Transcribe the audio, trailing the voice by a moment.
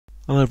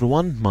Hello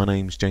everyone, my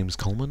name's James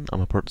Coleman.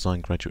 I'm a product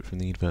design graduate from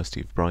the University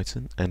of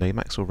Brighton and a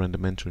Maxwell Render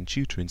mentor and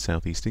tutor in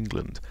South East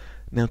England.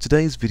 Now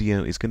today's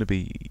video is going to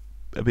be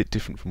a bit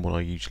different from what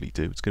I usually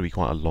do. It's going to be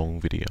quite a long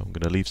video. I'm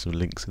going to leave some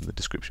links in the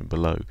description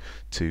below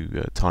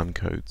to time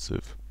codes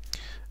of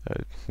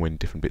when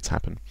different bits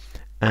happen.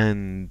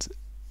 And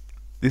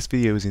this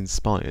video is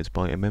inspired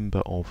by a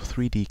member of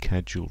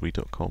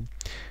 3dcadjewellery.com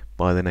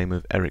by the name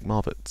of Eric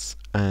Marvitz,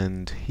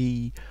 and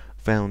he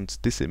found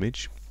this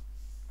image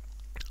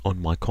on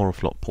my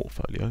Coraflop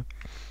portfolio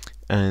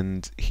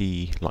and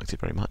he liked it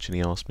very much and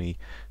he asked me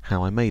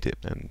how I made it,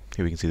 and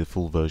here we can see the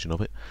full version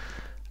of it.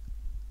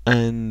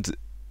 And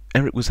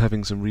Eric was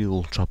having some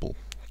real trouble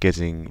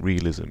getting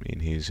realism in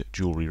his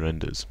jewellery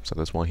renders, so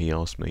that's why he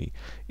asked me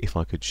if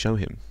I could show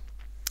him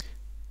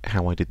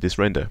how I did this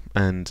render.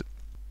 And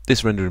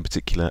this render in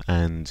particular,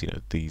 and you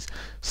know, these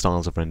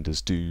styles of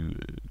renders do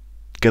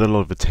get a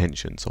lot of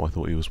attention, so I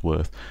thought it was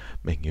worth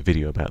making a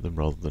video about them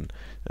rather than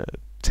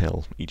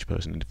tell each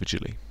person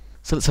individually.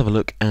 So let's have a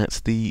look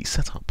at the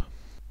setup.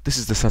 This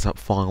is the setup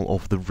file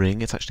of the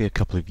ring. It's actually a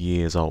couple of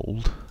years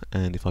old,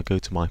 and if I go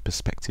to my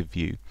perspective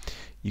view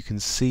you can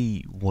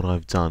see what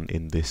I've done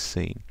in this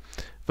scene.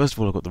 First of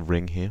all, I've got the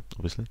ring here,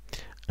 obviously,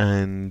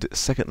 and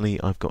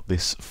secondly I've got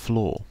this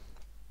floor.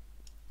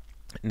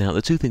 Now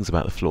the two things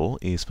about the floor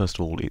is, first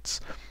of all, its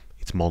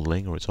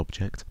modelling or its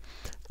object,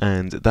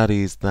 and that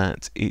is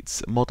that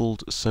it's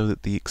modelled so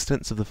that the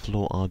extents of the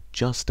floor are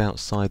just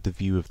outside the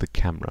view of the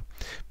camera.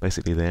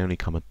 Basically they only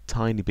come a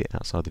tiny bit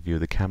outside the view of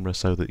the camera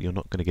so that you're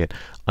not going to get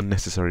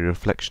unnecessary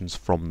reflections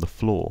from the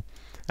floor,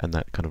 and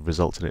that kind of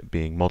results in it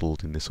being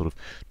modelled in this sort of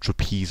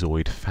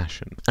trapezoid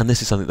fashion. And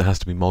this is something that has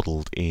to be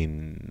modelled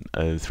in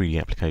a 3D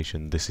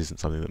application. This isn't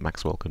something that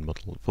Maxwell can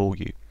model for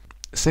you.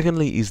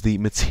 Secondly is the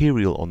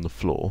material on the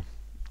floor,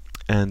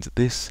 and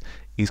this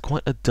is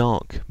quite a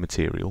dark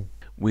material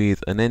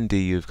with an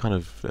ND of kind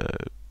of,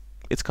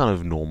 it's kind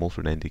of normal for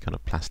an ND, kind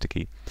of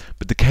plasticky,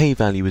 but the K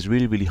value is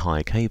really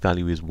high. K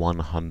value is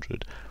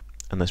 100,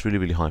 and that's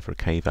really high for a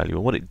K value.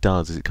 And what it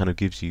does is it kind of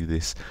gives you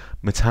this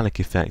metallic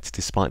effect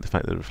despite the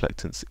fact that the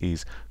reflectance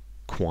is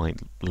quite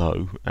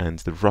low and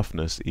the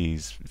roughness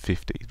is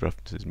 50, the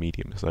roughness is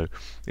medium, so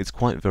it's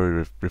quite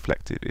very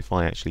reflective. If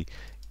I actually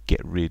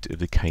get rid of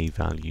the K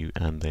value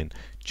and then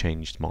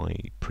changed my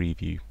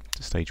preview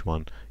to stage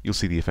 1, you'll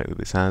see the effect that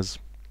this has.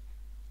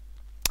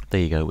 There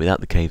you go.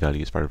 Without the K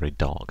value, it's very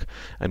dark.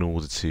 In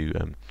order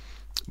to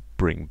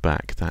bring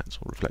back that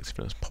sort of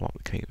reflectiveness, pop up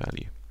the K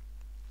value.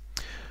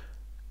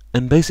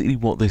 And basically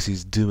what this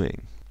is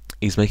doing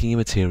is making a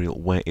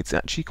material where it's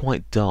actually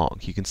quite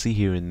dark. You can see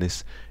here in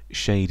this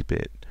shade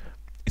bit,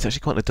 it's actually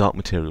quite a dark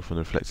material from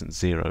the reflectance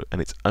 0, and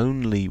it's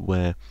only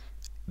where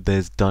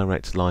there's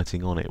direct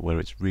lighting on it where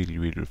it's really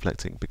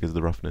reflecting, because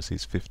the roughness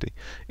is 50.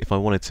 If I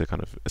wanted to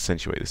kind of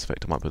accentuate this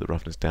effect, I might put the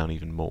roughness down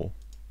even more.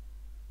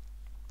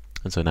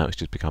 And so now it's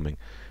just becoming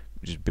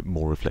just a bit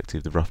more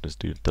reflective. The roughness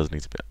does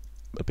need to be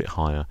a bit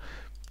higher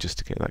just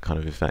to get that kind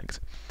of effect.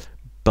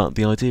 But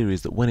the idea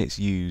is that when it's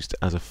used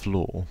as a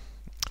floor,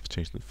 let's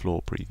change the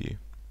floor preview,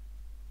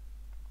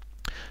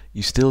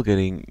 you're still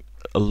getting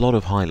a lot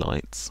of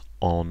highlights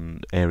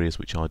on areas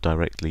which are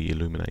directly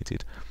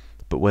illuminated.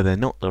 But where they're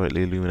not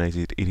directly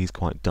illuminated, it is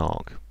quite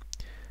dark.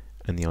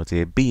 And the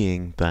idea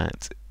being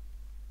that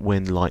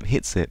when light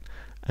hits it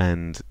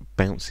and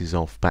bounces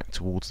off back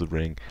towards the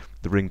ring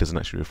doesn't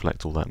actually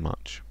reflect all that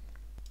much.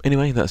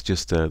 Anyway, that's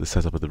just the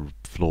setup of the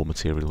floor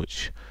material,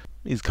 which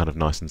is kind of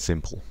nice and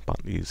simple, but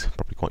is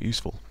probably quite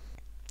useful.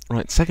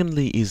 Right,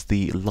 secondly is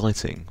the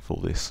lighting for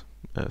this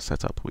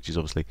setup, which is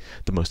obviously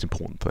the most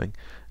important thing.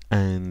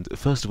 And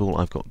first of all,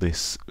 I've got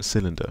this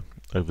cylinder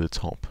over the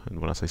top, and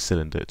when I say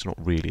cylinder, it's not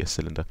really a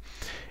cylinder.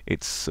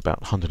 It's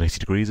about 180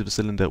 degrees of a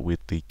cylinder with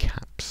the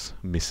caps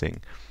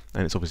missing,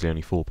 and it's obviously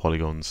only 4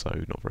 polygons, so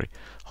not very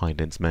high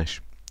dense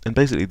mesh. And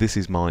basically this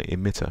is my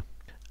emitter,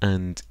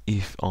 and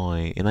if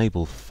I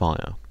enable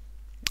fire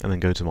and then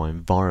go to my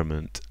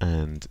environment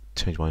and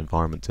change my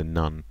environment to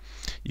none,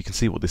 you can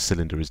see what this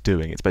cylinder is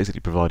doing. It's basically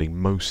providing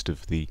most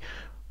of the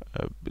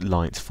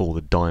light for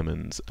the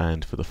diamonds,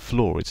 and for the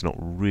floor it's not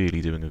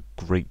really doing a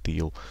great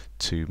deal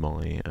to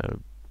my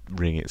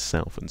ring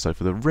itself. And so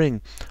for the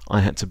ring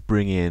I had to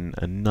bring in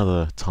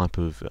another type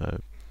of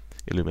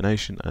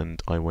illumination,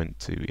 and I went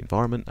to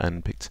environment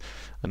and picked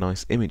a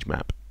nice image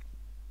map.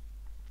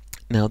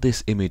 Now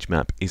this image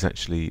map is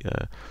actually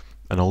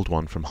an old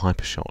one from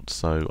Hypershot,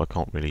 so I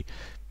can't really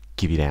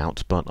give it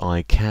out, but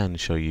I can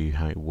show you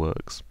how it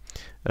works.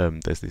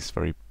 There's this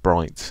very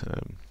bright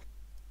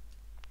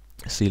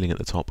ceiling at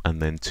the top, and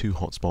then 2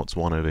 hotspots,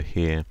 one over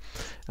here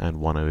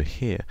and one over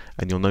here,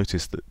 and you'll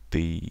notice that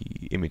the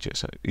image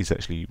is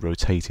actually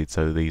rotated,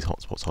 so these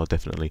hotspots are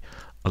definitely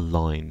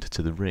aligned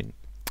to the ring.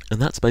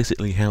 And that's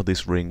basically how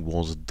this ring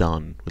was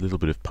done, with a little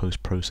bit of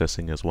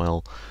post-processing as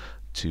well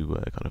to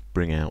kind of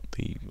bring out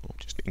or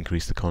just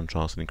increase the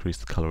contrast and increase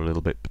the colour a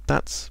little bit, but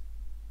that's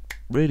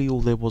really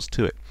all there was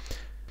to it.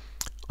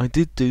 I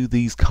did do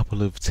these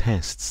couple of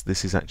tests.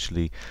 This is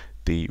actually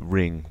the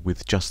ring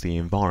with just the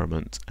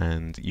environment,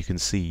 and you can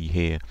see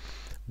here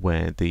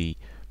where the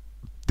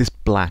this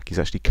black is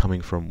actually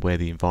coming from where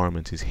the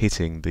environment is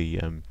hitting the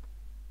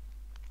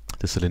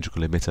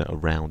cylindrical emitter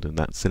around, and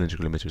that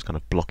cylindrical emitter is kind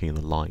of blocking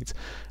the light,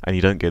 and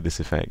you don't get this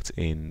effect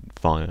in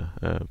via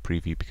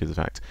preview because of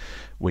the fact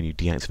when you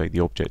deactivate the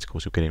object, of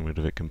course, you're getting rid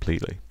of it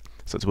completely.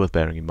 So it's worth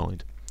bearing in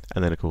mind.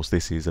 And then of course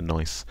this is a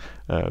nice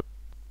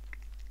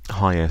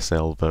high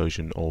SL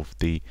version of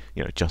the,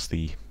 just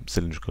the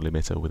cylindrical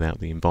emitter without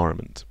the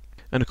environment.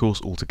 And of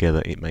course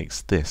altogether it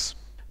makes this.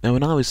 Now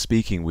when I was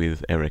speaking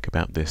with Eric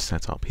about this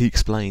setup, he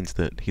explained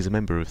that he's a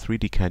member of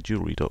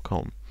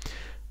 3dcadjewellery.com,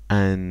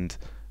 and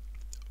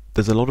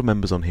there's a lot of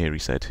members on here, he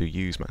said, who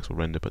use Maxwell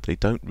Render, but they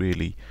don't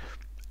really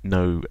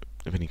know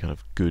of any kind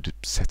of good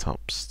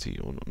setups,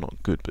 or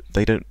not good, but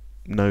they don't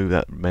know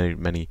that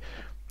many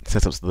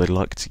setups that they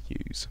like to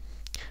use.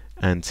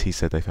 And he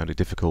said they found it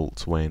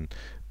difficult when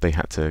they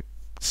had to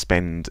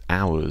spend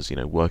hours,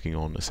 working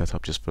on a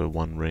setup just for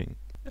one ring.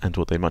 And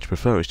what they much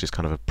prefer is just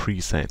kind of a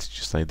preset,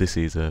 just say this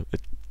is a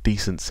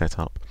decent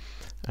setup,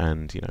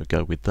 and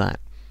go with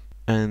that.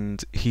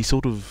 And he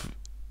sort of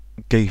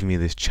gave me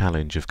this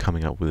challenge of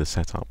coming up with a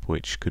setup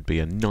which could be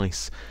a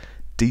nice,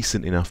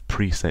 decent enough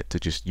preset to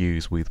just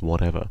use with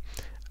whatever.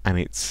 And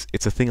it's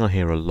a thing I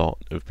hear a lot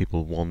of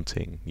people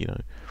wanting,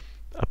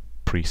 a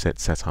preset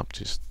setup,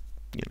 just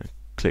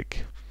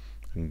click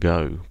and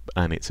go,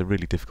 and it's a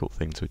really difficult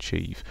thing to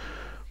achieve.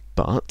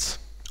 But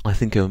I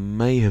think I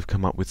may have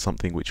come up with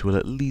something which will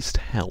at least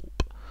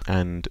help,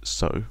 and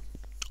so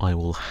I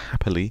will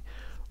happily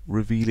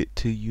reveal it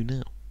to you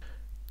now.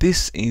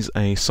 This is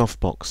a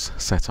softbox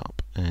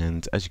setup,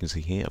 and as you can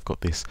see here I've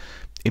got this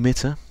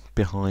emitter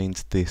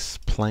behind this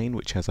plane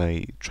which has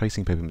a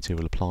tracing paper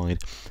material applied,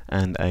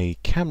 and a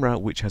camera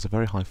which has a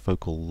very high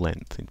focal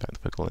length. In fact the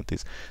focal length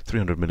is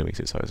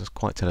 300mm, so it's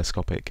quite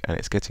telescopic, and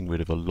it's getting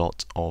rid of a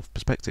lot of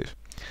perspective.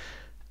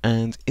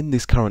 And in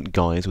this current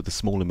guise with the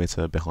small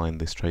emitter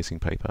behind this tracing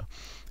paper,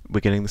 we're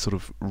getting this sort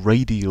of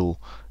radial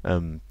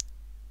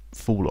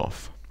fall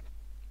off,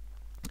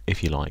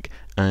 if you like.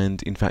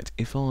 And in fact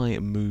if I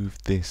move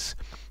this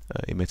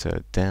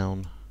emitter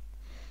down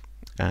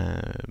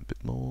a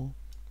bit more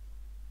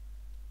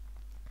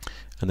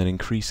and then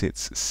increase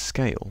its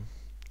scale,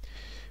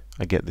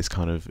 I get this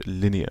kind of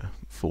linear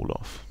fall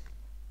off,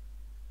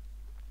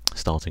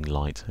 starting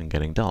light and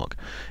getting dark.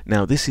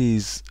 Now this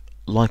is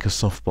like a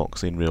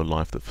softbox in real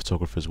life that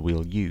photographers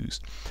will use,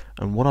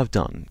 and what I've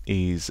done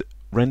is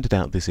rendered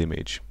out this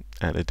image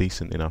at a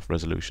decent enough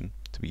resolution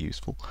to be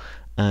useful,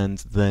 and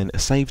then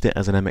saved it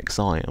as an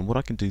MXI. And what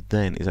I can do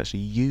then is actually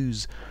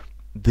use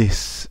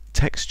this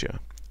texture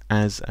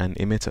as an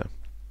emitter,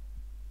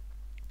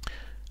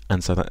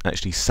 and so that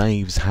actually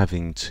saves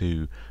having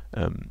to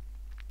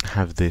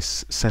have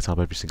this set up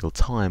every single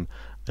time.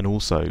 And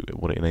also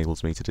what it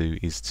enables me to do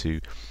is to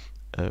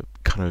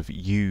kind of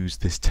use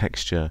this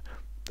texture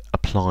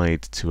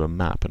applied to a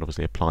map, and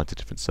obviously applied to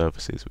different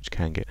surfaces, which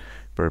can get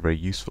very, very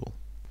useful.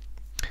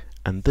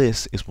 And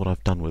this is what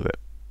I've done with it.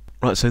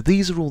 Right, so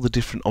these are all the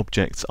different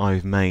objects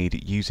I've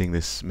made using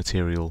this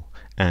material,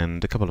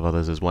 and a couple of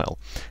others as well.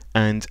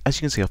 And as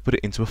you can see, I've put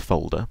it into a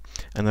folder,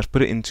 and I've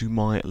put it into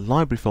my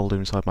library folder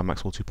inside my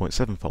Maxwell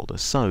 2.7 folder.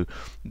 So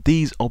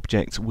these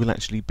objects will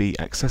actually be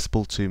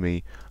accessible to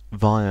me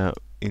via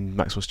in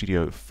Maxwell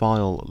Studio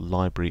file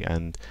library,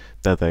 and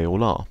there they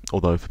all are.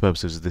 Although for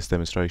purposes of this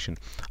demonstration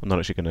I'm not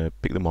actually going to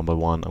pick them one by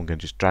one, I'm going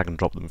to just drag and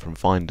drop them from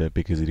Finder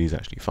because it is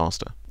actually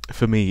faster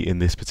for me in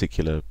this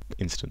particular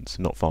instance,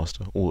 not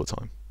faster all the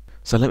time.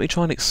 So let me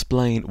try and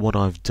explain what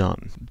I've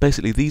done.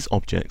 Basically these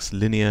objects,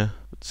 linear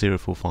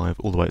 045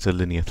 all the way to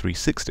linear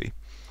 360,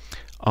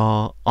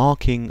 are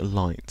arcing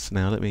lights.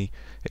 Now let me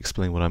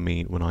explain what I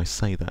mean when I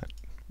say that.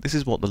 This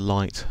is what the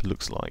light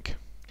looks like.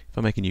 If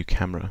I make a new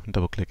camera and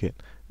double click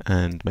it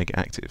and make it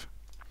active,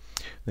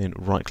 then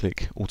right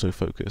click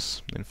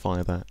autofocus, then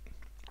fire that,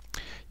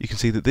 you can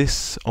see that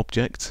this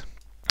object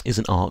is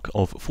an arc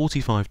of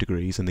 45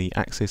 degrees and the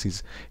axis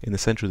is in the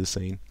center of the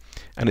scene,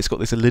 and it's got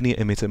this linear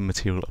emitter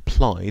material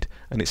applied,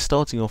 and it's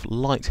starting off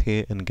light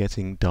here and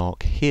getting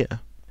dark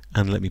here.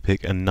 And let me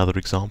pick another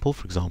example,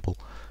 for example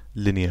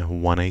linear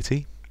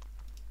 180,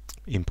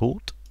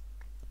 import.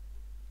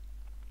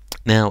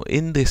 Now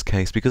in this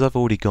case, because I've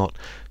already got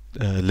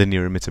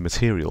linear emitter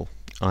material,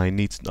 I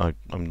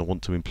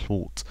want to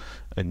import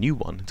a new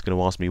one. It's going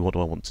to ask me what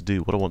do I want to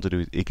do. What I want to do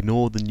is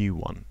ignore the new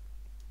one,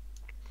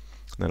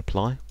 and then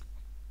apply.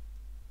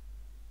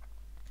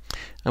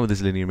 And with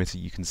this linear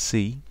emitter you can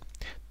see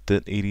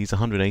that it is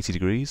 180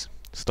 degrees,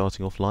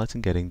 starting off light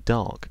and getting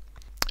dark.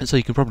 And so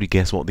you can probably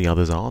guess what the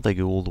others are. They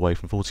go all the way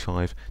from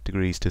 45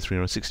 degrees to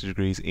 360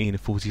 degrees in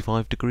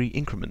 45 degree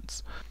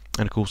increments.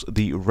 And of course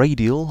the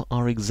radial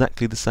are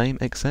exactly the same,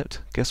 except,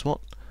 guess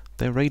what?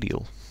 They're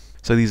radial.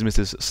 So these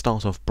emitters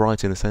start off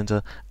bright in the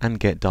center and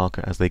get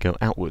darker as they go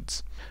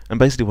outwards. And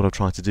basically what I've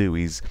tried to do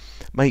is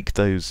make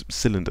those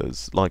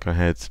cylinders, like I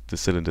had the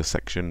cylinder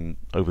section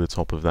over the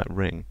top of that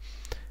ring,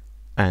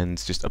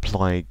 and just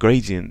apply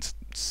gradient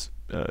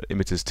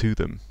emitters to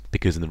them,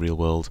 because in the real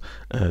world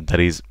that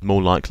is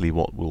more likely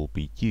what will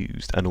be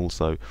used, and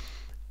also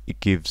it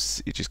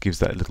just gives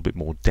that a little bit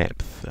more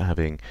depth,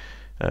 having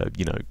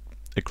you know,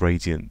 a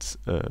gradient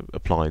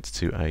applied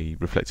to a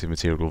reflective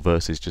material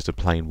versus just a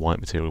plain white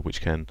material,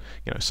 which can,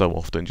 you know, so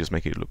often just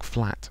make it look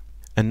flat.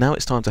 And now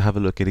it's time to have a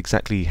look at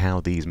exactly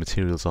how these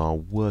materials are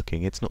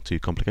working. It's not too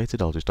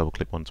complicated. I'll just double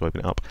click one to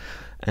open it up.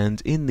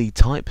 And in the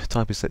type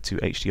is set to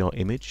HDR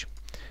image,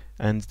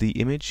 and the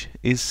image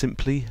is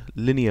simply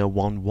linear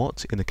 1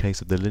 watt in the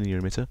case of the linear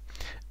emitter,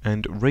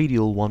 and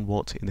radial 1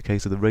 watt in the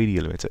case of the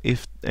radial emitter.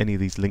 If any of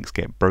these links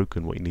get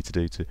broken, what you need to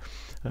do to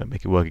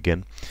make it work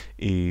again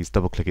is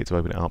double click it to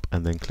open it up,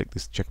 and then click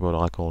this checkerboard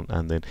icon,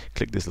 and then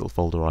click this little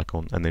folder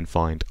icon, and then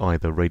find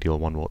either radial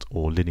 1 watt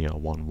or linear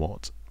 1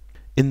 watt.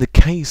 In the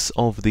case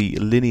of the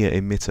linear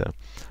emitter,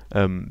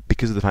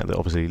 because of the fact that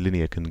obviously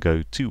linear can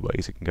go two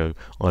ways, it can go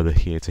either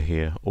here to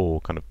here or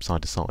kind of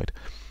side to side,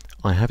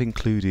 I have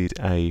included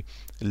a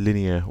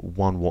linear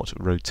 1 watt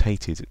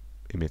rotated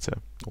emitter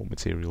or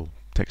material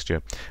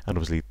texture, and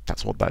obviously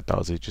that's what that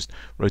does, it just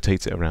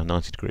rotates it around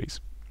 90 degrees.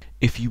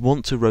 If you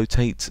want to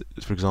rotate,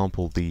 for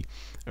example, the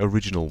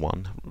original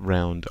one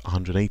around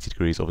 180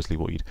 degrees, obviously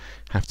what you'd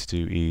have to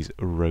do is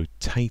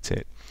rotate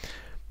it.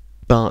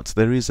 But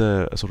there is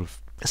a sort of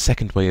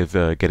second way of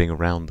getting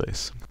around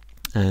this,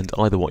 and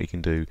either what you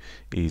can do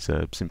is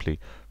simply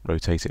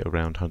rotate it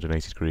around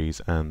 180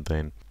 degrees and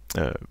then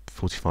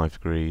 45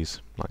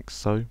 degrees like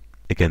so.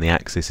 Again, the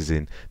axis is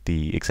in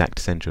the exact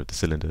center of the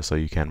cylinder, so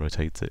you can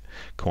rotate it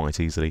quite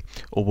easily.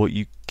 Or what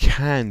you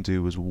can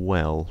do as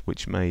well,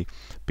 which may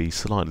be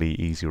slightly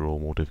easier or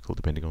more difficult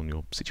depending on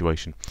your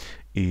situation,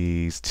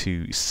 is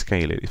to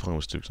scale it. If I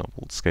was to, for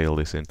example, scale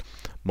this in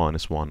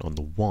 -1 on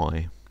the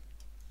Y,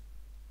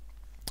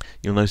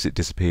 you'll notice it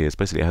disappears.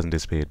 Basically it hasn't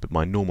disappeared, but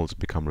my normals have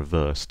become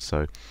reversed.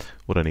 So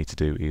what I need to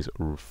do is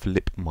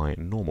flip my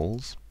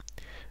normals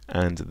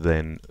and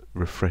then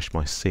refresh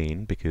my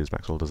scene, because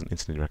Maxwell doesn't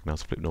instantly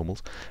recognize flip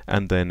normals.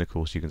 And then of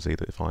course you can see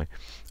that if I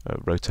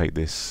rotate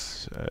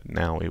this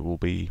now, it will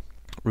be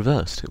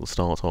reversed. It will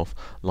start off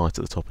light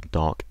at the top and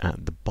dark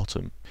at the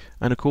bottom.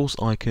 And of course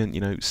I can, you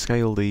know,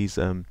 scale these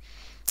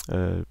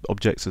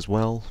objects as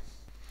well.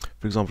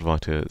 For example, if I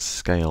were to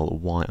scale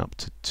Y up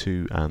to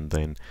 2 and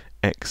then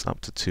X up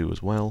to 2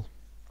 as well,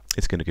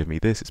 it's going to give me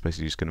this. It's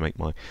basically just going to make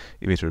my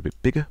emitter a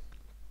bit bigger.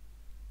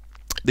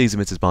 These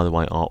emitters, by the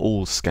way, are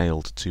all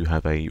scaled to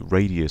have a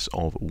radius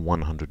of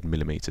 100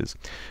 millimeters,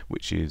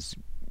 which is,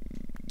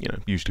 you know,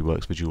 usually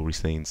works for jewellery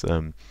scenes.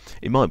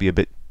 It might be a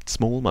bit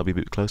small, might be a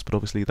bit close, but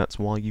obviously that's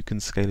why you can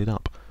scale it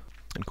up.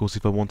 And of course,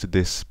 if I wanted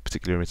this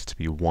particular emitter to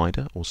be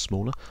wider or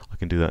smaller, I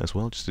can do that as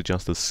well. Just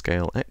adjust the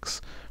scale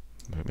X,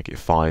 make it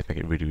 5, make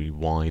it really, really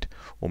wide,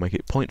 or make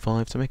it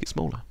 0.5 to make it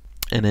smaller.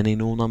 And any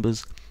and all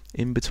numbers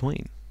in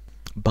between.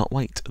 But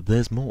wait,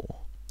 there's more.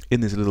 In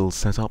this little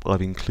setup,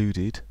 I've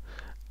included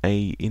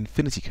a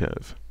infinity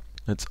curve.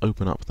 Let's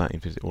open up that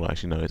infinity, or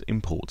actually no, let's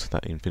import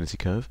that infinity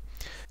curve.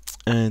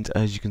 And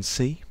as you can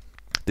see,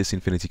 this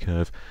infinity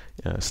curve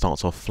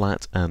starts off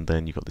flat, and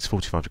then you've got this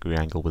 45-degree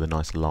angle with a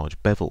nice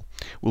large bevel.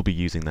 We'll be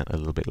using that a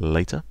little bit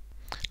later.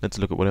 Let's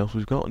look at what else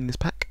we've got in this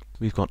pack.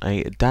 We've got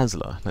a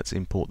dazzler. Let's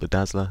import the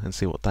dazzler and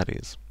see what that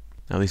is.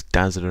 Now this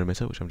dazzler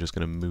emitter, which I'm just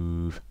going to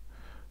move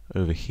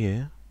over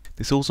here,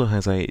 this also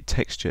has a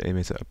texture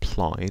emitter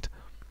applied.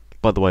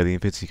 By the way, the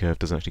infinity curve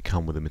doesn't actually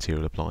come with the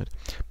material applied,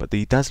 but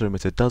the dazzler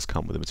emitter does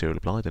come with the material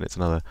applied, and it's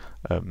another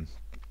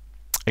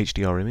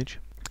HDR image.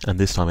 And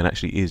this time it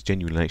actually is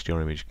genuinely an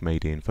HDR image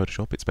made in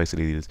Photoshop. It's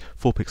basically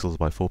 4 pixels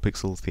by 4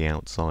 pixels. The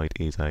outside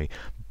is a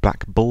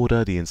black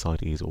border, the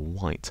inside is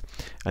white,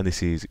 and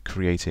this is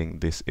creating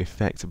this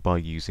effect by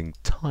using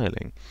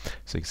tiling.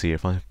 So you can see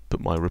if I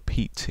put my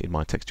repeat in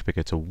my texture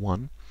picker to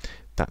 1,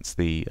 that's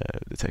the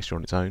texture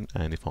on its own,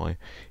 and if I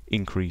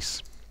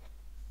increase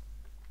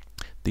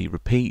the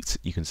repeat,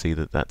 you can see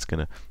that that's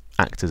going to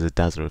act as a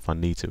dazzler if I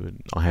need to,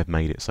 and I have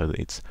made it so that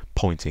it's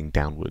pointing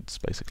downwards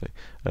basically.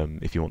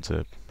 If you want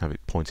to have it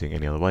pointing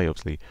any other way,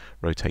 obviously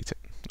rotate it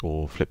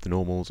or flip the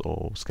normals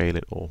or scale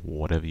it or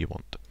whatever you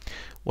want.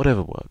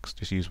 Whatever works,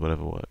 just use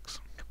whatever works.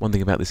 One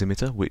thing about this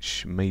emitter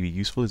which may be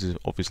useful is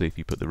obviously if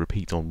you put the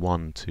repeat on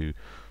 1 to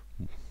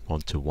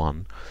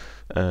 1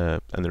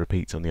 and the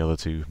repeat on the other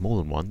to more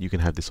than 1, you can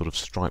have this sort of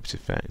striped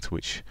effect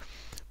which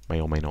may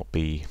or may not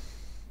be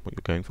what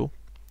you're going for.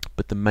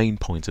 But the main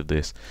point of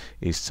this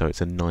is so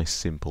it's a nice,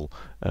 simple,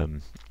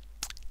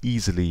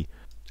 easily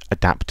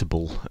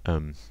adaptable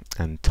and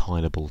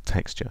tileable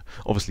texture.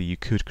 Obviously you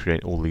could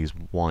create all these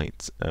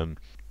white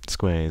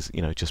squares,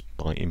 you know, just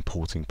by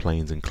importing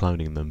planes and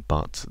cloning them,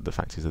 but the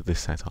fact is that this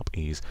setup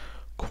is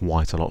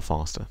quite a lot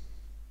faster.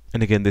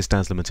 And again, this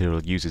dazzler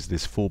material uses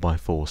this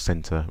 4x4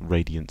 center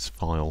radiance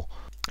file,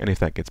 and if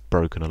that gets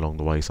broken along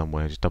the way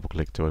somewhere, just double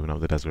click to open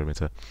up the dazzler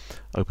emitter,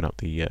 open up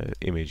the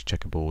image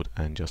checkerboard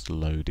and just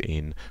load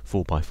in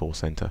 4x4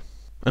 center.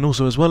 And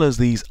also, as well as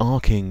these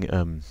arcing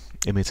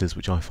emitters,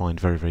 which I find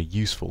very, very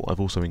useful,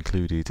 I've also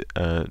included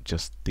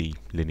just the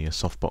linear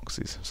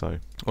softboxes. So,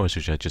 or I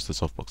should say just the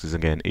softboxes.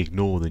 Again,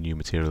 ignore the new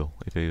material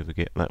if you ever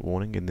get that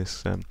warning in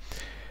this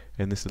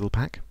little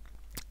pack.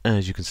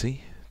 As you can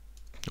see,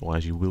 or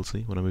as you will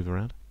see when I move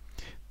around,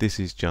 this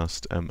is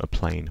just a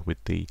plane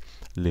with the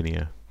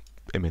linear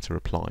emitter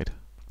applied.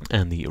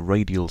 And the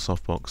radial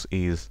softbox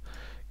is,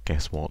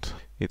 guess what,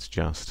 it's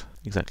just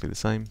exactly the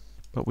same,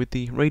 but with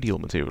the radial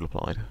material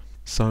applied.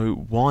 So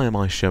why am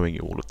I showing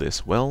you all of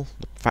this? Well,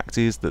 the fact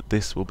is that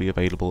this will be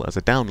available as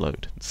a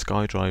download. The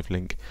SkyDrive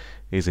link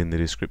is in the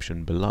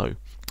description below.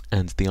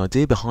 And the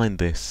idea behind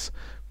this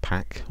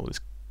pack, or this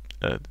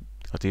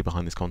idea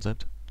behind this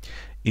concept,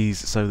 is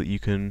so that you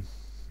can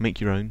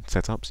make your own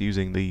setups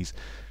using these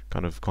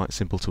kind of quite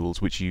simple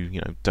tools, which you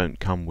know don't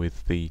come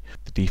with the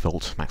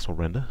default Maxwell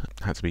Render.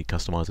 It had to be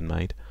customized and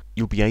made.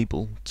 You'll be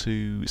able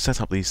to set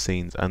up these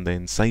scenes and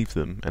then save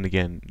them. And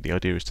again, the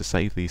idea is to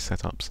save these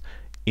setups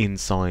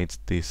inside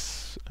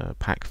this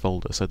pack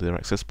folder so that they're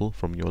accessible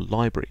from your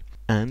library.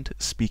 And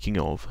speaking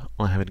of,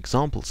 I have an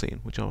example scene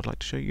which I would like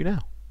to show you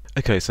now.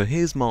 Okay, so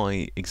here's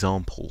my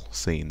example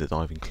scene that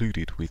I've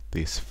included with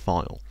this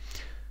file,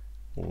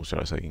 or should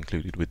I say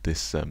included with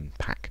this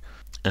pack.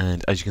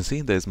 And as you can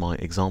see, there's my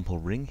example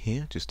ring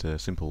here, just a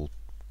simple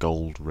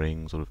gold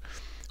ring, sort of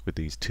with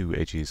these two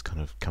edges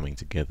kind of coming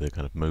together,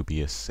 kind of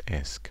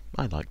Mobius-esque.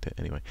 I liked it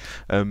anyway.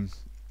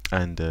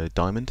 And a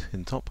diamond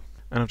in top.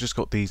 And I've just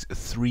got these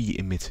three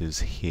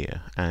emitters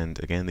here,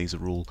 and again these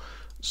are all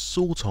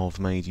sort of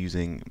made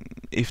using,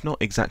 if not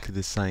exactly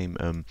the same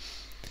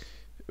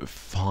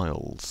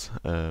files,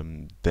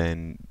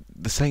 then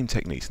the same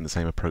techniques and the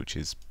same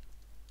approaches,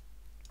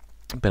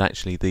 but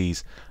actually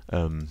these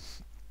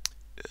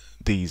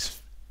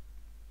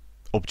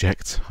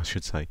objects, I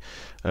should say,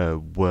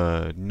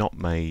 were not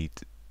made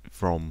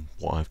from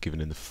what I've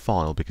given in the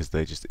file, because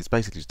they're just, it's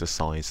basically just a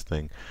size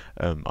thing.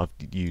 I've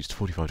used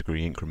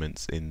 45-degree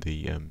increments in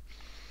the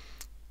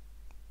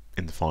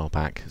file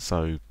pack,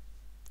 so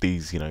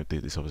these, you know,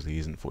 this obviously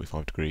isn't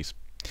 45 degrees,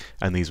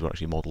 and these were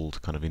actually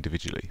modelled kind of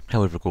individually.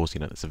 However, of course, you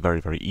know, it's a very,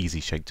 very easy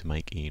shape to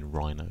make in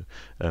Rhino,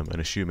 and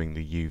assuming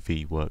the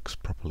UV works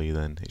properly,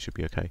 then it should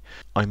be okay.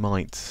 I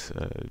might,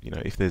 you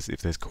know, if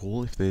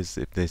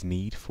there's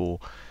need for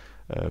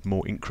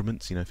more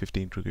increments, you know,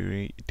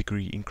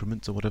 15-degree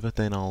increments or whatever,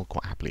 then I'll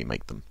quite happily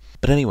make them.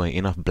 But anyway,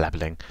 enough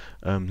blabbling.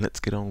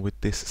 Let's get on with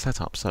this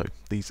setup. So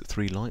these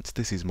three lights,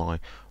 this is my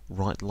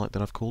right light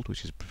that I've called,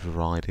 which is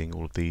providing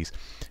all of these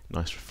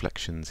nice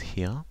reflections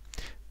here,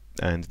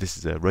 and this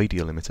is a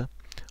radial emitter.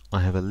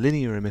 I have a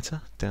linear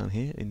emitter down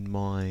here in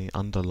my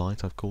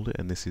underlight, I've called it,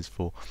 and this is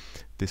for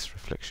this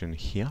reflection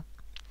here.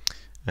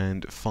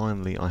 And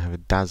finally I have a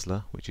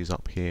dazzler, which is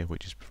up here,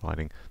 which is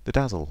providing the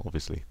dazzle,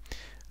 obviously.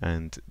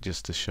 And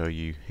just to show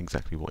you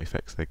exactly what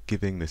effects they're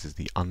giving, this is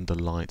the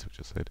underlight, which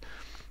I said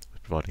was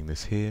providing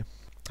this here.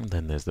 And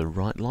then there's the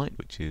right light,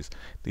 which is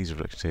these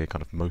reflections here,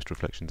 kind of most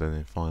reflections, and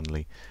then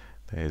finally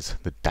there's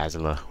the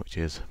dazzler, which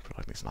is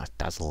providing this nice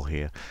dazzle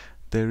here.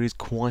 There is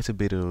quite a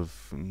bit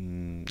of,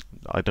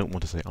 I don't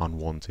want to say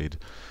unwanted,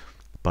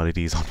 but it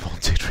is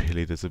unwanted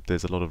really. There's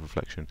a lot of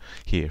reflection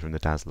here from the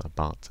dazzler,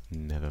 but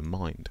never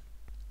mind.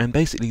 And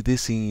basically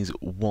this is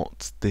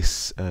what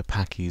this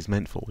pack is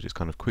meant for, just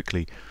kind of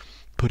quickly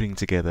putting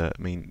together.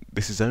 I mean,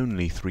 this is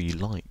only three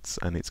lights,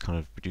 and it's kind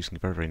of producing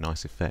very, very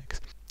nice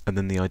effects. And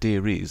then the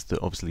idea is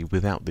that obviously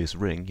without this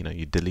ring, you know,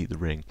 you delete the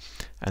ring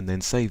and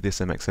then save this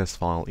MXS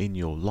file in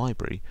your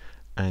library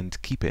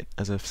and keep it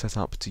as a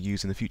setup to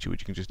use in the future,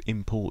 which you can just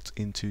import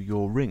into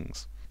your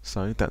rings.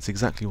 So that's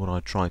exactly what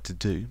I tried to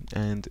do,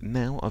 and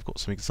now I've got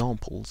some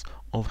examples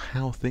of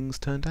how things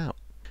turned out.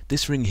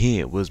 This ring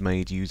here was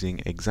made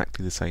using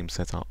exactly the same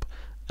setup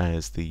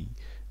as the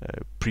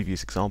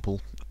previous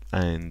example,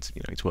 and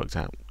you know, it's worked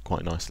out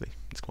quite nicely.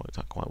 It's worked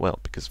out quite well,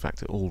 because the fact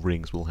that all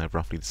rings will have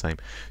roughly the same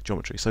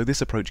geometry. So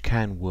this approach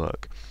can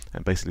work,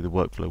 and basically the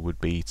workflow would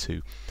be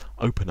to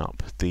open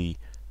up the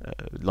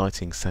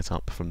lighting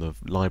setup from the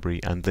library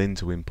and then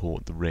to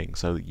import the ring,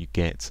 so that you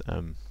get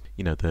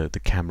you know, the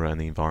camera and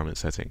the environment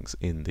settings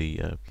in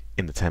the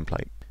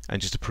template.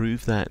 And just to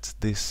prove that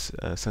this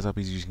setup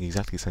is using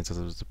exactly the same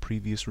setup as the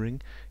previous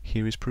ring,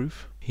 here is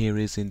proof. Here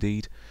is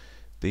indeed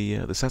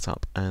the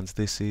setup, and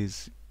this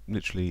is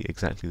literally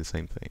exactly the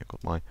same thing. I've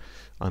got my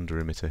under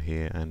emitter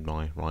here and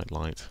my right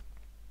light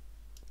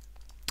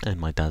and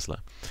my dazzler.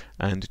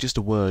 And just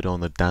a word on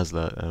the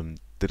dazzler.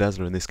 The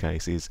dazzler in this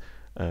case is,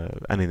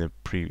 and in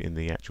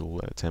the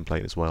actual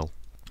template as well,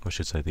 or I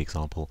should say the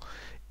example,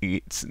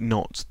 it's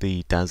not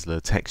the dazzler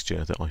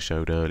texture that I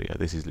showed earlier.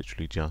 This is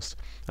literally just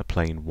a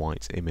plain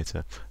white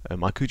emitter.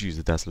 I could use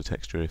the dazzler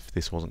texture if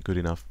this wasn't good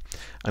enough.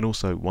 And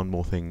also one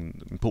more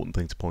thing, important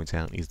thing to point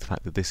out, is the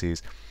fact that this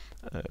is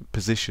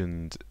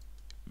positioned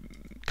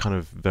kind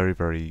of very,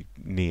 very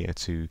near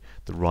to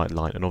the right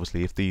light, and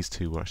obviously if these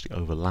two were actually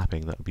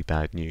overlapping, that would be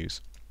bad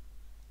news.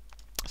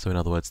 So in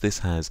other words, this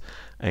has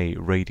a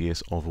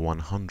radius of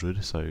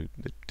 100, so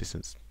the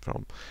distance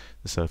from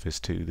the surface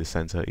to the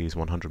center is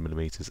 100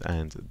 millimeters,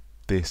 and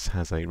this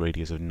has a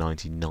radius of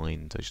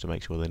 99, so just to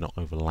make sure they're not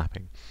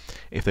overlapping.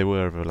 If they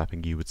were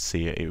overlapping, you would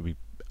see it. It would be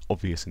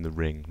obvious in the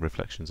ring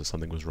reflections that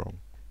something was wrong.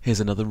 Here's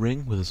another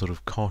ring with a sort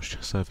of cosh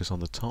surface on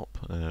the top,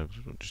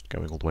 just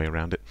going all the way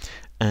around it.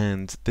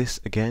 And this,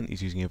 again,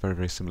 is using a very,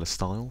 very similar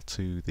style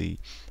to the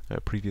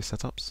previous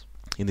setups.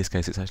 In this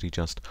case, it's actually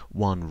just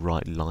one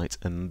right light,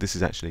 and this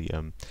is actually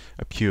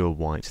a pure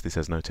white. This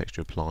has no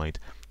texture applied,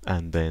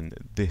 and then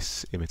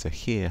this emitter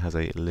here has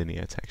a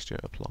linear texture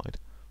applied.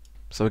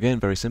 So again,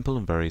 very simple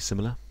and very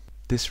similar.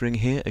 This ring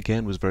here,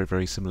 again, was very,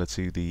 very similar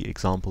to the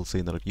example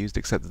scene that I've used,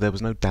 except that there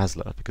was no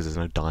dazzler, because there's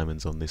no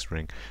diamonds on this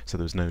ring, so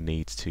there was no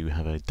need to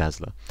have a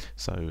dazzler.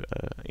 So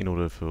in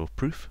order for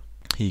proof,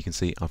 here you can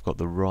see I've got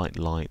the right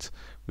light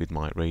with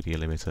my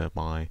radial emitter,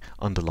 my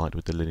underlight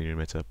with the linear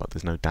emitter, but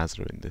there's no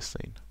dazzler in this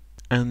scene.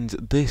 And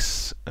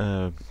this,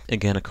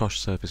 again, a Koch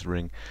surface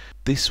ring,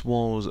 this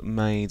was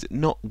made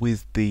not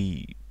with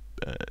the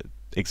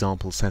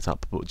example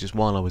setup, but just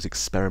while I was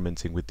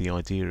experimenting with the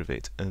idea of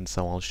it. And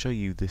so I'll show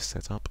you this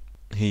setup.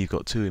 Here you've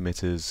got two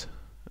emitters,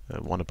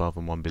 one above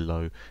and one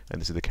below,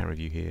 and this is the camera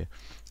view here,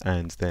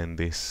 and then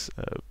this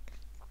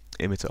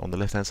emitter on the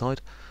left hand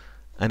side.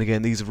 And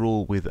again, these are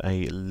all with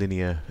a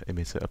linear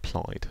emitter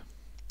applied.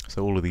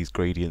 So all of these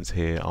gradients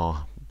here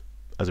are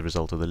as a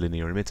result of the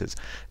linear emitters.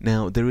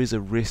 Now there is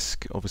a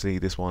risk, obviously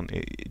this one,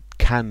 it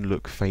can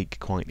look fake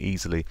quite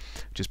easily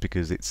just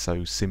because it's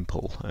so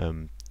simple.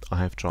 I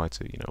have tried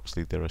to,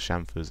 obviously there are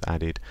chamfers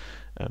added,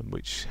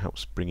 which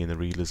helps bring in the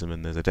realism,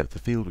 and there's a depth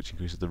of field which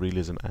increases the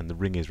realism, and the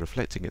ring is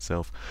reflecting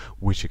itself,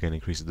 which again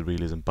increases the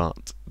realism.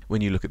 But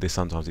when you look at this,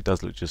 sometimes it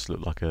does just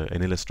look like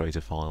an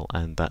Illustrator file,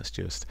 and that's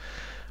just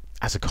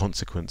as a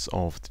consequence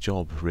of the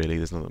job, really.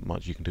 There's not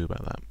much you can do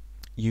about that.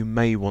 You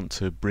may want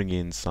to bring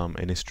in some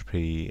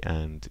anisotropy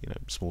and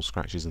small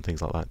scratches and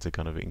things like that to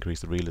kind of increase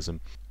the realism,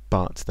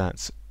 but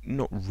that's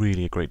not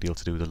really a great deal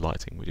to do with the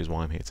lighting, which is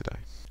why I'm here today.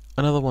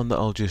 Another one that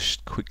I'll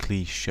just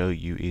quickly show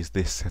you is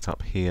this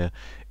setup here.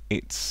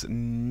 It's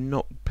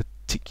not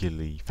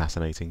particularly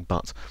fascinating,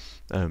 but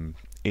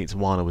it's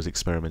while I was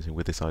experimenting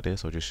with this idea,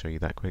 so I'll just show you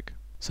that quick.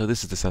 So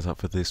this is the setup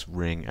for this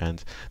ring,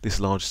 and this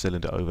large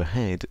cylinder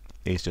overhead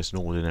is just an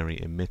ordinary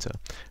emitter,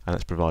 and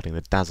that's providing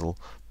the dazzle.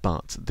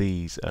 But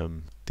these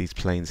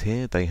planes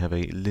here, they have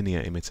a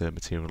linear emitter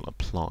material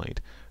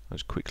applied. I'll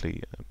just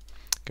quickly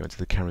go into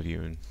the camera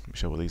view and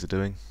show what these are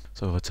doing.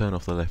 So if I turn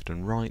off the left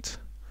and right,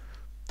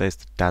 there's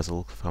the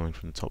dazzle coming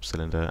from the top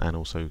cylinder, and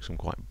also some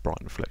quite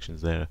bright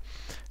reflections there.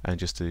 And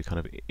just to kind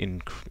of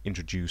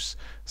introduce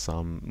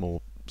some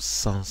more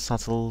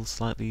subtle,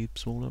 slightly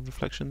smaller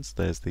reflections,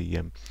 there's the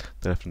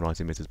left and right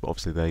emitters, but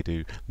obviously they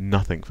do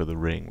nothing for the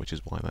ring, which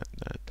is why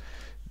that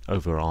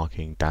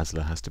overarching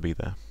dazzler has to be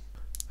there.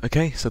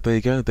 Okay, so there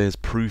you go. There's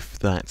proof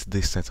that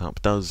this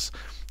setup does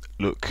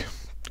look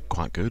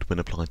quite good when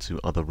applied to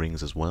other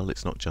rings as well.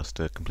 It's not just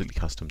completely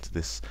custom to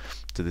this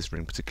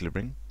particular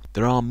ring.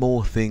 There are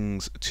more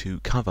things to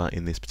cover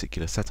in this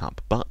particular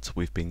setup, but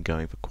we've been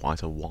going for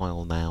quite a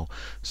while now,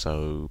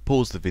 so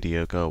pause the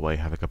video, go away,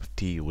 have a cup of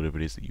tea or whatever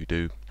it is that you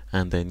do,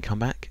 and then come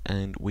back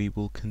and we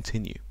will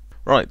continue.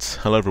 Right,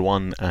 hello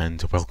everyone,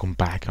 and welcome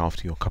back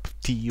after your cup of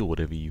tea or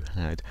whatever you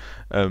had.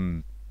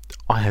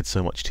 I had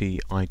so much tea,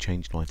 I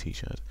changed my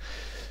t-shirt.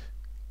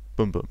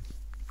 Boom boom.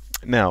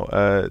 Now,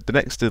 the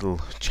next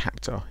little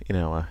chapter in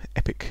our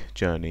epic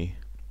journey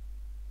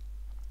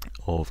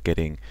of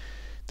getting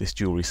this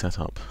jewellery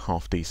setup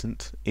half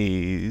decent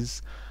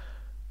is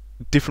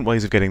different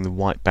ways of getting the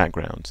white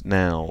background.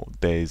 Now,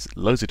 there's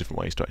loads of different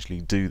ways to actually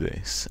do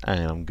this,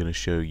 and I'm going to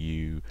show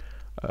you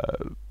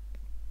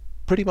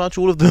pretty much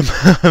all of them,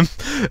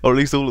 or at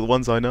least all of the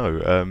ones I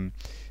know,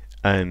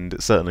 and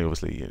certainly,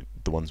 obviously,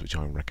 the ones which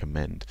I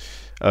recommend.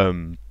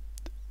 There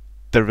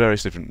are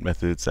various different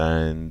methods,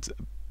 and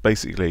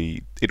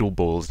basically, it all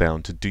boils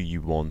down to, do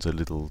you want a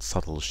little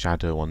subtle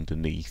shadow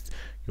underneath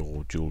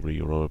your jewellery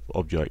or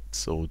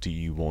objects, or do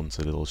you want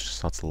a little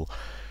subtle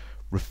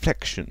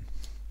reflection?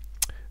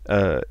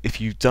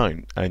 If you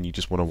don't, and you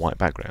just want a white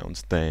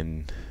background,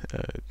 then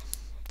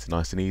it's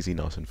nice and easy,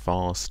 nice and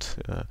fast,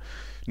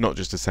 not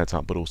just to set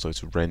up but also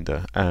to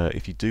render.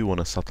 If you do want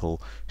a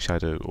subtle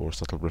shadow or a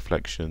subtle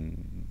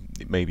reflection,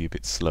 it may be a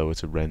bit slower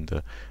to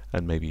render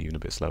and maybe even a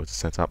bit slower to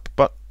set up,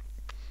 but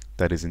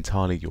that is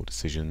entirely your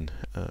decision.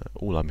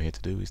 All I'm here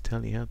to do is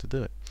tell you how to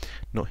do it,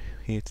 not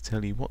here to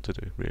tell you what to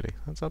do, really.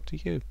 That's up to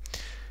you.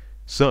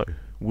 So,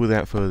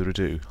 without further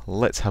ado,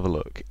 let's have a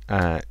look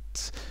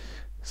at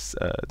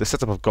the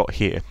setup I've got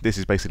here. This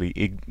is basically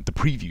the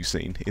preview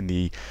scene in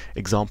the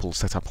example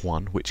setup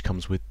 1, which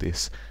comes with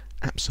this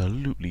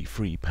absolutely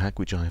free pack,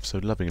 which I have so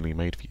lovingly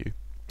made for you.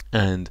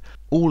 And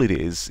all it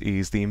is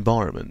the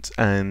environment,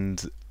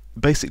 and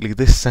basically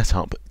this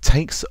setup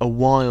takes a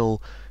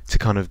while to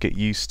kind of get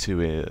used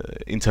to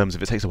it, in terms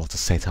of it takes a while to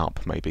set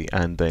up maybe,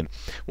 and then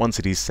once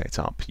it is set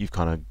up you've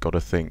kind of got to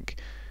think,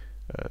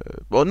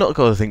 well, not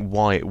got to think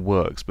why it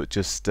works, but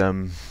just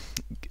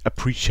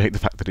appreciate the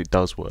fact that it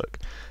does work.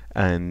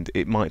 And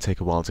it might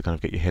take a while to kind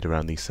of get your head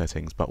around these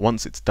settings, but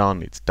once it's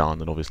done,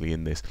 and obviously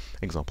in this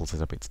example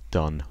setup it's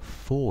done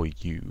for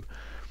you.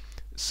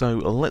 So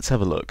let's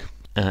have a look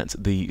at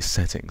the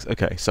settings.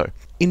 Okay, so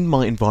in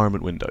my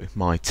environment window,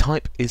 my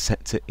type is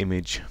set to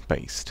image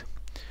based.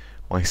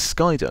 My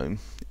Skydome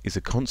is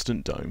a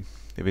constant dome,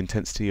 of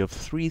intensity of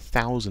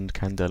 3000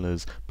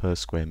 candelas per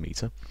square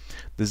meter.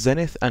 The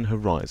zenith and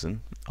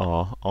horizon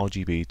are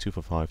RGB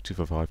 245,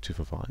 245,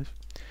 245.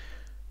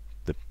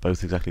 They're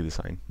both exactly the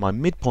same. My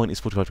midpoint is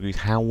 45 degrees,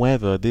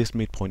 however, this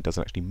midpoint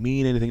doesn't actually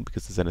mean anything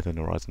because the zenith and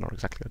horizon are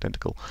exactly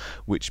identical,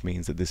 which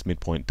means that this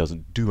midpoint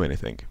doesn't do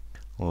anything.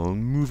 Well,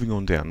 moving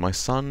on down, my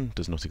sun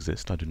does not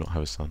exist. I do not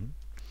have a sun,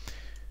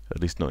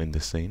 at least not in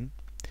this scene.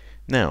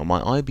 Now,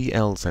 my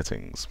IBL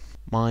settings.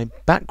 My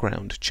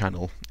background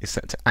channel is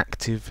set to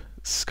active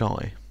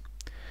sky.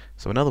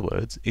 So in other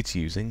words, it's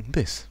using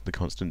this, the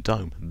constant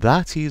dome.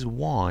 That is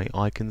why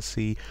I can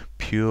see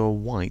pure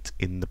white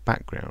in the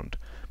background,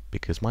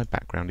 because my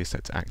background is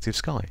set to active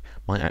sky.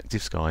 My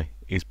active sky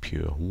is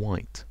pure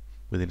white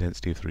with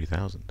intensity of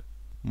 3000.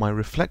 My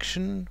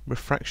reflection,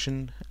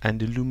 refraction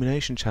and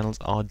illumination channels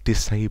are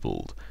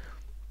disabled.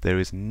 There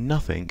is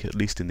nothing, at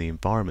least in the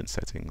environment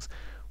settings,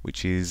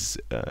 which is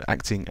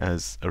acting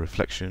as a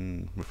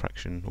reflection,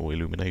 refraction or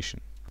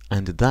illumination.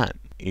 And that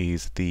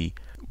is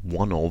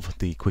one of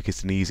the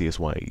quickest and easiest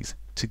ways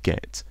to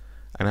get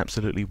an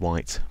absolutely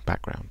white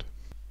background.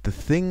 The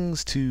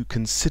things to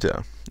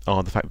consider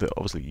are the fact that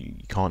obviously you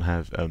can't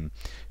have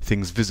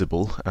things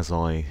visible, as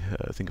I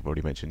think I've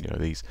already mentioned. You know,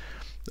 these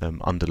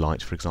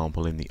underlight, for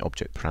example, in the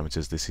object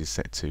parameters, this is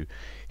set to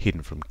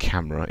hidden from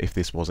camera. If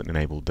this wasn't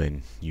enabled,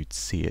 then you'd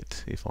see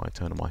it. If I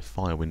turn on my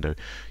fire window,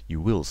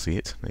 you will see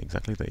it.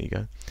 Exactly, there you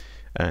go.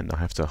 And I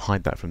have to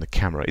hide that from the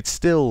camera. It's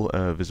still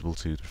visible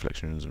to the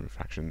reflections and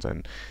refractions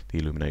and the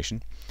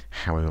illumination.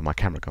 However, my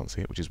camera can't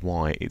see it, which is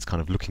why it's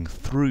kind of looking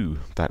through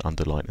that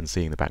underlight and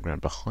seeing the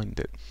background behind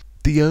it.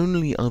 The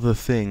only other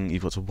thing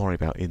you've got to worry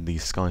about in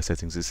these sky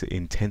settings is the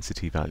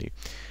intensity value.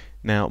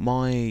 Now,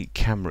 my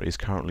camera is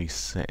currently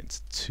set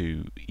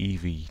to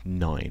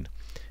EV9,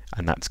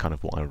 and that's kind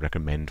of what I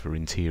recommend for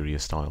interior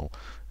style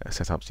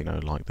setups, you know,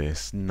 like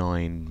this.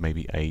 9,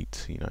 maybe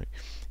 8, you know.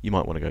 You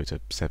might want to go to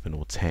 7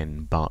 or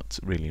 10, but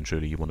really and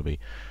truly you want to be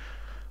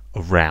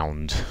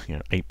around, you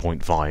know,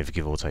 8.5,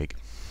 give or take.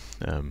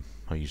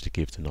 I usually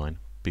give to 9,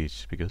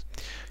 because.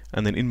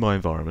 And then in my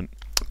environment,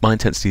 my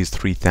intensity is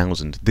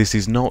 3000. This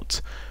is not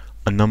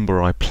a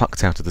number I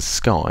plucked out of the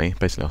sky.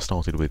 Basically, I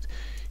started with,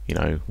 you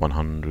know,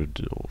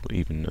 100 or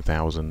even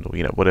 1000 or,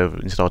 you know, whatever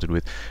it started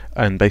with,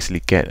 and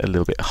basically get a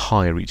little bit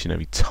higher each and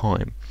every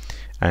time.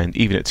 And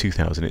even at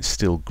 2000, it's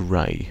still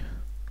grey.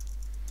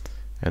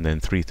 And then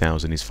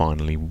 3000 is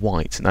finally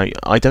white. Now,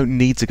 I don't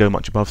need to go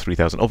much above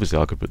 3000. Obviously,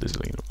 I could put this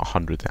at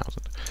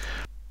 100,000.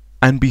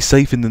 And be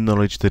safe in the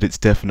knowledge that it's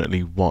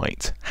definitely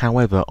white.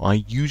 However,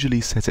 I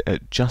usually set it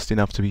at just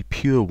enough to be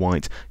pure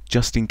white,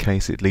 just in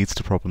case it leads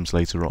to problems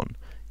later on.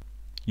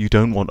 You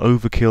don't want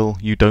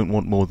overkill, you don't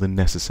want more than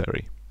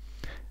necessary.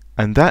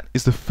 And that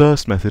is the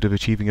first method of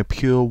achieving a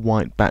pure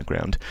white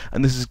background.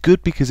 And this is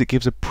good because it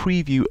gives a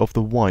preview of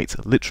the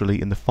white,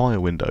 literally in the fire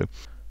window.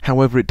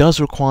 However, it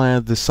does require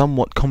the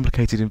somewhat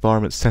complicated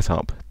environment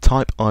setup: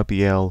 type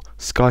IBL,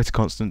 sky to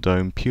constant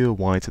dome, pure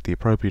white at the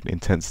appropriate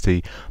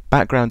intensity,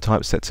 background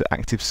type set to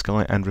active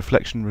sky, and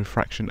reflection,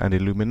 refraction and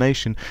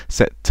illumination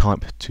set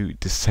type to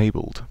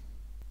disabled.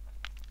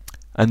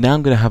 And now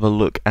I'm going to have a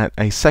look at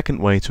a second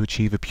way to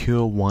achieve a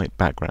pure white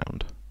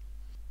background.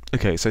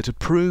 Okay, so to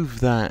prove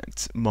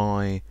that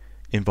my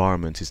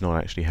environment is not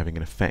actually having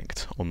an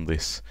effect on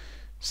this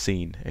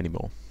scene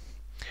anymore,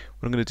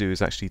 what I'm going to do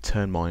is actually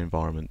turn my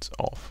environment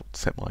off,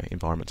 set my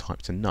environment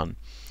type to none.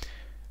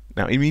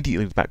 Now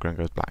immediately the background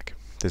goes black.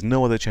 There's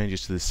no other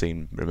changes to the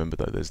scene. Remember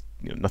though, there's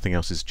nothing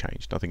else has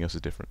changed, nothing else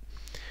is different.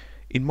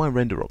 In my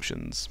render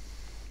options,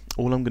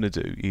 all I'm going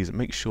to do is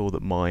make sure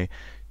that my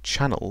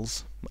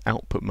channels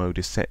output mode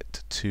is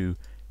set to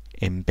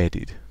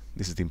embedded.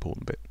 This is the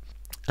important bit.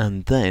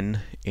 And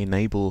then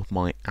enable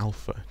my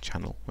alpha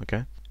channel.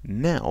 Okay.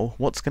 Now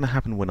what's going to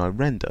happen when I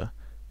render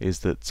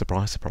is that,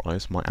 surprise,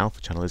 surprise, my alpha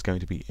channel is going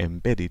to be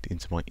embedded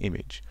into my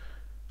image.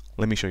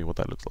 Let me show you what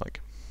that looks like.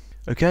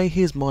 Okay,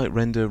 here's my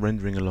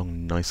rendering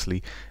along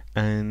nicely,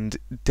 and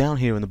down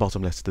here in the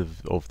bottom left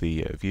of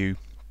the view,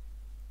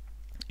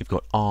 you've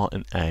got R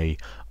and A.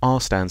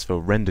 R stands for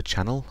render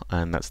channel,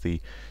 and that's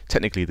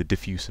technically the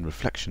diffuse and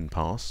reflection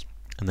pass,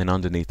 and then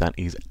underneath that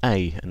is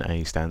A, and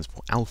A stands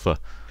for alpha.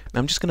 Now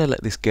I'm just going to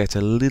let this get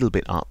a little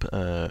bit up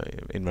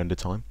in render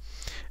time,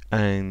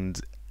 and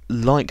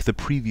like the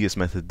previous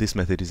method, this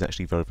method is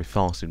actually very, very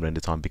fast in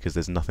render time because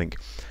there's nothing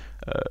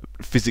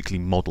physically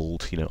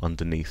modelled, you know,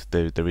 underneath.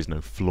 There is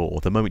no floor.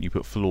 The moment you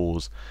put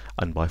floors,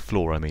 and by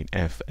floor I mean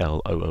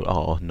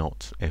F-L-O-O-R,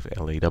 not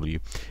F-L-A-W,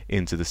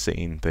 into the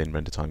scene, then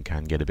render time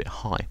can get a bit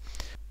high.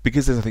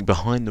 Because there's nothing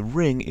behind the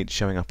ring, it's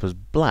showing up as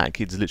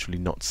black. It's literally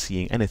not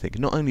seeing anything.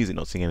 Not only is it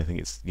not seeing anything,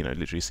 it's, you know,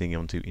 literally seeing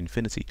onto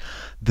infinity.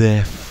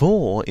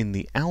 Therefore, in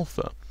the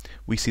alpha,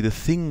 we see the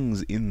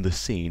things in the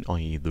scene,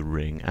 i.e. the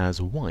ring,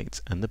 as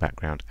white and the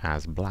background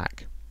as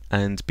black.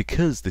 And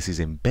because this is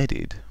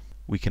embedded,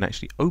 we can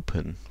actually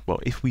open, well,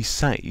 if we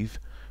save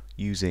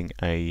using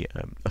a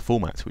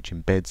format which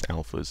embeds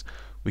alphas,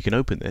 we can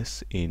open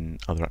this in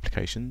other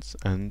applications,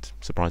 and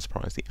surprise,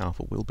 surprise, the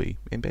alpha will be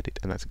embedded.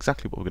 And that's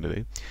exactly what we're going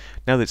to do.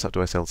 Now that it's up to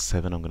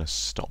SL7, I'm going to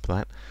stop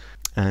that.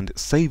 and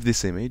save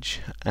this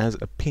image as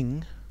a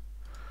ping.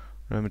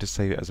 Remember to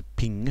save it as a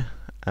ping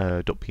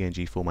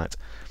 .png format.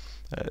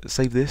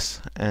 Save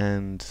this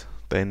and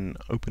then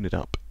open it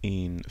up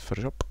in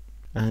Photoshop,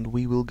 and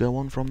we will go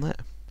on from there.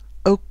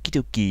 Okie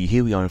dokie,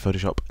 here we are in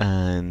Photoshop,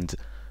 and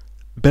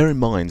bear in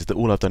mind that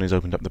all I've done is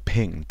opened up the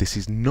ping. This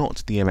is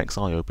not the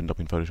MXI opened up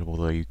in Photoshop,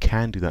 although you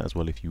can do that as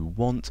well if you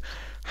want.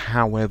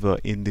 However,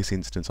 in this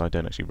instance I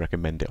don't actually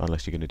recommend it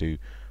unless you're going to do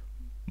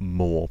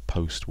more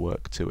post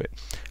work to it.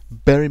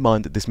 Bear in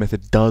mind that this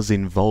method does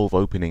involve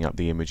opening up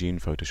the image in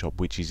Photoshop,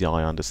 which is,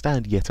 I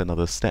understand, yet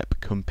another step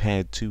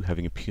compared to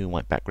having a pure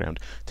white background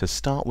to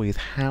start with.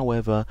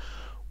 However,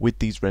 with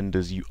these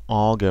renders you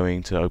are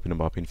going to open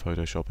them up in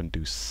Photoshop and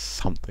do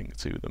something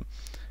to them.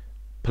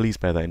 Please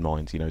bear that in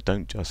mind. You know,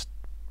 don't just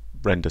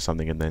render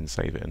something and then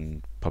save it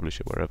and publish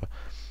it wherever.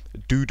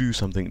 Do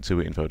something to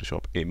it in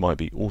Photoshop. It might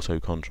be auto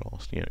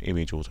contrast, you know,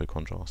 image auto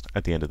contrast.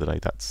 At the end of the day,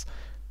 that's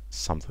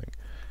something.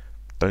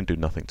 Don't do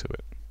nothing to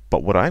it.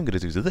 But what I'm going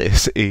to do to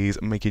this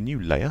is make a new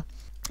layer,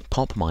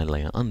 pop my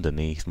layer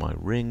underneath my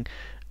ring,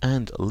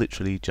 and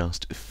literally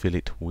just fill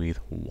it with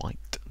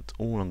white. That's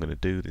all I'm going to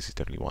do. This is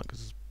definitely white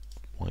because it's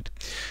white.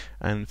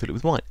 And fill it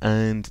with white.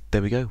 And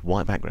there we go,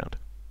 white background.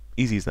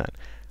 Easy as that.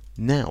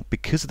 Now,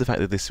 because of the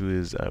fact that this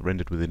was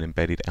rendered with an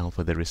embedded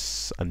alpha, there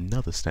is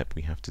another step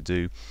we have to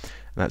do.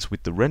 And that's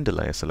with the render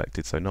layer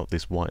selected, so not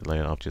this white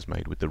layer I've just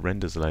made, with the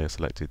renders layer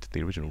selected,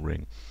 the original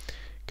ring.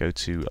 Go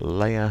to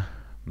Layer,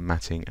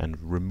 Matting,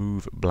 and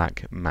Remove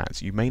Black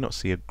Matte. You may not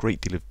see a great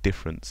deal of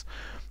difference,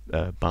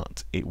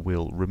 but it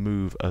will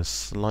remove a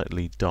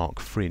slightly dark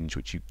fringe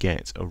which you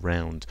get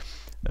around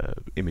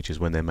images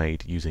when they're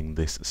made using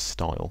this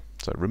style.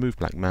 So remove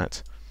black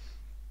matte,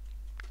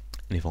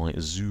 and if I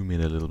zoom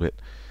in a little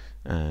bit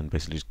and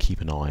basically just keep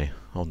an eye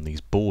on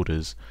these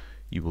borders,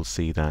 you will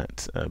see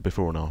that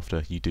before and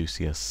after you do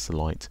see a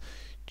slight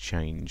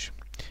change.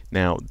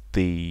 Now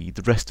the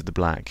rest of the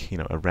black, you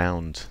know,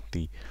 around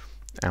the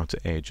outer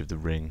edge of the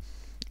ring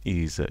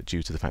is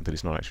due to the fact that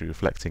it's not actually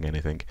reflecting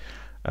anything.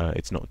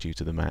 It's not due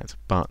to the matte,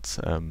 but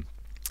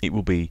it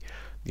will be,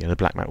 you know, the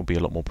black matte will be a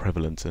lot more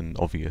prevalent and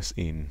obvious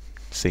in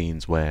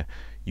scenes where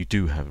you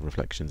do have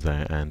reflections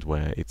there and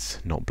where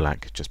it's not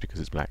black just because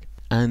it's black.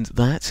 And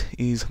that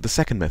is the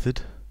second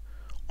method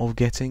of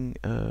getting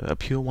a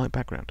pure white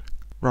background.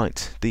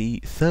 Right,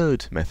 the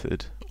third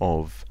method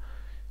of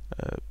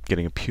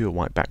getting a pure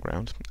white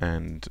background,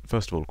 and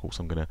first of all, of course,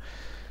 I'm going to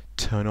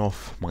turn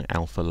off my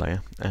alpha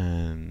layer,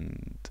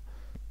 and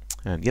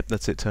yep,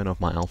 that's it, turn off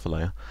my alpha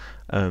layer.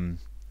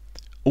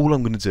 All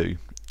I'm going to do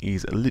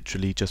is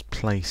literally just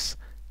place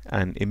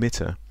an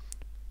emitter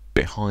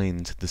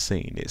behind the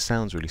scene. It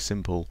sounds really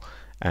simple,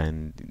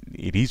 and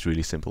it is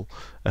really simple,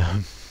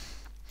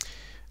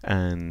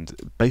 and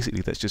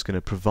basically that's just going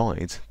to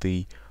provide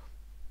the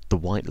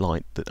white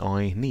light that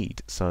I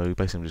need. So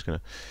basically I'm just going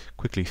to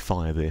quickly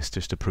fire this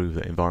just to prove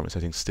that environment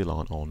settings still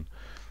aren't on.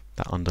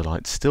 That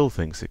underlight still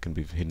thinks it can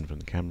be hidden from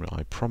the camera.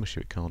 I promise you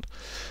it can't.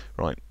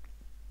 Right.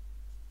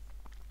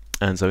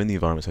 And so in the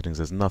environment settings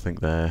there's nothing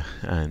there,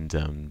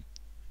 and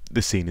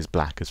this scene is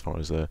black as far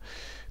as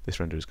this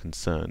render is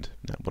concerned.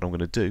 Now what I'm going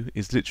to do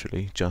is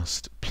literally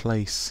just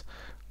place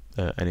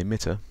an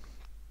emitter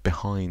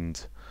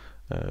behind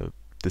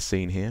the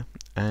scene here,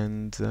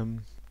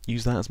 and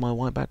use that as my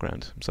white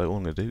background. So all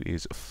I'm going to do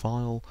is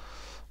File,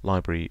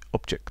 Library,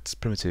 Objects,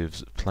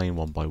 Primitives, Plane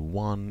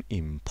 1x1,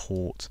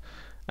 Import,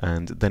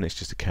 and then it's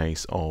just a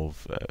case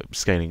of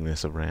scaling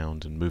this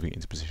around and moving it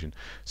into position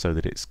so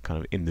that it's kind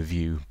of in the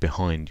view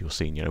behind your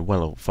scene, you know,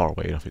 well far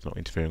away enough it's not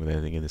interfering with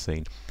anything in the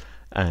scene,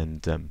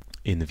 and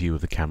in the view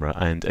of the camera.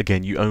 And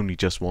again, you only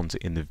just want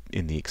it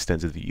in the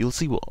extended view. You'll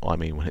see what I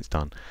mean when it's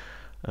done,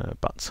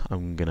 but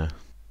I'm gonna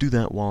do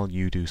that while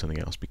you do something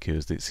else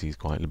because this is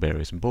quite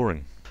laborious and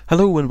boring.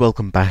 Hello and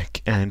welcome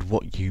back, and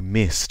what you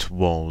missed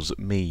was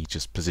me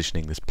just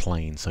positioning this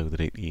plane so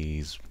that it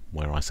is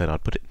where I said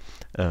I'd put it,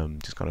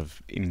 just kind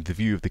of in the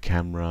view of the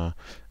camera,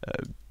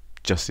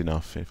 just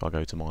enough. If I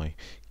go to my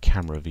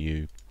camera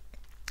view,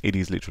 it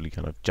is literally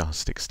kind of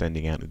just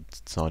extending out the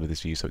side of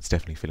this view, so it's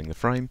definitely filling the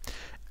frame.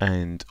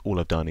 And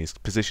all I've done is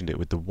positioned it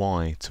with the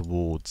Y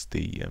towards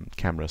the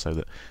camera so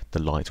that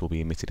the light will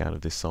be emitted out of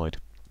this side,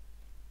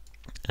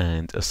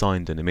 and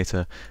assigned an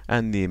emitter,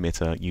 and the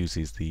emitter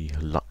uses the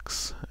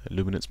Lux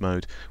luminance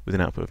mode with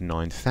an output of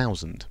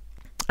 9000.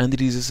 And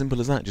it is as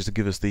simple as that, just to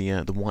give us the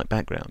white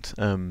background.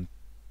 And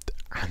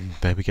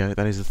there we go,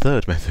 that is the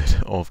third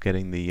method of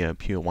getting the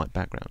pure white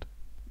background.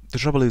 The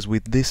trouble is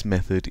with this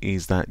method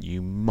is that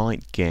you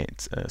might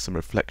get some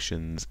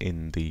reflections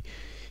in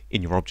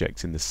your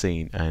objects in the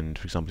scene, and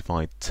for example if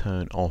I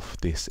turn off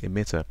this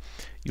emitter,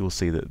 you'll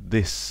see that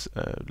this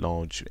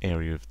large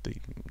area of the,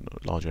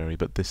 not large area,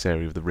 but this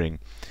area of the ring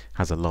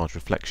has a large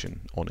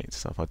reflection on it.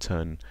 So if I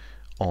turn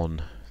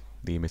on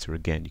the emitter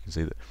again, you can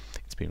see that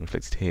it's being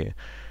reflected here.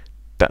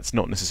 That's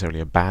not necessarily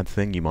a bad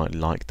thing. You might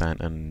like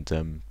that,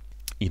 and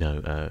you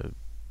know,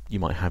 you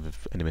might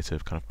have an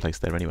emitter kind of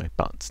placed there anyway,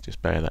 but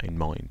just bear that in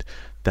mind,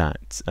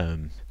 that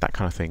that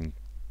kind of thing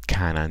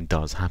can and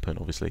does happen,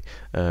 obviously.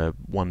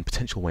 One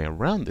potential way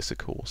around this, of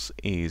course,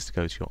 is to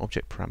go to your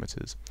object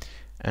parameters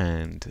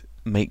and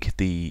make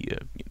the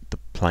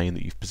plane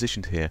that you've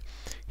positioned here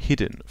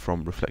hidden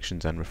from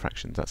reflections and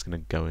refractions. That's going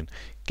to go and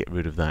get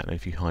rid of that. And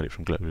if you hide it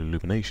from global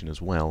illumination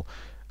as well,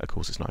 of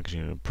course it's not actually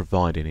going to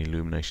provide any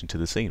illumination to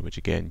the scene, which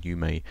again, you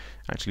may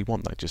actually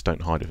want that. Just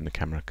don't hide it from the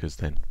camera, because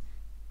then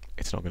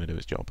it's not going to do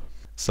its job.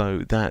 So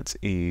that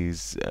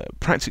is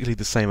practically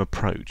the same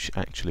approach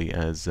actually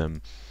as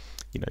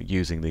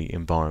using the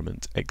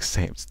environment,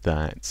 except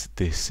that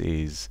this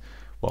is,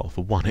 well,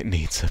 for one, it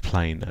needs a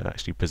plane that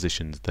actually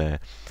positioned there,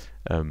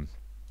 and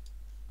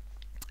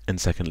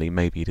secondly,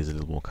 maybe it is a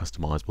little more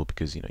customizable,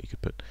 because you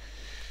could put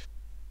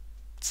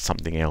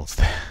something else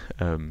there,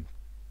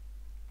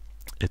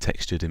 a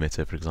textured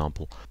emitter, for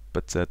example.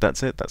 But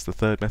that's it. That's the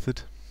third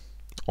method.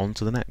 On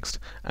to the next.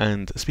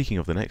 And speaking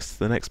of the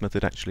next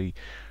method actually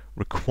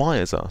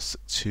requires us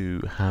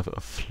to have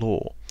a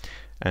floor,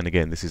 and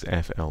again, this is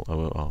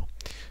FLOOR.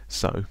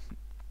 So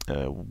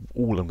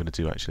all I'm going to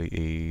do actually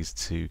is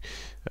to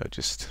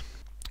just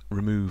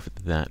remove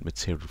that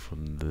material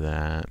from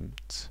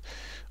that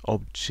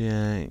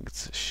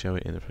object, show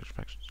it in the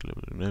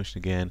illumination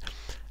again,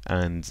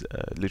 and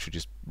literally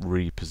just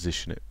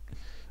reposition it.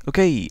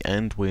 Okay,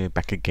 and we're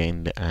back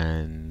again,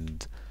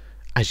 and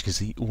as you can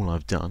see, all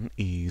I've done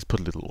is put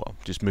a little, well,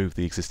 just move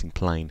the existing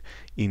plane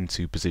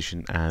into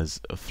position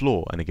as a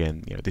floor, and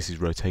again, this is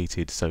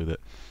rotated so that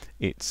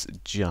it's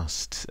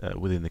just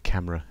within the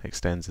camera,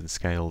 extends and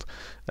scaled,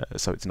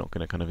 so it's not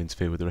going to kind of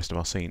interfere with the rest of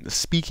our scene.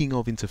 Speaking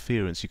of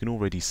interference, you can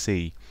already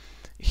see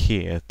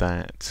here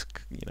that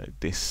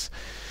this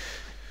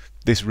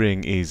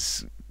ring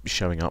is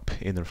showing up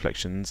in the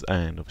reflections,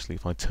 and obviously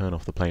if I turn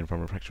off the plane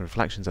from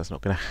reflections, that's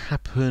not going to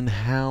happen.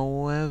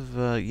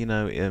 However,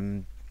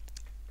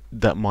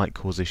 that might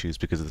cause issues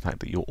because of the fact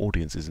that your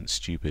audience isn't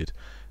stupid.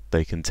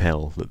 They can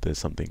tell that there's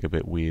something a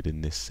bit weird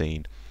in this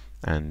scene,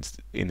 and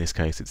in this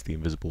case it's the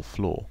invisible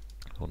floor.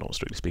 Well, not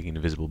strictly speaking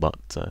invisible, but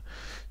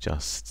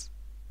just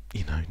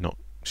not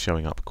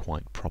showing up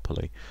quite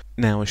properly.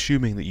 Now,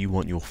 assuming that you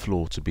want your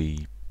floor to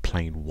be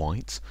plain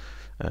white,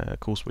 of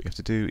course what you have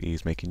to do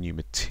is make a new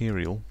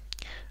material,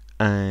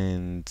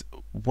 and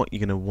what you're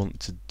going to want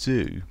to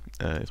do,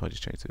 if I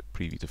just change the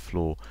preview to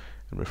floor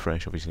and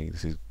refresh, obviously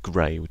this is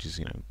grey, which is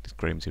this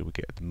grey material we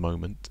get at the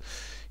moment.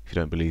 If you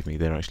don't believe me,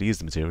 there actually is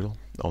the material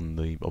on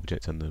the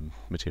object, and the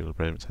material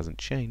appearance hasn't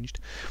changed.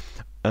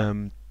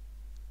 Now,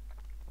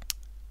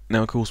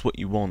 of course, what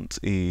you want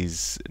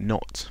is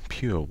not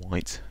pure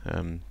white.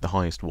 The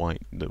highest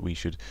white that we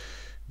should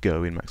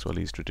go in Maxwell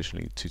is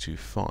traditionally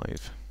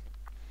 225.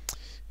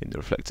 In the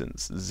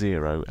reflectance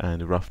 0, and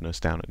the roughness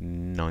down at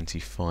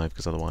 95,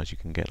 because otherwise you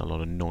can get a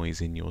lot of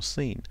noise in your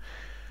scene.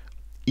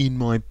 In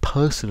my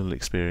personal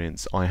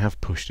experience, I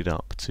have pushed it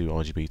up to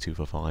RGB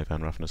 245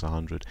 and roughness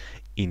 100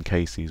 in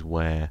cases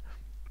where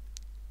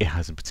it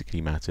hasn't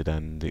particularly mattered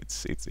and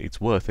it's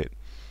worth it.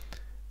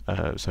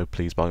 So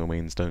please, by all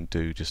means, don't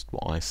do just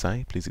what I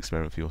say. Please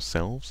experiment for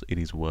yourselves. It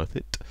is worth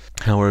it.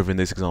 However, in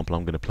this example,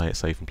 I'm going to play it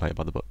safe and play it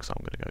by the book. So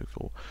I'm going to go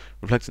for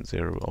reflectance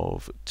 0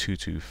 of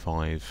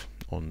 225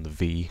 on the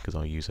V, because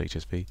I use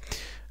HSV,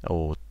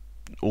 or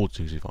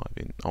 225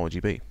 in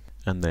RGB,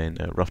 and then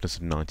roughness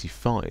of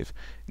 95.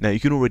 Now you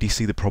can already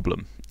see the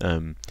problem.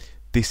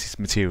 This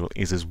material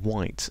is as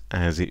white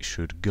as it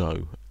should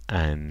go,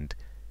 and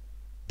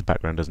the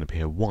background doesn't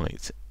appear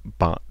white,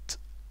 but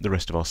the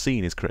rest of our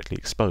scene is correctly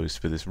exposed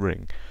for this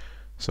ring.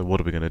 So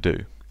what are we going to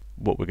do?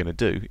 What we're going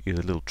to do is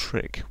a little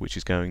trick which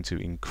is going to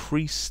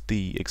increase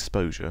the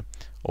exposure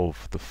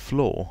of the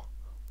floor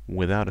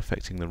without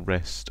affecting the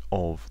rest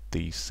of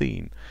the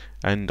scene.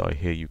 And I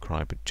hear you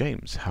cry, but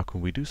James, how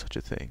can we do such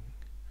a thing?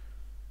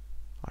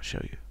 I'll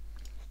show you.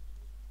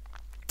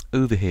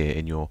 Over here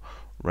in your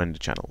render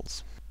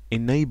channels,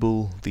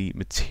 enable the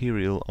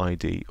material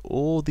ID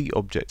or the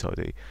object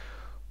ID.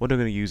 What I'm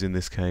going to use in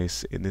this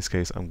case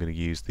I'm going to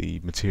use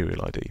the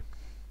material ID.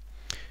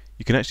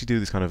 You can actually do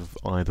this kind of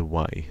either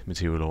way,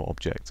 material or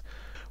object.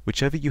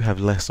 Whichever you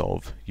have less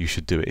of, you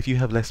should do it. If you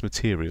have less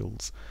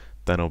materials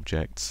than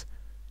objects,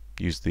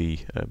 use the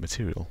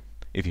material.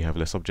 If you have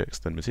less objects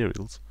than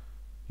materials,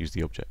 use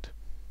the object,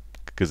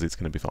 because it's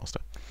going to be faster.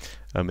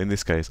 In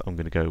this case, I'm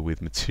going to go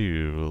with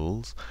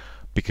materials,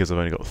 because I've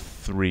only got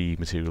 3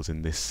 materials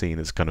in this scene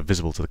that's kind of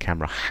visible to the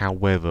camera.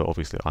 However,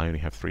 obviously I only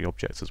have 3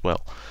 objects as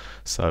well,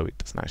 so it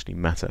doesn't actually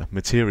matter.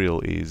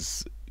 Material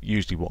is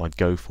usually what I'd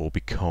go for,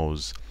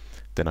 because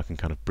then I can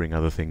kind of bring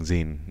other things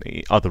in,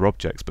 other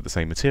objects, but the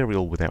same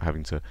material, without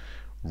having to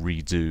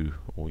redo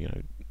or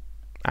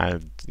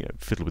add,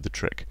 fiddle with the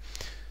trick.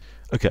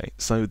 Okay,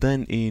 so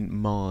then in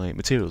my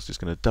materials, just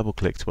going to double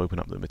click to open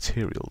up the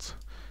materials.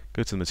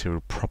 Go to the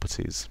material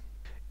properties.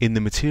 In the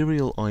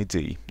material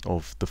ID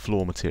of the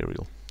floor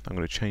material, I'm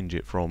going to change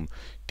it from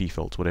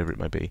default, whatever it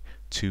may be,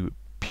 to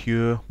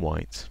pure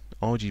white,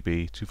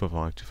 RGB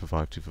 255,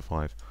 255,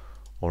 255,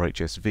 or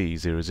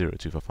HSV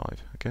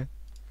 00255. Okay.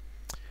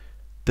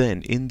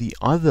 Then in the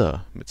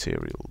other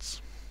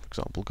materials, for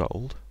example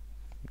gold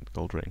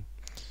ring,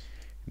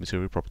 in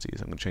material properties.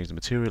 I'm going to change the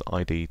material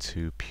ID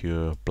to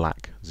pure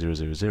black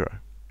 000.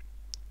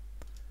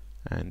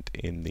 And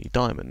in the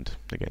diamond,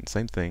 again,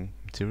 same thing,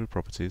 material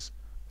properties.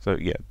 So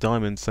yeah,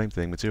 diamond, same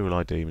thing, material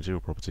ID,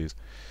 material properties,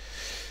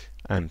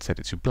 and set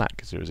it to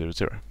black 000.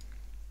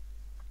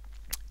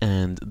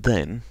 And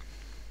then,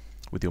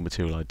 with your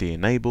material ID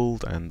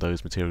enabled and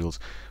those materials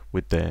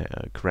with their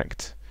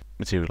correct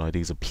material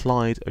IDs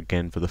applied,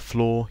 again for the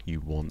floor you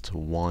want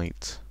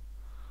white,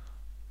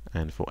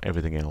 and for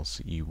everything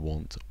else you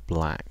want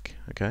black.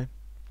 Okay.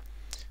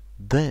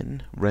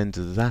 Then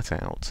render that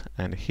out,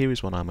 and here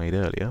is one I made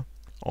earlier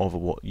of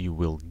what you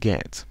will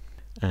get.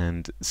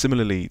 And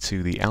similarly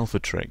to the alpha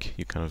trick,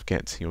 you kind of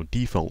get your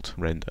default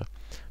render,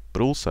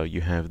 but also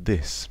you have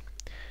this.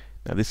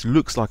 Now this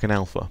looks like an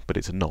alpha, but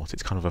it's not.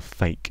 It's kind of a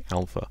fake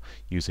alpha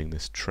using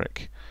this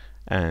trick,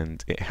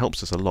 and it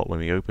helps us a lot when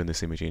we open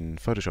this image in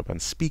Photoshop.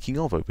 And speaking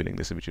of opening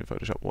this image in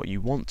Photoshop, what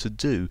you want to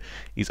do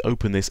is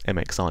open this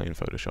MXI in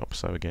Photoshop.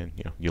 So again,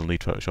 you'll need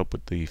Photoshop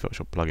with the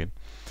Photoshop plugin,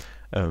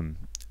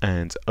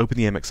 and open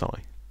the MXI.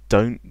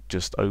 Don't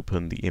just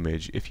open the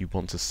image. If you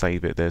want to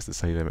save it, there's the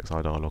Save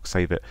MXI dialog.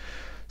 Save it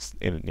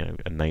in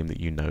a name that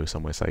you know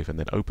somewhere safe, and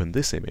then open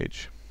this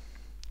image,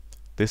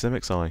 this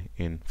MXI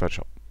in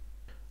Photoshop.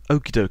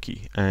 Okie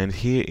dokie, and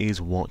here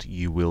is what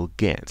you will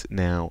get.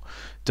 Now,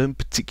 don't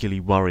particularly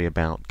worry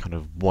about kind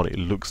of what it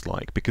looks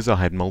like, because I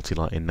had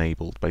multi-light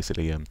enabled.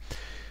 Basically,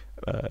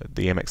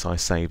 the MXI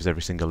saves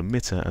every single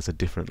emitter as a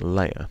different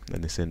layer,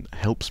 and this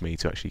helps me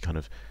to actually kind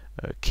of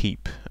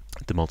keep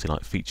the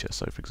multi-light feature.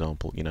 So, for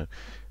example,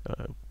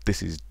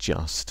 this is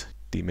just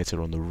the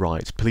emitter on the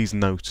right. Please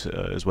note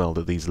as well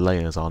that these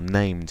layers are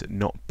named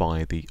not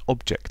by the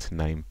object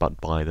name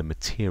but by the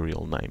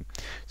material name.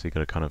 So you've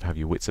got to kind of have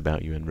your wits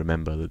about you and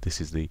remember that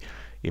this is the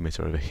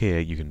emitter over here.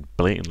 You can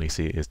blatantly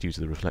see it is due to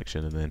the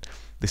reflection, and then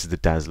this is the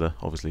dazzler,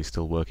 obviously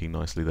still working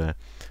nicely there.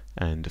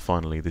 And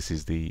finally, this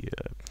is the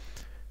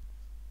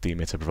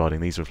emitter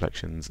providing these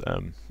reflections.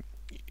 And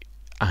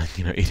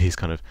it is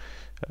kind of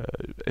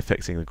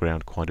affecting the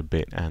ground quite a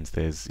bit, and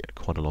there's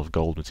quite a lot of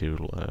gold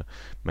material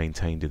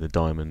maintained in the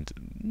diamond.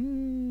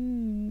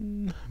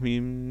 We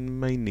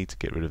may need to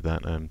get rid of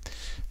that.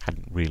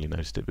 Hadn't really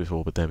noticed it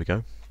before, but there we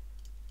go.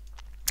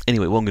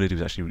 Anyway, what I'm going to do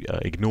is actually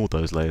ignore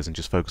those layers and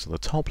just focus on the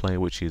top layer,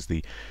 which is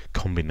the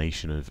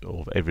combination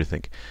of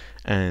everything.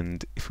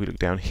 And if we look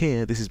down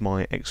here, this is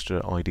my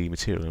extra ID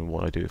material, and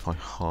what I do if I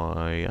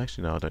hide...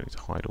 Actually, no, I don't need to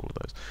hide all of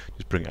those.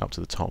 Just bring it up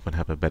to the top and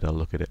have a better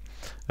look at it.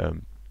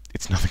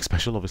 It's nothing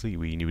special, obviously,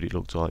 we knew what it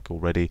looked like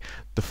already.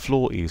 The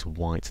floor is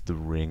white, the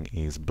ring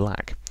is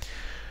black.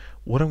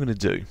 What I'm going to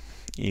do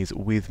is,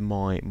 with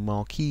my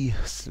marquee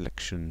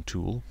selection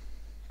tool,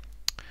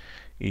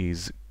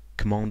 is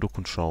Command or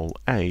Control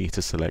A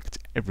to select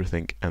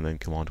everything, and then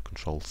Command or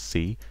Control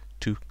C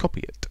to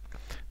copy it.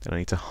 Then I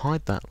need to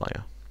hide that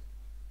layer.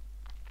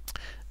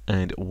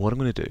 And what I'm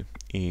going to do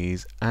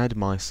is add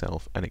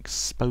myself an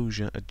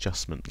exposure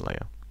adjustment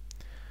layer.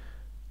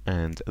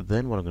 And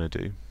then what I'm going to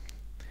do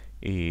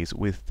is,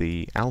 with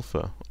the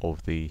alpha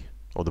of the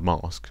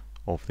mask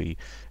of the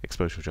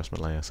exposure adjustment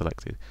layer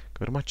selected,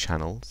 go to my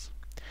channels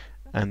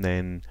and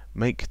then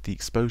make the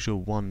exposure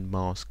 1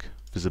 mask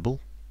visible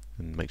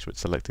and make sure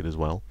it's selected as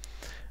well,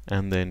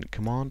 and then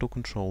Command or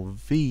Control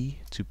V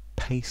to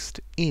paste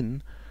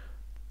in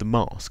the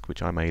mask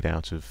which I made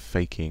out of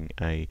faking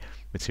a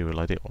material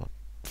ID, or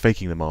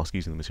faking the mask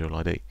using the material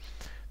ID.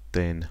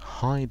 Then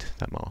hide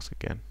that mask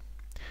again,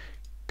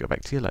 go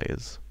back to your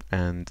layers,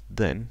 and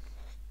then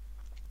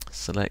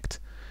select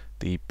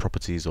the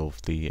properties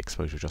of the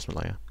exposure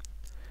adjustment layer,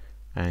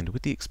 and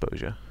with the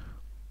exposure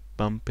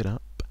bump it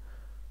up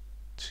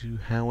to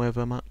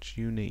however much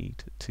you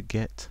need to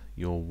get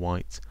your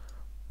white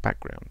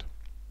background.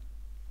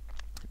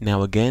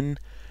 Now again,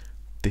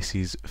 this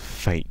is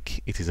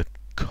fake, it is a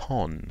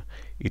con,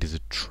 it is a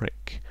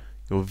trick.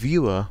 Your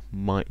viewer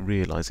might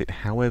realize it,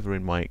 however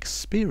in my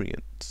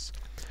experience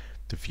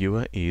the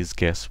viewer is,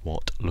 guess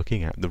what,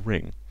 looking at the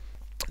ring.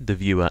 The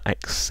viewer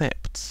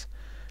accepts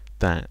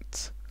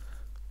that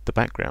the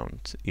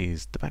background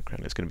is going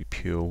to be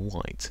pure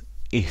white.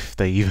 If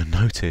they even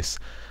notice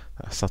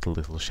a subtle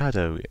little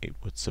shadow, it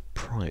would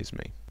surprise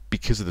me.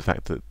 Because of the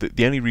fact that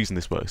the only reason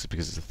this works is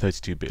because it's a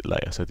 32-bit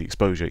layer, so the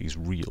exposure is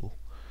real.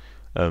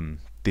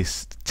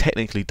 This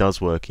technically does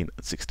work in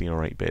 16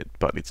 or 8-bit,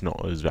 but it's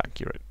not as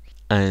accurate.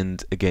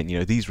 And again,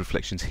 these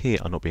reflections here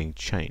are not being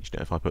changed.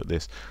 Now, if I put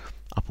this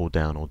up or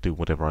down or do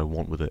whatever I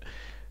want with it,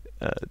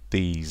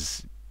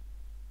 these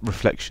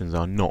reflections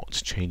are not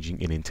changing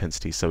in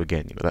intensity. So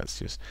again, that's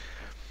just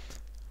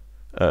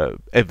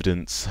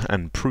evidence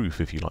and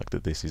proof, if you like,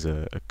 that this is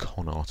a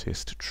con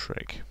artist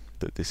trick,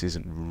 that this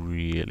isn't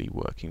really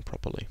working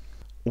properly.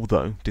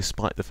 Although,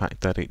 despite the fact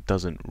that it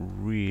doesn't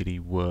really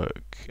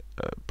work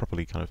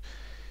properly, kind of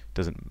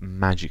doesn't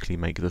magically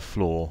make the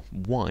floor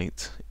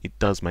white, it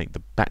does make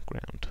the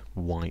background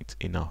white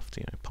enough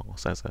to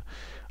pass as a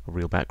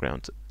real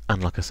background.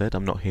 And like I said,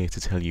 I'm not here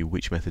to tell you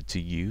which method to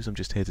use, I'm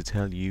just here to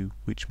tell you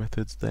which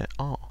methods there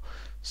are.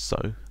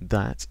 So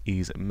that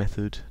is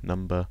method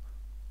number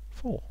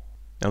 4.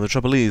 Now the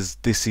trouble is,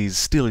 this is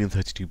still in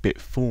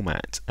 32-bit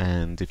format,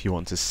 and if you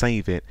want to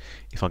save it,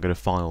 if I go to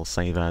File,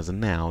 Save As,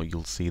 and now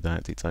you'll see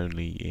that it's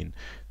only in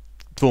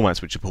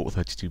formats which support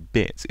 32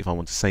 bits. If I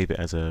want to save it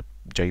as a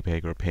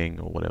JPEG or a PNG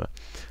or whatever,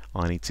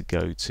 I need to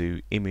go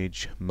to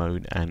Image,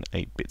 Mode, and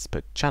 8 bits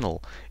per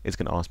channel. It's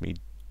going to ask me,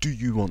 do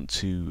you want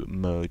to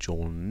merge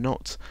or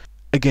not?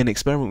 Again,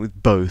 experiment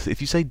with both.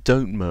 If you say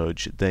don't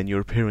merge, then your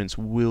appearance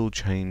will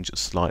change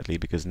slightly,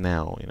 because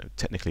now,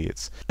 technically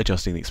it's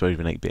adjusting the exposure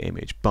of an 8-bit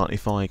image. But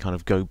if I kind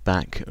of go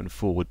back and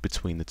forward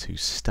between the two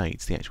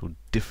states, the actual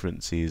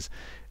difference is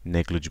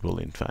negligible,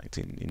 in fact,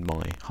 in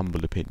my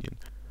humble opinion.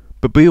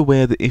 But be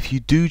aware that if you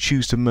do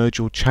choose to merge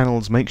your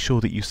channels, make sure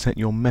that you set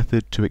your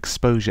method to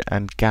exposure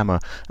and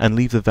gamma and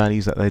leave the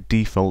values at their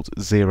default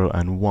 0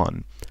 and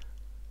 1.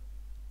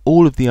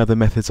 All of the other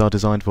methods are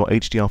designed for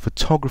HDR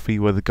photography,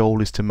 where the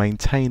goal is to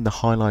maintain the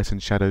highlight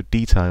and shadow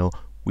detail.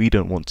 We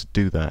don't want to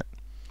do that.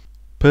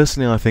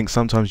 Personally, I think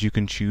sometimes you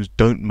can choose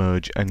don't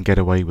merge and get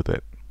away with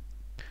it.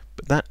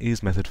 But that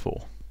is method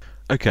 4.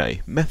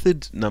 Okay,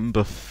 method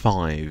number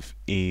 5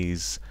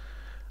 is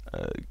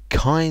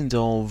kind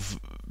of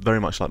very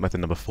much like method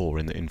number 4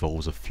 in that it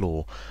involves a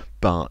floor,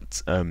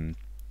 but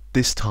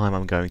this time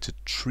I'm going to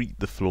treat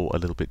the floor a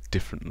little bit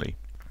differently.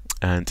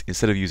 And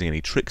instead of using any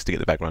tricks to get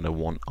the background I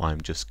want, I'm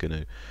just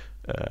going to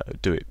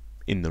do it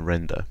in the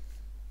render.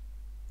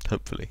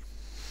 Hopefully.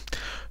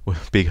 Well,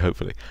 big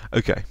hopefully.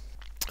 Okay,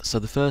 so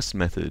the first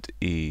method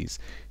is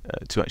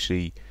to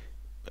actually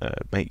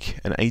make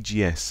an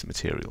AGS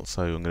material.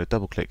 So I'm going to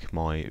double click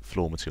my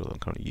floor material that I'm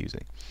currently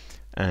using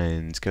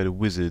and go to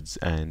Wizards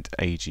and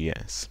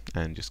AGS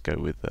and just go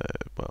with,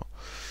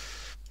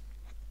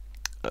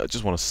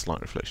 just want a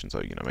slight reflection,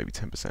 so maybe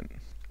 10%.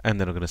 And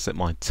then I'm going to set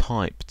my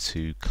type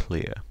to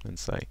clear and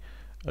say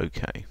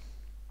OK,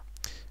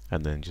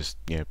 and then just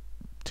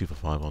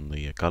 245 on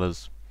the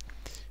colours,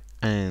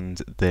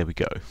 and there we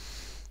go.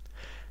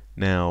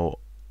 Now,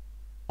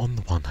 on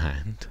the one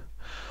hand,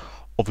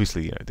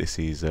 obviously this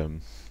is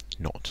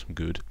not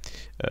good,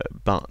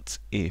 but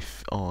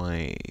if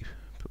I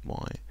put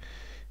my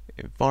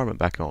environment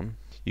back on,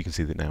 you can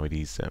see that now it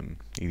is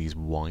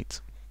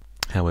white.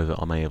 However,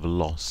 I may have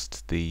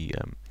lost the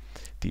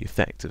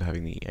effect of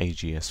having the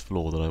AGS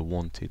floor that I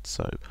wanted,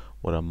 so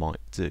what I might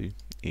do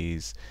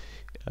is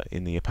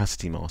in the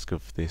opacity mask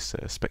of this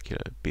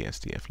specular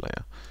BSDF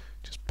layer,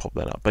 just pop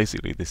that up.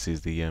 Basically this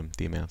is the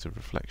amount of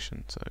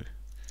reflection, so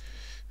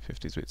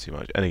 50 is a bit too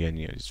much, and again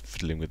just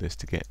fiddling with this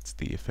to get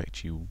the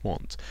effect you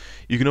want.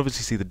 You can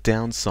obviously see the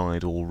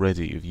downside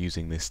already of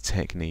using this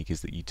technique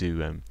is that you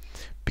do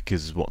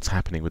because what's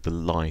happening with the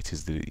light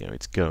is that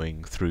it's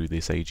going through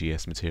this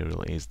AGS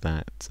material, is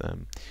that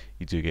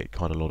you do get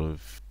quite a lot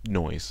of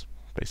noise,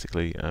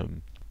 basically.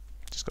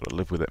 Just got to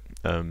live with it,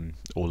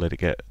 or let it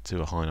get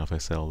to a high enough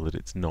SL that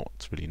it's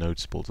not really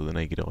noticeable to the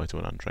naked eye, to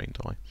an untrained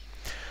eye.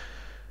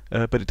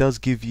 But it does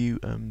give you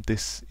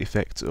this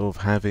effect of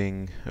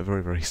having a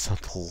very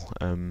subtle,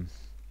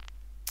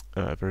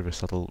 very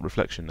subtle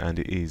reflection, and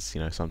it is,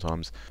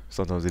 sometimes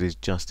it is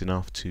just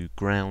enough to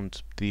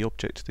ground the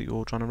object that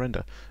you're trying to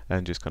render,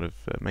 and just kind of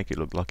make it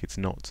look like it's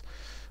not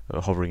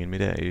hovering in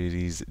midair. It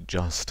is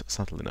just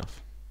subtle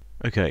enough.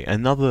 Okay,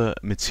 another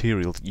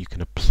material that you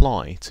can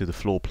apply to the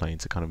floor plane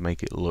to kind of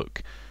make it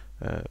look,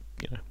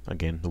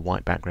 again, the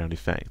white background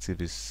effect.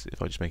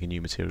 If I just make a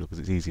new material, because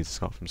it's easier to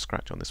start from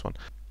scratch on this one.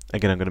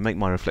 Again, I'm going to make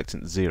my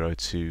reflectance 0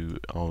 to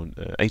on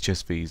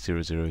HSV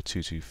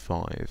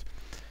 00225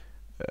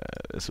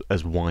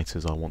 as white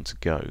as I want to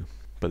go.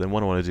 But then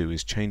what I want to do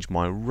is change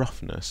my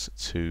roughness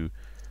to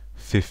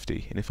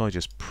 50, and if I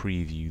just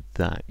preview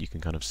that, you can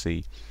kind of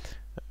see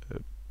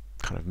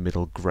kind of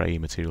middle grey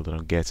material that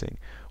I'm getting.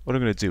 What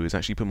I'm going to do is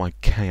actually put my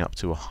K up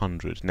to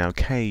 100. Now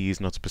K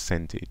is not a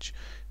percentage,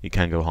 it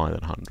can go higher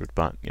than 100,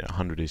 but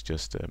 100 is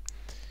just a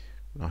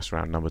nice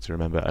round number to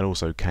remember, and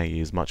also K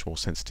is much more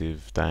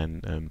sensitive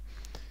than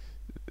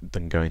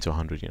going to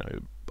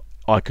 100.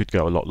 I could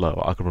go a lot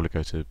lower. I could probably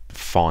go to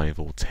 5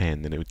 or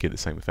 10 and it would give the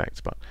same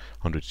effect, but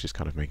 100 is just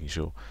kind of making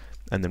sure.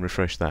 And then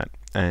refresh that,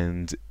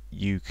 and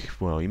you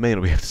may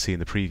not be able to see in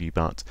the preview,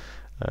 but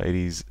it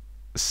is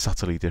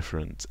subtly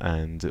different,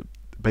 and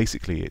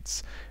basically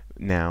it's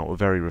now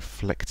very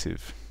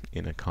reflective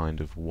in a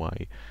kind of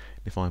way.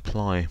 If I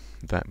apply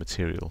that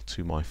material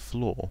to my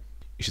floor,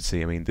 you should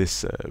see,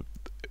 this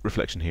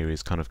reflection here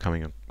is kind of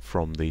coming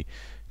from the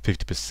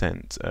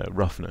 50%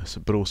 roughness,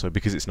 but also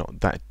because it's not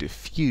that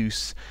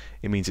diffuse,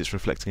 it means it's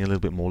reflecting a little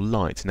bit more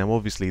light. Now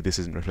obviously this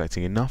isn't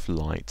reflecting enough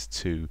light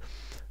to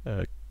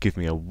give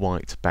me a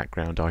white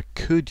background. I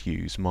could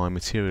use my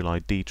material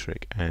ID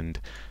trick, and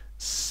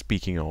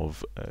speaking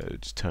of,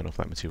 just turn off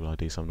that material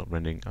ID so I'm not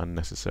rendering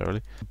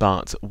unnecessarily.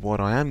 But what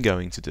I am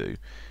going to do,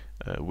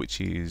 which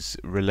is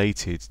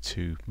related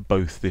to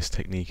both this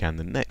technique and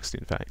the next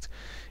in fact,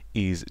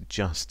 is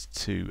just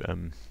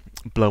to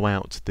blow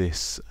out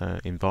this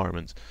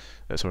environment,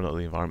 sorry, not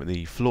the environment,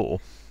 the floor,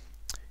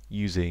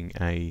 using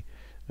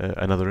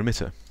another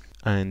emitter.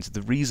 And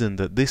the reason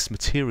that this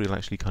material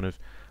actually kind of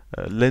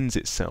lends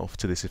itself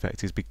to this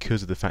effect is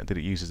because of the fact that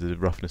it uses a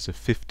roughness of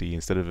 50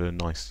 instead of a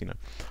nice,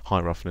 high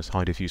roughness,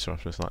 high diffuse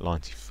roughness like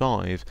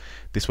 95.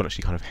 This will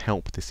actually kind of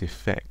help this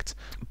effect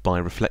by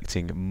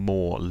reflecting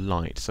more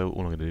light. So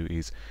all I'm going to do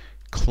is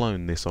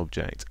clone this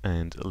object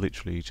and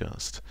literally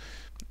just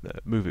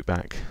move it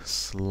back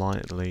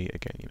slightly.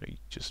 Again, you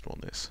just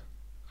want this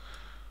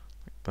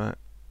like that.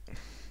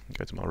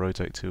 Go to my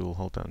rotate tool,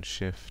 hold down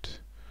shift,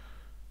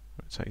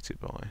 rotate it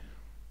by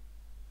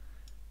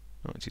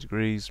 90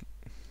 degrees.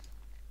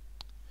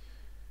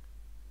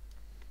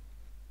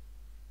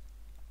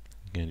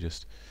 Again,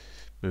 just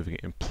moving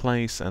it in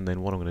place, and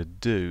then what I'm going to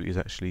do is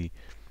actually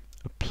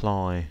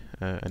apply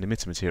an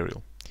emitter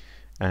material.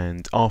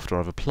 And after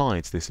I've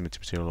applied this emitter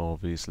material,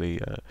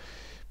 obviously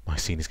my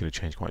scene is going to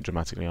change quite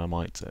dramatically. I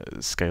might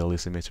scale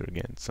this emitter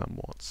again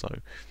somewhat. So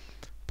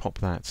pop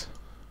that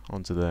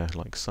onto there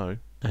like so.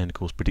 And of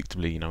course,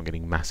 predictably, I'm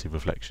getting massive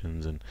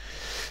reflections and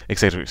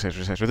etc,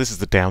 etc, etc. This is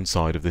the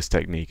downside of this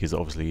technique, is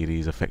obviously it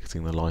is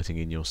affecting the lighting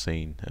in your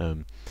scene.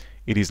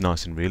 It is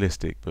nice and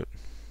realistic, but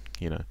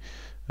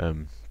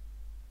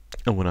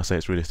and when I say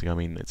it's realistic, I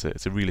mean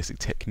it's a realistic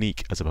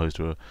technique as opposed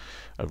to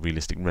a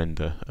realistic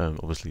render.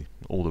 Obviously,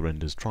 all the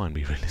renders try and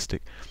be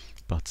realistic,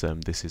 but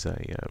this is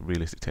a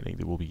realistic technique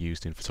that will be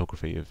used in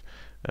photography of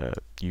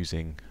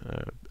using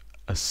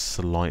a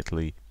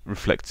slightly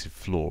reflective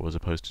floor as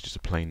opposed to just a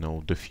plain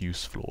old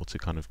diffuse floor to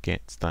kind of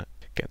get that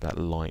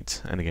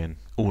light. And again,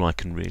 all I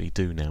can really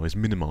do now is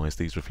minimize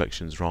these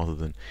reflections rather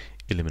than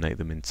eliminate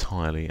them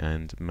entirely,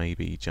 and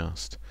maybe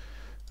just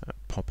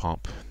pop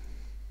up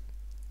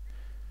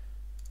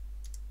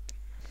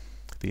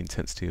the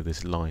intensity of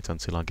this light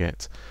until I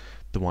get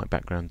the white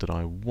background that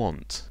I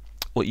want.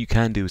 What you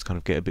can do is kind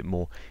of get a bit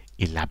more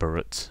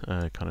elaborate,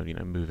 kind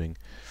of moving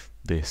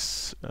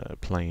this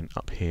plane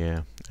up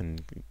here,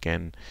 and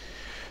again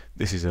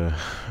this is a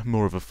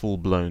more of a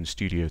full-blown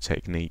studio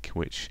technique,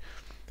 which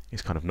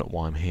is kind of not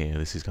why I'm here.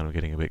 This is kind of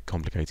getting a bit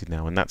complicated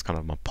now, and that's kind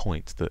of my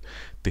point, that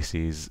this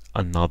is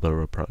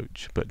another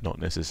approach but not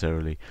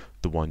necessarily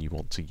the one you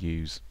want to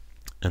use.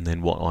 And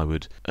then what I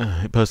would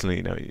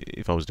personally,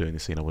 if I was doing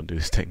this scene, I wouldn't do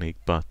this technique,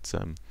 but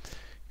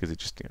because it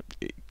just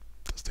it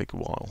does take a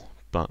while.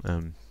 But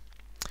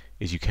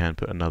is you can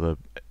put another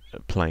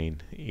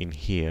plane in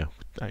here,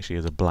 actually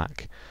as a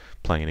black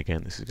plane.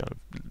 Again, this is kind of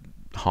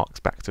harks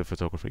back to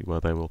photography,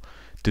 where they will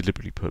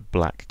deliberately put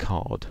black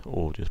card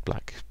or just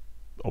black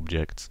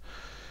objects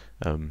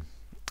to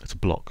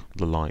block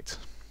the light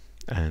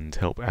and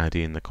help add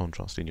in the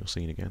contrast in your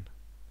scene again.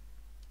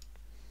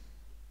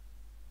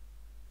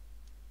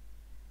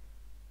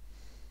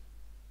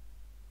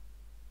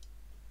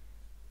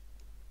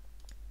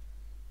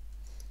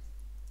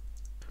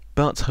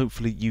 But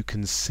hopefully you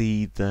can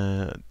see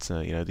that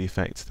the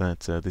effect that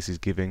this is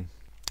giving.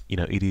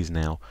 It is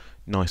now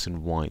nice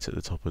and white at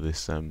the top of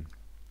this fire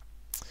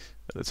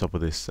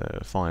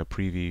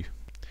preview,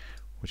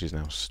 which is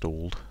now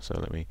stalled. So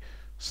let me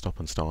stop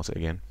and start it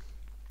again.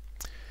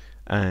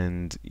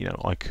 And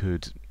I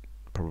could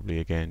probably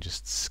again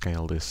just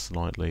scale this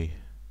slightly.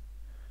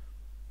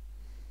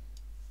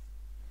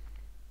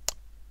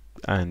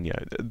 And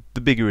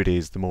the bigger it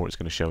is, the more it's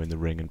going to show in the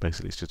ring, and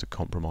basically it's just a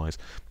compromise.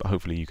 But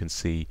hopefully you can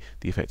see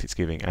the effect it's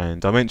giving.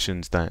 And I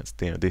mentioned that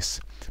this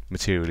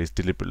material is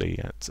deliberately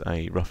at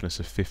a roughness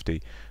of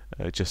 50,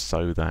 just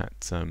so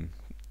that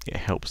it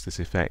helps this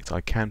effect. I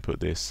can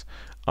put this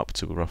up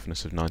to a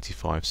roughness of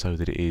 95 so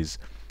that it is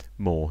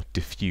more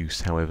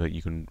diffuse. However,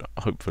 you can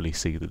hopefully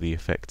see that the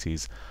effect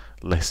is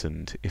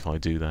lessened if I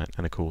do that.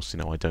 And of course,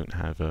 I don't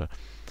have a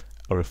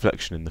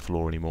reflection in the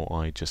floor anymore.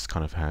 I just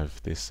kind of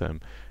have this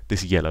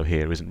this yellow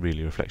here isn't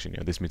really a reflection.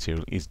 This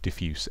material is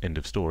diffuse, end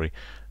of story,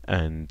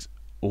 and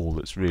all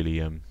that's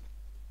really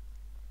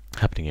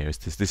happening here is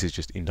this is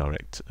just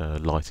indirect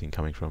lighting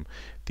coming from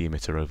the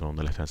emitter over on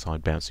the left hand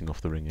side, bouncing off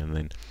the ring and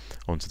then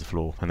onto the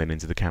floor and then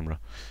into the camera.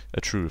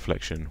 A true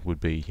reflection would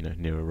be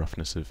near a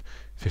roughness of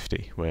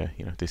 50, where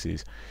this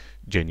is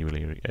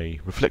genuinely a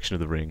reflection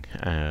of the ring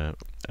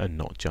and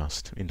not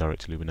just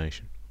indirect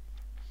illumination.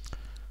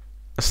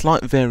 A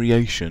slight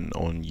variation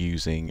on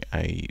using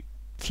a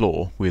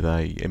floor with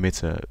a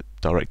emitter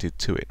directed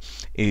to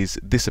it is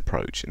this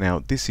approach. Now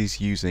this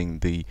is using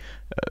the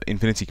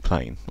infinity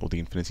plane, or the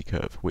infinity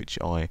curve, which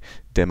I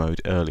demoed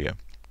earlier.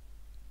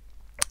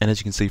 And as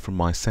you can see from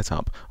my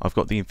setup, I've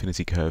got the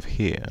infinity curve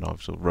here, and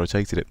I've sort of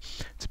rotated it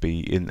to be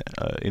in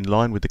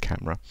line with the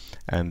camera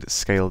and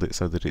scaled it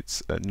so that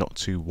it's not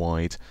too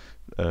wide,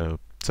 so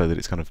that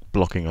it's kind of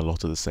blocking a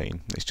lot of the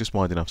scene. It's just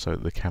wide enough so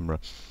that the camera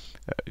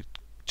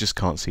just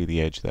can't see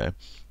the edge there.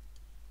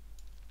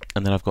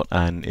 And then I've got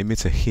an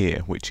emitter here,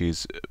 which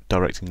is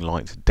directing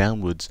light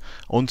downwards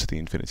onto the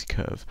infinity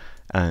curve,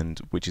 and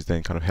which is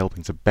then kind of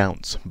helping to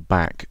bounce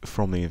back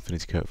from the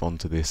infinity curve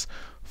onto this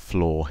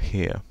floor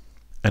here.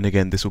 And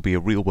again, this will be a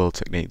real-world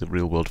technique that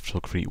real-world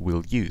photography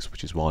will use,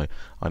 which is why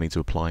I need to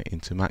apply it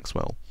into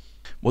Maxwell.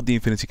 What the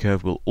infinity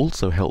curve will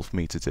also help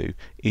me to do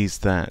is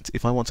that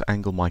if I want to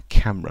angle my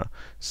camera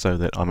so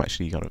that I'm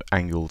actually kind of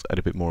angled at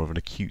a bit more of an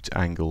acute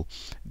angle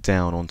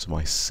down onto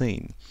my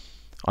scene,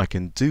 I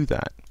can do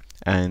that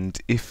And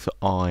if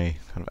I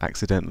kind of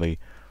accidentally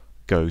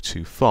go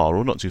too far,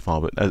 or not too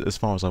far, but as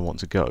far as I want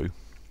to go,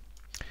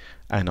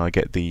 and I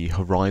get the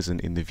horizon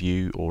in the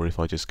view, or if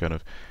I just kind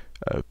of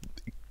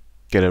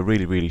get a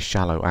really, really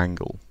shallow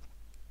angle,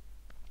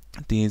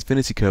 the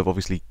infinity curve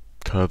obviously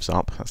curves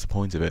up, that's the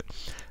point of it,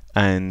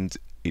 and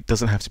it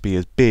doesn't have to be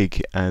as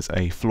big as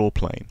a floor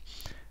plane.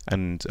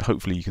 And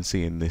hopefully you can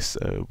see in this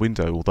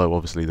window, although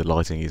obviously the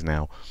lighting is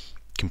now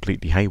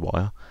completely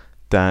haywire,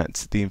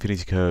 that the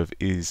infinity curve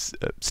is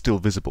still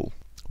visible,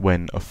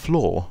 when a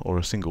floor or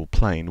a single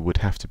plane would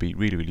have to be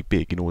really, really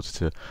big in order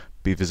to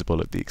be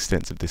visible at the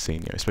extent of this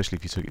scene, especially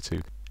if you took it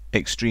to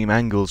extreme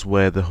angles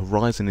where the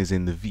horizon is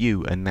in the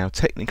view. And now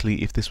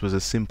technically, if this was a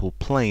simple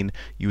plane,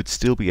 you would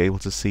still be able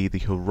to see the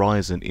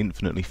horizon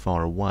infinitely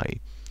far away.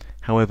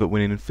 However,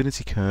 with an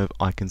infinity curve,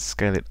 I can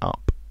scale it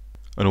up,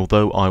 and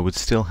although I would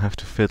still have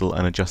to fiddle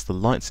and adjust the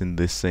lights in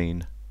this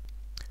scene,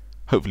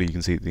 hopefully you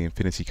can see that the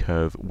infinity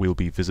curve will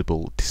be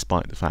visible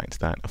despite the fact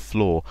that a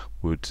floor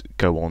would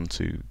go on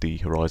to the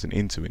horizon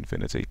into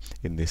infinity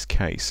in this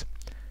case.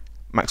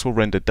 Maxwell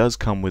Render does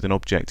come with an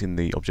object in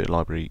the object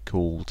library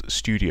called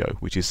Studio,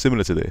 which is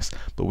similar to this,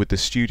 but with the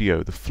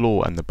Studio, the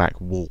floor and the back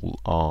wall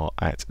are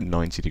at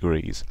 90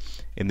 degrees.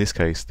 In this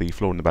case, the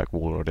floor and the back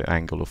wall are at an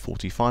angle of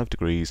 45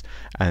 degrees,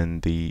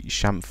 and the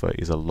chamfer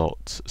is a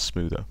lot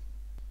smoother.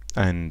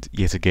 And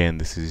yet again,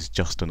 this is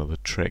just another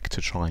trick to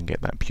try and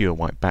get that pure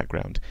white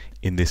background,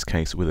 in this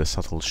case with a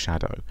subtle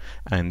shadow.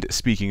 And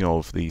speaking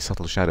of the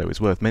subtle shadow, it's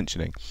worth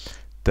mentioning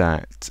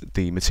that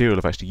the material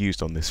I've actually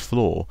used on this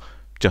floor,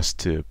 just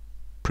to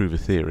prove a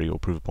theory or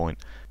prove a point,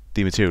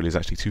 the material is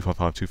actually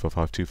 255,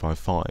 255,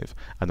 255,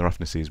 and the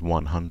roughness is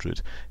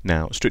 100.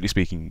 Now, strictly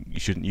speaking, you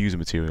shouldn't use a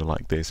material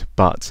like this,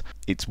 but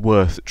it's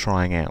worth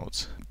trying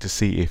out to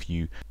see if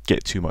you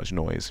get too much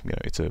noise. You know,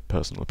 it's a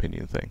personal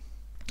opinion thing.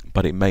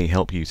 But it may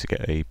help you to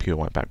get a pure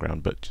white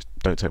background, but just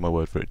don't take my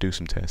word for it, do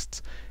some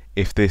tests.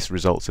 If this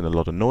results in a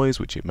lot of noise,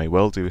 which it may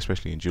well do,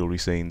 especially in jewellery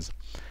scenes,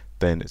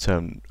 then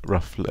turn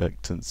rough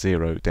reluctance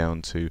 0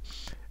 down to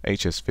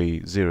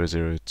HSV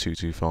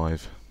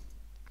 00225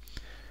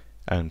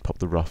 and pop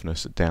the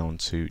roughness down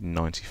to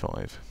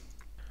 95.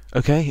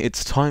 Okay,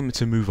 it's time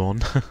to move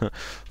on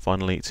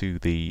finally to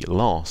the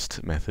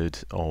last method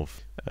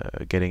of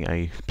getting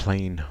a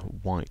plain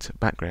white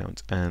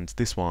background, and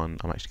this one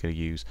I'm actually going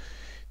to use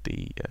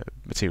the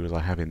materials I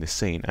have in this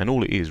scene, and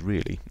all it is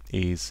really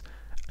is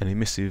an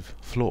emissive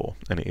floor,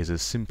 and it is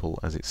as simple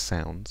as it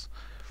sounds.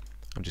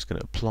 I'm just going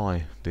to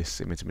apply this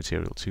emitter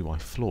material to my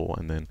floor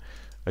and then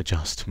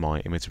adjust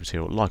my emitter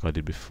material like I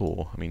did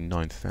before. I mean,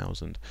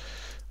 9000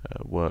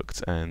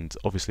 worked, and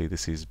obviously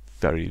this is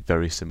very,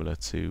 very similar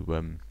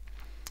to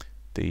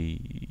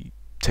the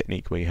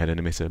technique where you had an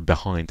emitter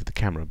behind the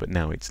camera, but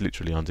now it's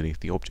literally underneath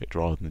the object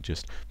rather than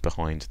just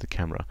behind the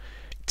camera.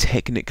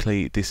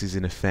 Technically, this is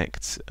in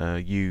effect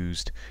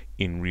used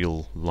in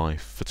real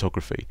life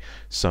photography.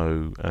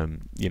 So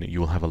you know,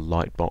 you will have a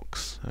light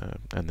box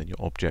and then your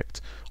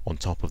object on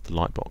top of the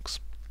light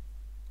box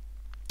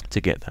to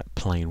get that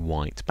plain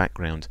white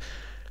background.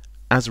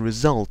 As a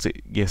result,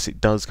 yes, it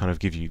does kind of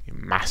give you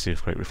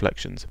massive great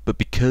reflections, but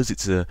because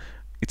it's a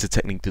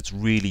technique that's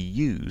really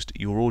used,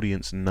 your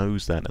audience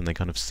knows that, and they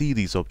kind of see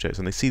these objects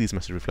and they see these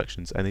massive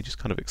reflections and they just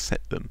kind of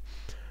accept them.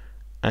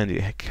 And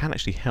it can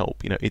actually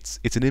help. You know, it's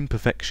an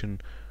imperfection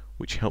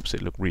which helps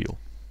it look real,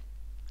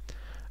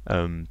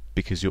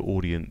 because your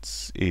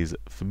audience is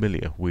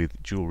familiar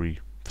with jewellery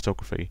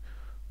photography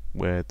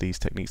where these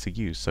techniques are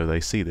used, so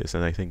they see this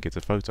and they think it's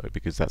a photo,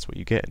 because that's what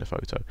you get in a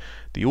photo.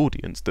 The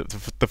audience,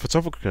 the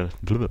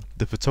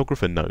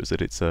photographer knows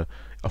that it's a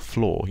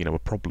flaw, you know, a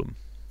problem,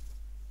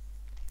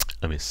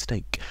 a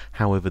mistake.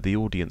 However, the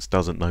audience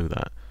doesn't know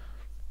that.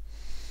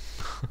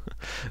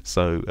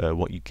 So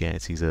what you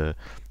get is a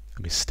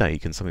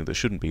mistake and something that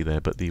shouldn't be there,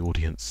 but the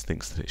audience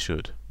thinks that it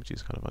should, which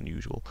is kind of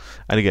unusual.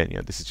 And again, you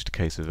know, this is just a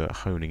case of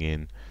honing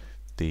in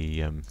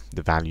the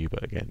value.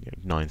 But again, you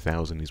know,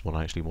 9000 is what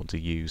I actually want to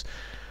use.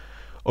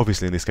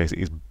 Obviously, in this case, it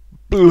is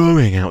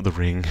blowing out the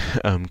ring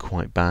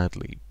quite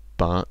badly,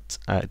 but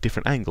at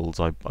different angles,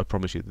 I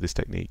promise you that this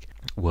technique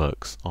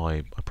works.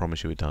 I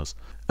promise you it does.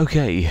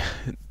 Okay,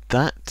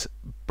 that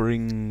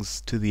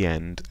brings to the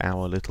end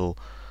our little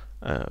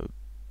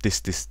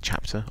this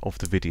chapter of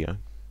the video.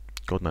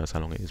 God knows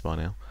how long it is by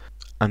now.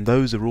 And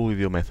those are all of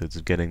your methods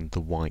of getting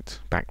the white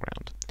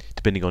background,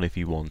 depending on if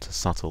you want a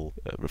subtle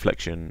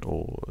reflection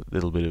or a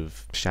little bit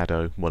of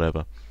shadow,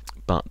 whatever.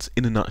 But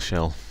in a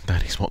nutshell,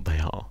 that is what they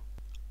are.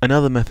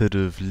 Another method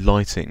of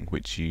lighting,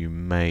 which you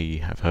may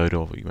have heard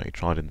of, or you may have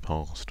tried in the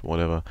past,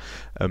 whatever,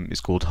 is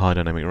called high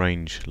dynamic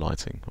range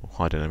lighting, or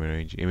high dynamic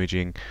range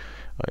imaging,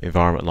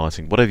 environment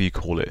lighting, whatever you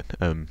call it.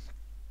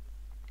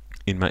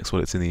 In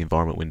Maxwell, it's in the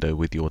environment window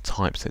with your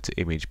type set to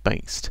image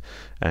based,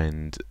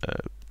 and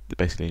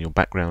basically in your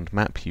background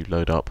map you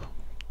load up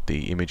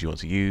the image you want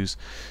to use,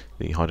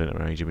 the high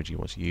dynamic range image you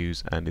want to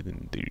use, and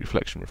in the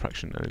reflection,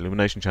 refraction and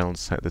illumination channels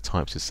set the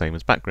types is same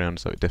as background,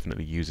 so it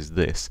definitely uses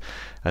this.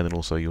 And then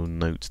also you'll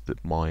note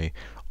that my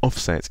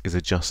offset is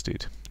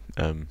adjusted.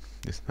 and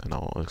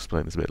I'll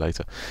explain this a bit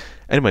later.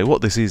 Anyway,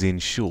 what this is in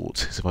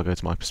short is, if I go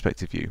to my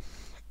perspective view,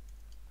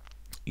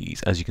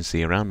 is, as you can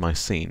see around my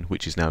scene,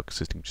 which is now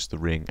consisting of just the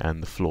ring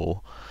and the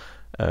floor,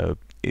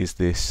 is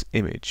this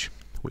image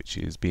which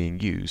is being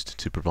used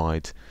to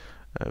provide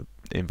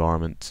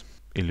environment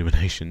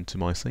illumination to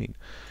my scene.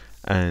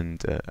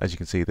 And as you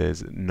can see,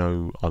 there's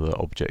no other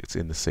objects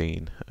in the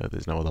scene,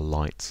 there's no other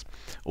lights.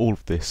 All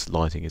of this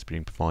lighting is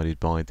being provided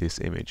by this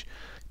image.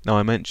 Now,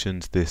 I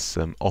mentioned this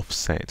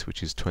offset,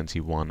 which is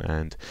 21,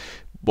 and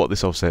what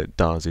this offset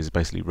does is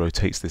basically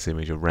rotates this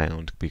image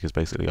around, because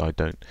basically I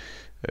don't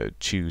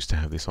choose to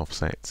have this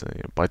offset.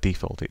 By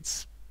default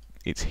it's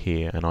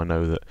here, and I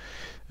know that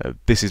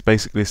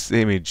this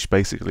image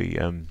basically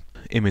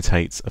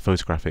imitates a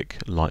photographic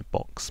light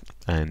box,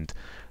 and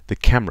the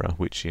camera,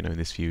 which in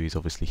this view is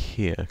obviously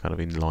here, kind of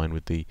in line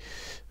with the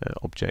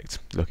object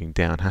looking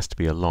down, has to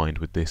be aligned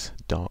with this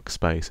dark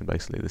space, and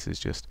basically this is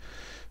just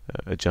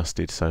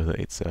adjusted so that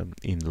it's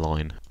in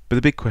line. But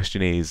the big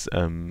question is,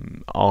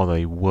 are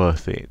they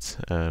worth it?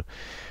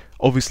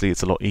 Obviously,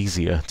 it's a lot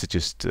easier to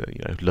just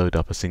load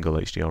up a single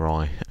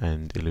HDRI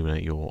and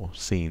illuminate your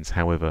scenes.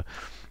 However,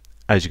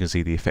 as you can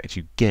see, the effect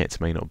you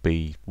get may not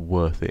be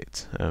worth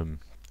it.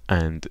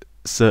 And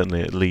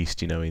certainly, at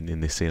least in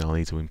this scene, I'll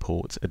need to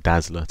import a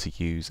dazzler to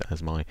use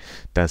as my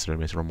dazzler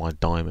emitter on my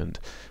diamond.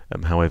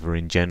 However,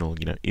 in general,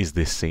 is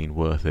this scene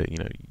worth it?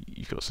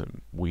 You've got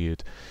some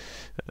weird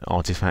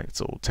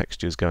artifacts or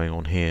textures going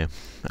on here,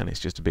 and it's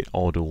just a bit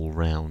odd all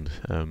round.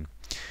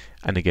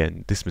 And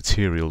again, this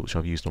material which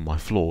I've used on my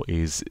floor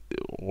is,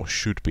 or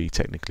should be,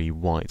 technically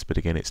white, but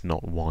again, it's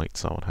not white,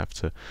 so I'd have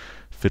to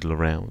fiddle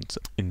around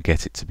and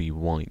get it to be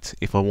white.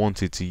 If I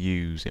wanted to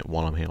use,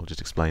 while I'm here, I'll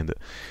just explain that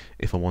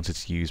if I wanted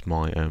to use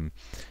my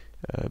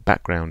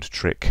background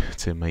trick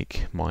to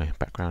make my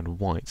background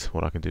white,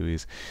 what I can do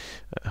is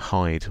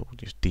hide or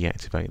just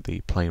deactivate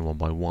the plane one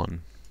by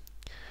one.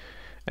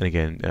 And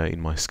again,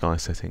 in my sky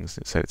settings,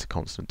 set it to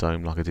constant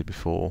dome like I did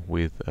before,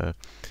 with an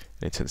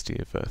intensity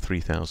of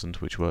 3000,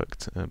 which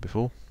worked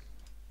before.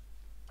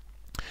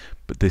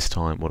 But this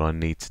time what I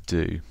need to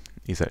do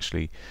is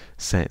actually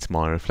set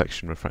my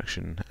reflection,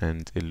 refraction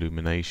and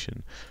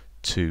illumination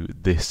to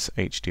this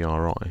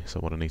HDRI. So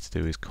what I need to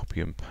do is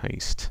copy and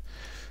paste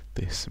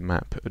this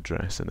map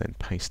address and then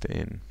paste it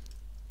in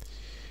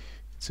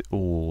to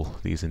all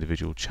these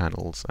individual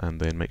channels,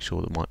 and then make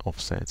sure that my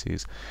offset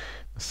is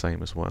the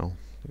same as well,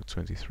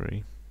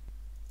 23.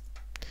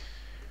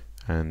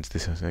 And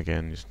this is,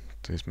 again, just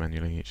do this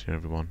manually, each and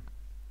every one.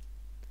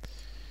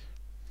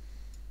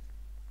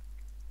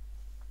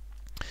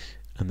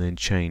 And then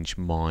change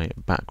my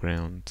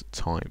background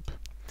type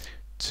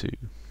to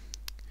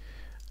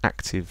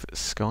active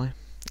sky,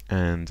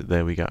 and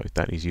there we go.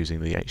 That is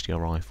using the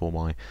HDRI for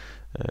my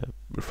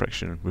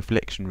reflection,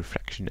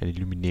 refraction and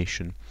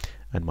illumination,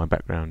 and my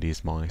background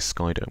is my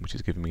Skydome, which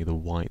is giving me the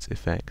white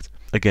effect.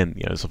 Again,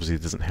 this obviously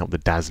doesn't help the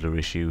dazzler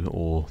issue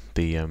or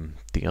the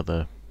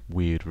other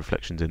weird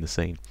reflections in the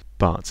scene,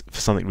 but for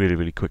something really,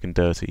 really quick and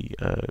dirty,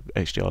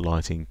 HDR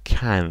lighting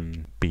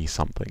can be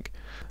something.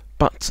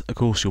 But of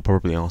course, you're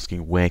probably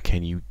asking, where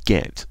can you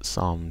get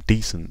some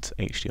decent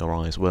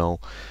HDRIs? Well,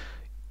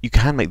 you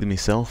can make them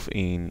yourself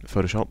in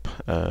Photoshop.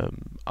 I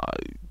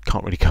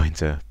can't really go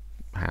into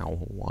how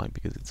or why,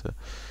 because it's a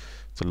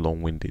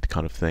long-winded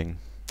kind of thing.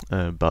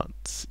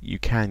 But you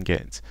can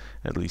get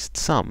at least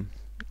some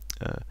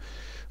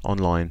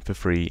online for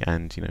free,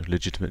 and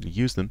legitimately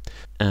use them.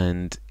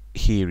 And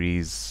here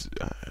is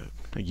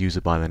a user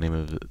by the name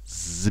of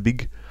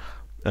Zbyg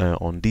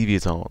on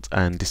DeviantArt,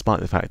 and despite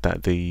the fact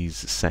that these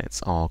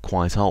sets are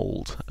quite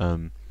old,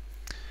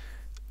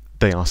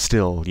 they are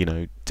still,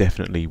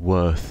 definitely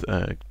worth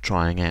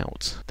trying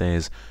out.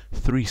 There's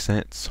 3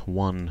 sets,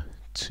 1,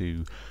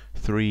 2,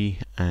 3,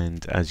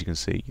 and as you can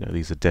see,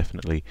 these are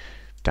definitely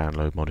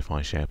download,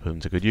 modify, share, put them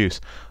to good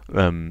use,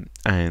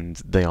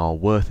 and they are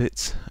worth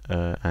it.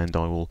 And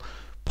I will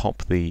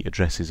pop the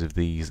addresses of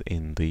these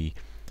in the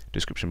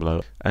description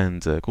below,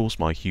 and of course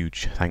my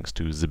huge thanks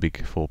to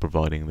Zbyg for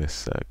providing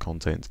this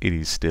content. It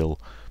is still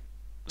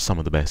some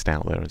of the best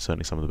out there, and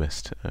certainly some of the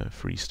best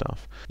free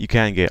stuff. You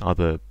can get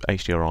other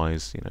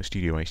HDRIs,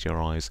 studio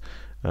HDRIs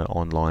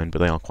online, but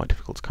they are quite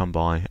difficult to come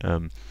by.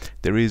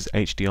 There is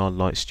HDR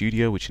Light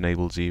Studio, which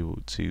enables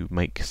you to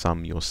make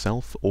some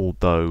yourself,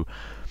 although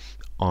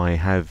I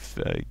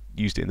have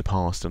used it in the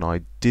past and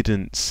I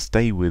didn't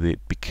stay with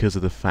it because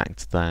of the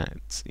fact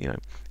that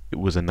it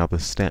was another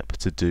step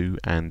to do,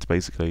 and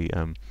basically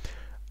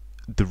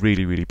the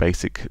really, really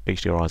basic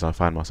HDRIs I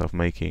found myself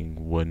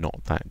making were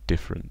not that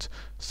different.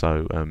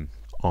 So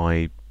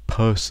I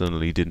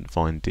personally didn't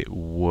find it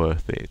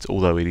worth it,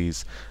 although it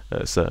is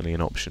certainly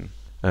an option.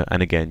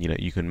 And again,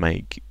 you can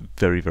make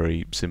very,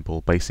 very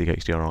simple basic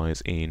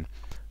HDRIs in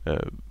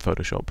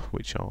Photoshop,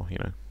 which are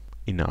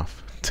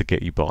enough to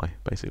get you by,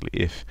 basically,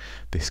 if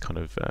this kind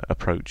of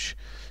approach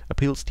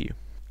appeals to you.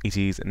 It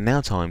is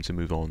now time to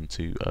move on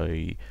to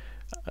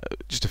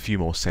just a few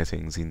more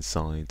settings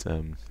inside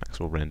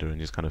Maxwell Render, and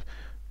just kind of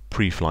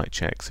pre-flight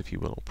checks, if you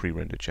will, or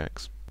pre-render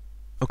checks.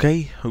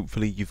 Okay,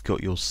 hopefully you've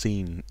got your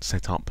scene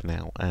set up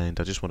now, and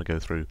I just want to go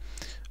through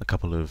a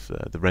couple of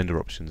the render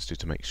options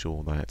just to make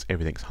sure that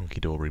everything's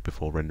hunky-dory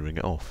before rendering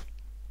it off.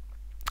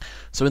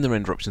 So in the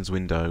render options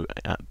window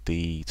at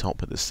the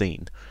top of the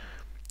scene,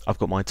 I've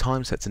got my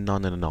time set to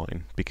none and a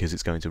 9 because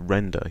it's going to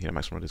render,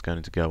 Maxwell Render is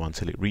going to go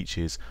until it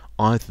reaches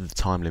either the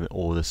time limit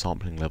or the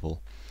sampling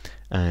level.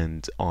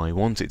 And I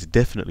want it to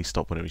definitely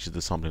stop when it reaches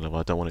the sampling level.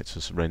 I don't want it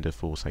to render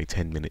for, say,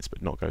 10 minutes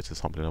but not go to the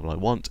sampling level I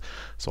want.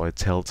 So I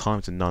tell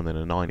time to none and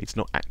a 9. It's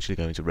not actually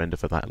going to render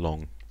for that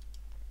long.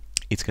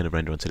 It's going to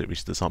render until it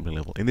reaches the sampling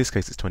level. In this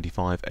case it's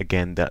 25.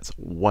 Again, that's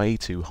way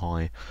too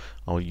high.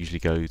 I'll usually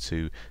go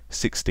to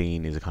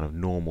 16 is a kind of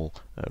normal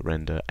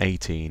render.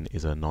 18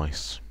 is a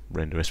nice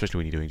render, especially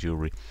when you're doing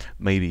jewellery.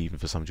 Maybe even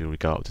for some jewellery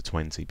go up to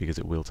 20 because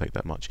it will take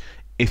that much.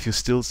 If you're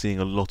still seeing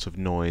a lot of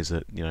noise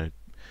at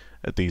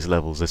at these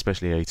levels,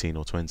 especially 18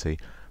 or 20,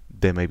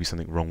 there may be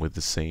something wrong with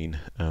the scene.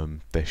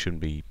 There shouldn't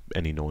be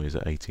any noise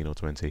at 18 or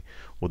 20.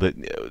 Well,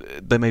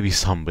 there may be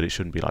some, but it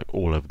shouldn't be like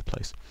all over the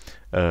place.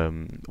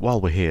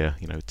 While we're here,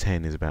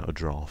 10 is about a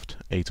draft.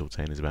 8 or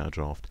 10 is about a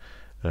draft.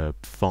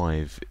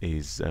 5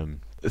 is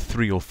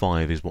 3 or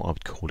 5 is what I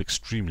would call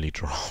extremely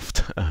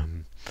draft.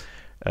 1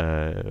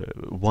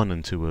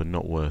 and 2 are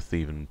not worth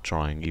even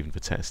trying, even for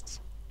tests.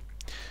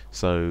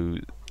 So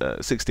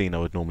 16 I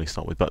would normally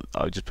start with, but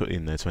I just put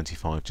in there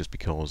 25 just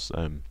because,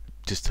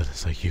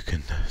 so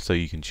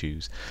you can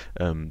choose.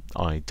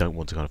 I don't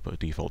want to kind of put a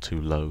default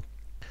too low.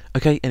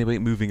 Okay, anyway,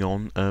 moving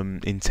on.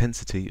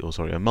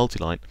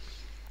 Multi-light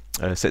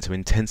set to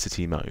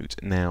intensity mode.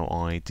 Now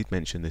I did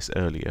mention this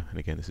earlier, and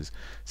again this is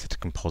set to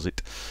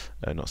composite,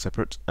 not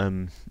separate.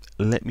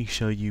 Let me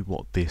show you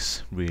what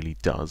this really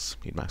does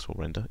in Maxwell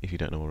Render, if you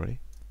don't know already.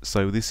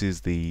 So this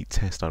is the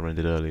test I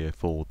rendered earlier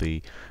for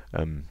the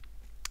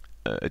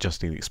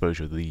adjusting the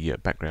exposure of the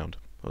background,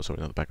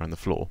 the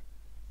floor.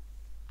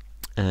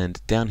 And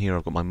down here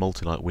I've got my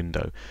multi-light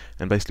window,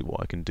 and basically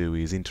what I can do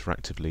is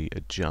interactively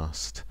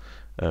adjust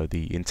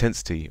the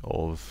intensity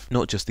of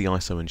not just the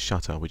ISO and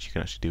shutter, which you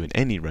can actually do in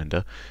any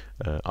render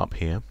up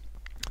here.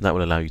 That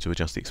will allow you to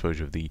adjust the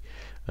exposure of the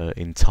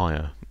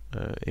entire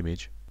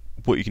image.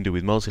 What you can do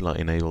with multi-light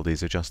enabled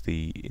is adjust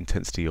the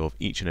intensity of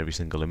each and every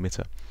single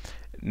emitter.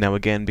 Now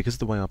again, because of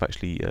the way I've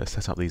actually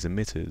set up these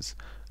emitters,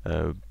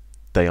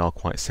 they are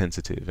quite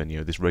sensitive, and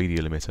this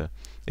radial emitter,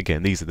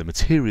 again, these are the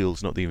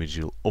materials, not the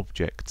individual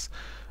objects.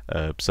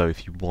 So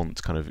if you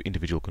want kind of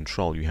individual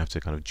control, you have to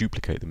kind of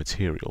duplicate the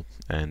material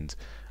and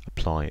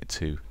apply it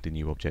to the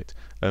new object.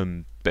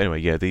 But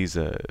anyway, yeah, these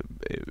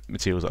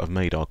materials that I've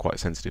made are quite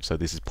sensitive, so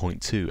this is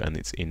 0.2 and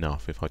it's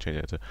enough. If I change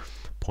that to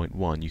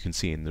 0.1, you can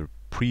see in the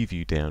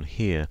preview down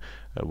here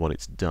what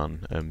it's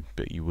done,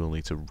 but you will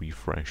need to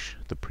refresh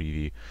the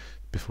preview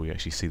before you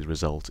actually see the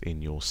result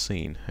in your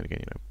scene. And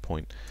again,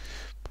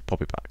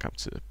 pop it back up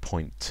to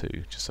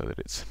 0.2 just so that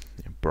it's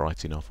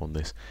bright enough on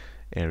this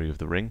area of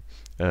the ring.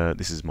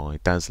 This is my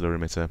dazzler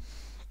emitter,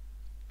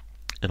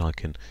 and I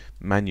can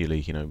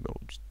manually,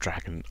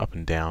 drag and up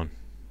and down.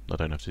 I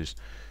don't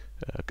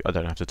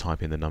have to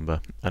type in the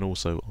number, and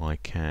also I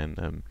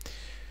can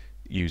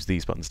use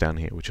these buttons down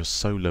here, which are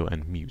solo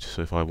and mute.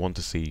 So if I want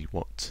to see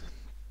what,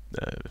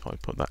 if I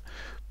put that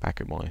back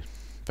at my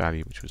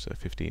value, which was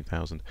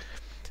 15,000.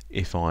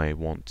 If I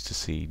want to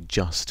see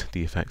just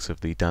the effects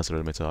of the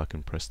dazzler emitter, I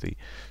can press the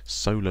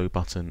solo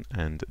button,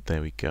 and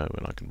there we go,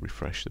 and I can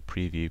refresh the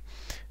preview,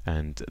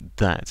 and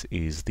that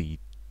is the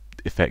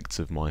effects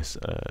of my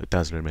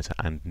dazzler emitter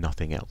and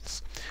nothing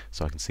else.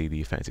 So I can see the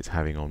effect it's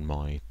having on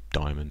my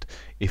diamond.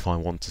 If I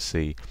want to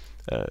see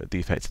the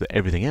effect that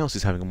everything else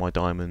is having on my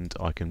diamond,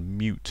 I can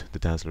mute the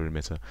dazzler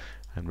emitter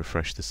and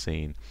refresh the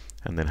scene,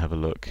 and then have a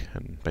look,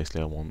 and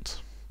basically I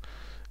want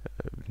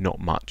not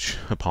much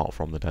apart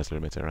from the dazzler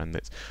emitter, and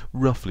that's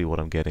roughly what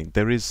I'm getting.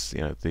 There is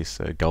this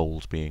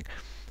gold being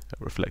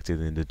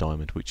reflected in the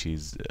diamond, which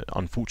is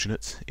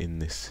unfortunate in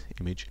this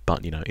image,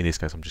 but in this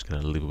case I'm just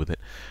going to live with it.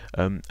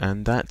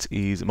 And that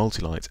is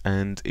multi-light,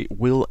 and it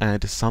will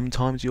add some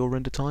time to your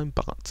render time,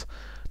 but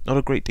not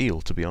a great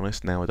deal, to be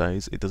honest.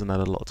 Nowadays it doesn't add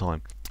a lot of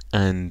time.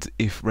 And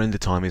if render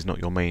time is not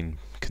your main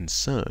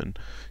concern,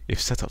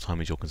 if setup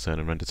time is your concern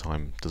and render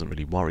time doesn't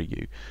really worry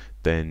you,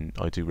 then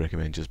I do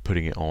recommend just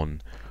putting it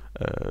on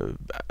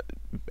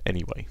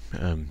anyway.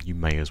 You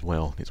may as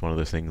well. It's one of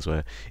those things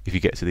where if you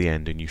get to the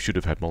end and you should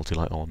have had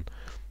multi-light on,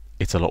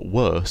 it's a lot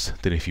worse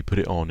than if you put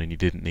it on and you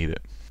didn't need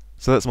it.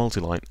 So that's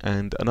multi-light,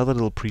 and another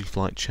little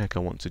pre-flight check I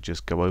want to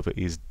just go over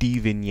is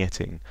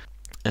devignetting.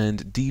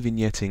 And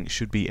devignetting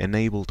should be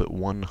enabled at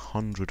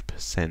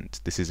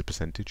 100%. This is a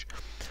percentage.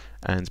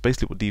 And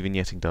basically what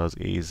devignetting does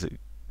is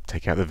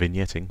take out the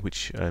vignetting,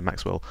 which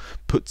Maxwell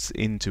puts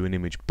into an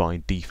image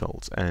by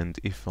default. And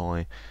if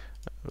I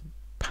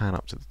pan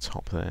up to the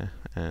top there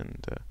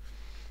and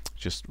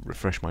just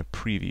refresh my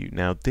preview,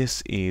 now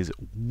this is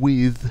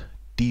with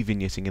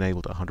devignetting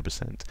enabled at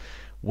 100%.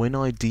 When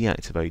I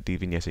deactivate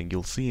devignetting,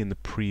 you'll see in the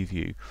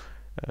preview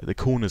the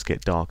corners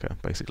get darker,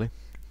 basically.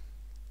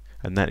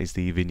 And that is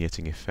the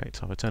vignetting effect.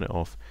 So if I turn it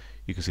off,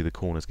 you can see the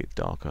corners get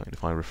darker, and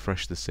if I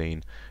refresh the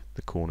scene,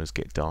 the corners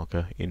get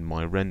darker in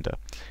my render.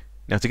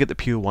 Now, to get the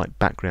pure white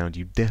background,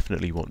 you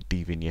definitely want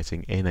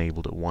devignetting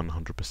enabled at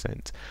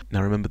 100%.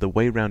 Now remember, the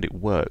way around it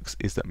works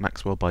is that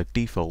Maxwell by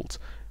default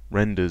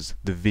renders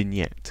the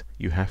vignette.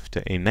 You have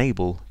to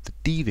enable the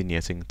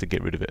devignetting to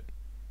get rid of it.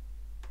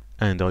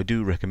 And I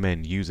do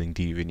recommend using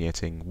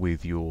devignetting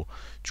with your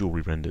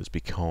jewellery renders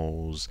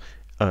because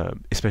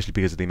especially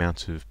because of the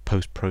amount of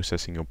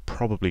post-processing you're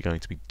probably going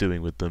to be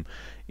doing with them,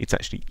 it's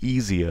actually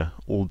easier,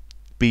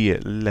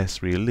 albeit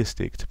less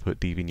realistic, to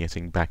put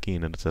devignetting back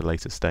in at a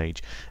later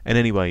stage. And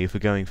anyway, if we're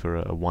going for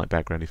a white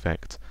background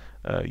effect,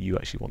 you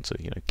actually want to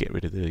get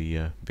rid of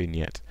the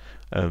vignette.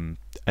 And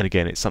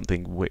again, it's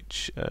something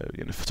which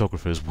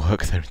photographers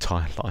work their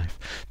entire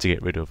life to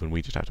get rid of, and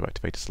we just have to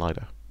activate a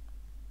slider.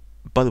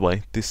 By the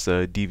way, this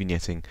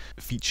devignetting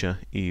feature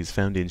is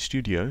found in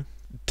Studio.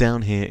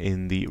 Down here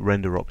in the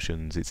render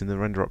options, it's in the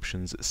render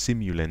options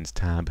Simulens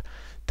tab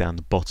down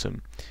the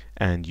bottom,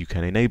 and you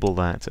can enable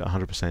that at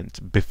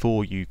 100%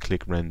 before you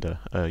click render.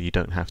 You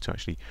don't have to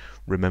actually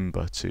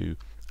remember to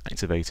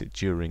activate it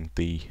during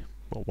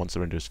once the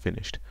render is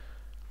finished.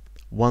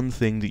 One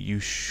thing that you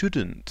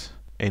shouldn't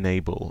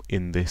enable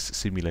in this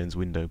Simulens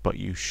window, but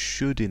you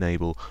should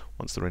enable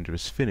once the render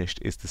is finished,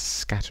 is the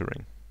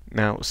scattering.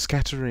 Now,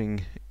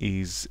 scattering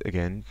is,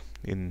 again,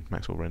 in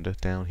Maxwell Render,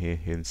 down here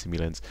in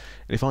Simulens,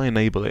 and if I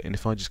enable it, and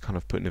if I just kind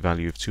of put in a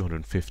value of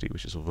 250,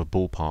 which is sort of a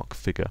ballpark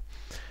figure,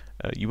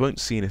 you won't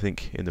see anything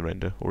in the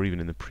render, or even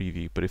in the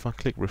preview, but if I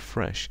click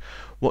refresh,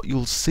 what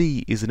you'll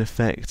see is an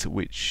effect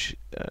which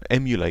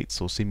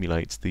emulates or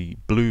simulates the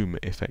bloom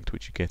effect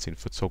which you get in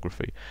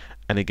photography.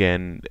 And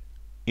again,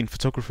 in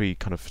photography,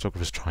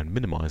 photographers try and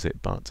minimize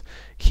it, but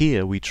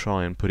here we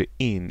try and put it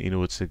in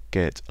order to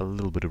get a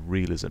little bit of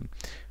realism.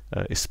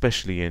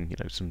 Especially in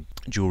some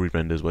jewellery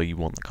renders where you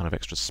want that kind of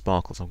extra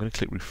sparkle. So I'm going to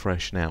click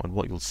refresh now, and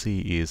what you'll see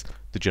is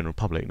the general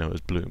public know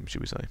as bloom,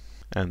 should we say.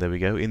 And there we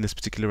go. In this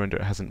particular render,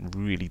 it hasn't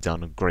really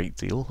done a great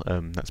deal.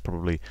 That's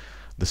probably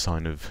the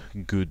sign of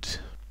good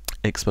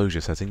exposure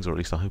settings, or at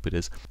least I hope it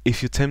is.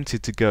 If you're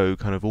tempted to go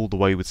all the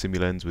way with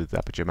Simulens, with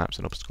aperture maps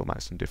and obstacle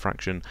maps and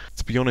diffraction,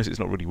 to be honest, it's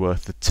not really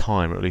worth the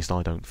time, or at least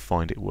I don't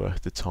find it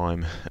worth the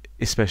time,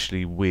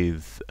 especially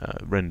with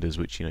renders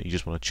which you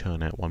just want to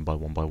churn out one by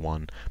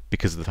one,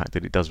 because of the fact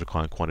that it does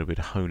require quite a bit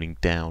of honing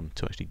down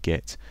to actually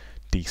get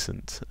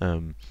decent.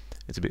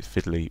 It's a bit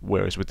fiddly,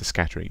 whereas with the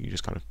scattering you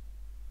just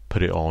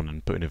put it on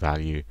and put in a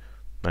value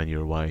and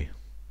you're away.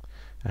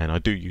 And I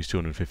do use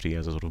 250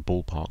 as a sort of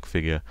ballpark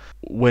figure.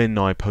 When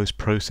I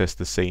post-process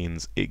the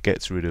scenes, it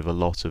gets rid of a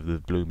lot of the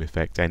bloom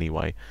effect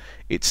anyway.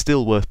 It's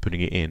still worth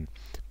putting it in,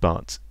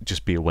 but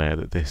just be aware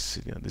that this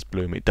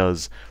bloom, it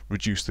does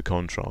reduce the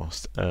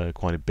contrast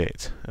quite a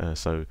bit,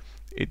 so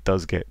it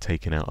does get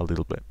taken out a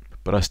little bit.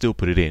 But I still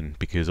put it in,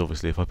 because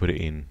obviously if I put it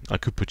in, I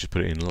could just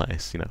put it in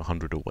less,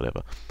 100 or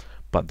whatever,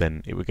 but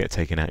then it would get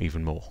taken out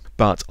even more.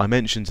 But I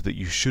mentioned that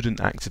you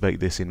shouldn't activate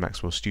this in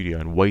Maxwell Studio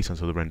and wait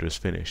until the render is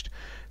finished.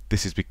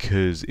 This is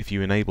because if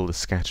you enable the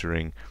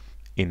scattering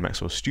in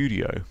Maxwell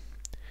Studio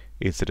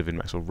instead of in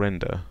Maxwell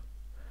Render,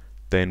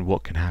 then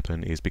what can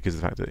happen is, because of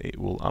the fact that it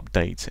will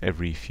update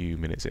every few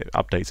minutes, it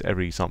updates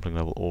every sampling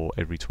level or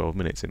every 12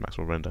 minutes in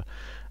Maxwell Render,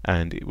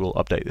 and it will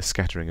update the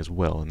scattering as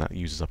well, and that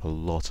uses up a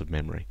lot of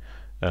memory.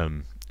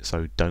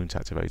 So don't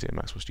activate it in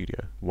Maxwell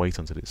Studio. Wait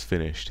until it's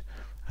finished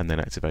and then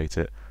activate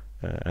it,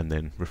 and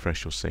then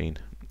refresh your scene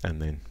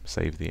and then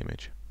save the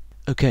image.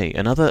 Okay,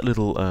 another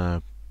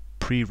little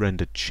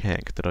pre-rendered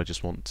check that I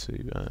just want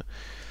to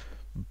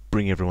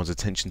bring everyone's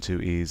attention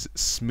to is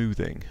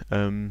smoothing.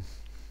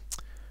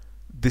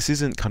 This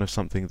isn't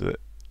something that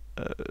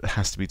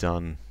has to be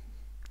done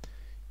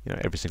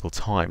every single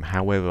time.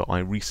 However, I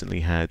recently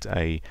had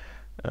a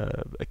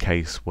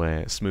case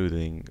where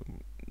smoothing,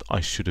 I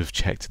should have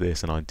checked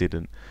this and I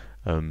didn't,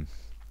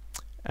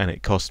 and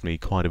it cost me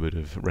quite a bit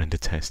of render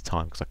test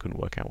time because I couldn't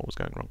work out what was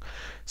going wrong.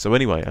 So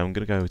anyway, I'm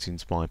going to go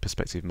into my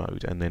perspective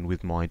mode, and then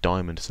with my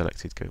diamond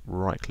selected, go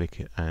right click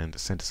it and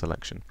center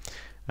selection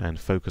and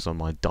focus on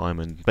my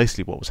diamond.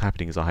 Basically what was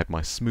happening is I had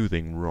my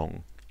smoothing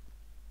wrong,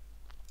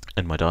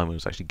 and my diamond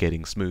was actually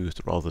getting smoothed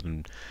rather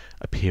than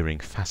appearing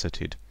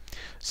faceted.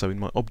 So in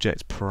my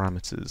object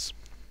parameters,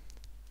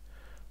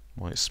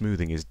 my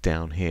smoothing is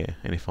down here,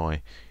 and if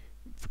I,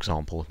 for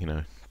example,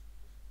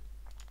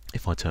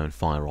 if I turn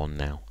fire on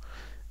now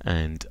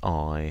and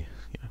I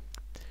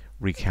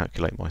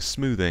recalculate my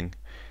smoothing,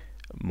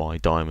 my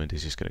diamond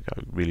is just going to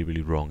go really,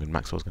 really wrong, and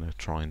Maxwell's going to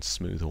try and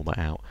smooth all that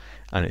out,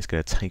 and it's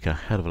going to take a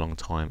hell of a long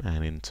time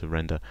and into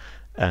render,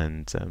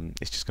 and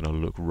it's just going to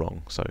look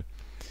wrong. So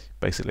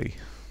basically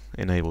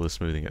enable the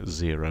smoothing at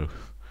 0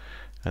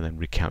 and then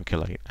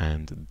recalculate,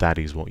 and that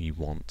is what you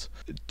want.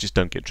 Just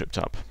don't get tripped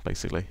up,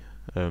 basically.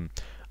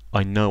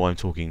 I know I'm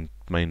talking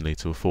mainly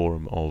to a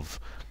forum of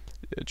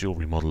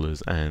jewellery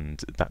modelers,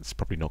 and that's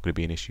probably not going to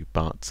be an issue,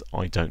 but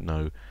I don't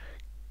know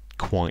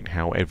quite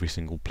how every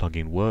single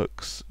plugin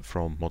works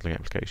from modelling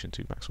application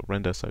to Maxwell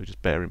Render, so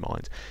just bear in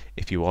mind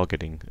if you are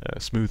getting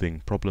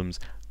smoothing problems,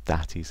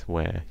 that is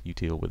where you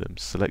deal with them.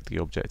 Select the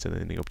object and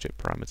then the object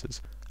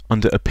parameters.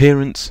 Under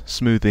Appearance,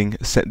 Smoothing,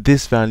 set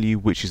this value,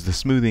 which is the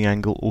smoothing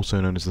angle, also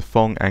known as the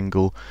Phong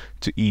angle,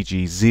 to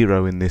e.g.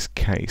 0 in this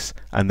case,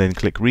 and then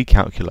click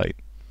Recalculate.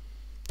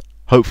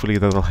 Hopefully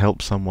that'll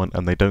help someone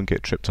and they don't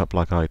get tripped up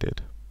like I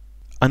did.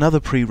 Another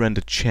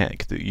pre-render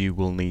check that you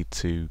will need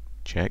to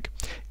check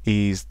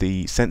is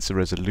the sensor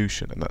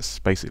resolution, and that's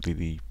basically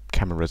the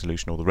camera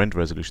resolution or the render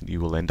resolution that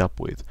you will end up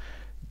with.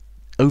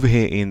 Over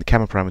here in the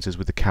camera parameters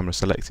with the camera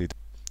selected,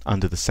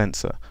 under the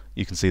sensor,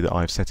 you can see that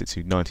I've set it to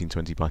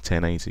 1920 by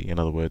 1080, in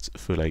other words,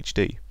 Full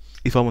HD.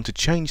 If I want to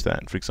change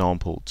that, for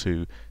example,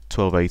 to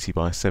 1280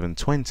 by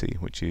 720,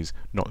 which is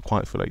not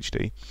quite Full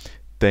HD,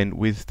 then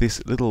with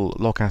this little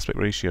lock aspect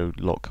ratio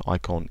lock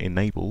icon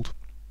enabled,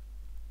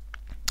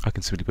 I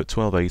can simply put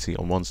 1280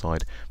 on one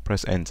side,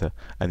 press enter,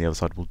 and the other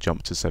side will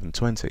jump to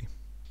 720.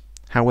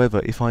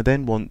 However, if I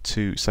then want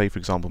to, say for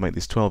example, make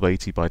this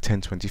 1280 by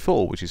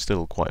 1024, which is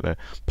still quite a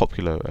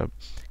popular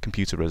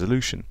computer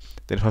resolution,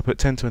 then if I put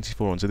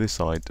 1024 onto this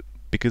side,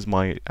 because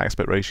my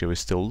aspect ratio is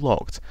still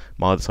locked,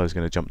 my other side is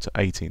going to jump to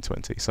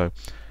 1820. So I'm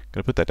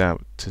going to put that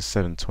down to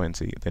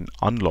 720, then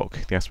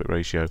unlock the aspect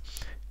ratio,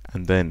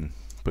 and then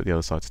put the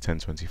other side to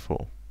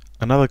 1024.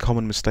 Another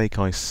common mistake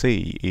I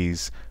see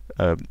is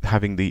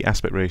having the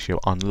aspect ratio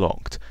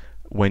unlocked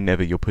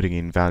whenever you're putting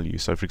in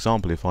values. So for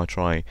example, if I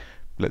try,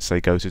 let's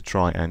say go to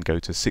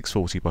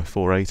 640 by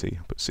 480,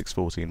 put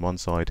 640 in one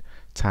side,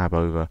 tab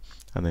over,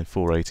 and then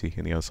 480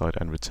 in the other side,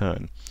 and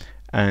return.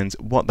 And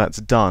what that's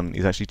done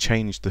is actually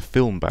changed the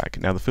film back.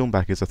 Now the film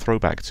back is a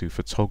throwback to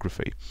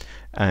photography,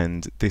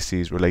 and this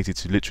is related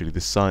to literally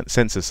the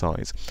sensor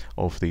size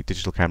of the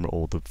digital camera,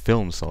 or the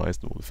film size,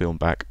 or the film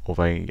back of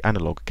a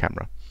analog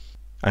camera.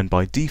 And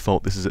by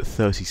default this is at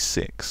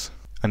 36,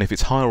 and if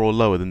it's higher or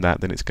lower than that,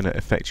 then it's going to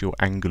affect your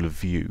angle of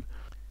view,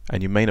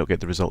 and you may not get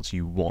the results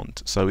you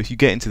want. So if you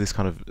get into this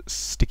kind of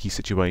sticky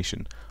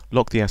situation,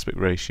 lock the aspect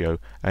ratio,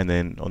 and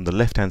then on the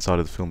left hand side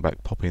of the film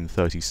back pop in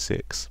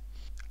 36,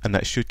 and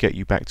that should get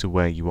you back to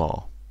where you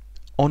are.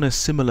 On a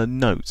similar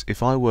note,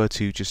 if I were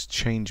to just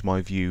change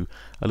my view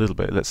a little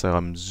bit, let's say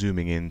I'm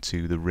zooming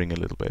into the ring a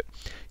little bit,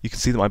 you can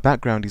see that my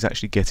background is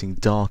actually getting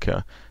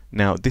darker.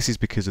 Now this is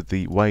because of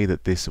the way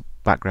that this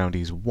background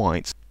is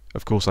white.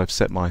 Of course I've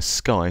set my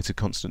sky to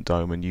constant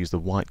dome and use the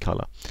white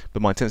colour,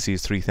 but my intensity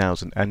is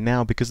 3000, and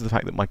now because of the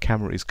fact that my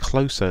camera is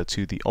closer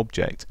to the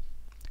object,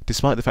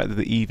 despite the fact that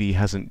the EV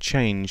hasn't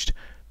changed,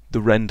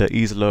 the render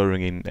is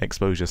lowering in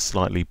exposure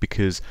slightly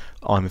because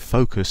I'm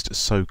focused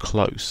so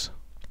close.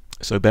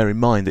 So bear in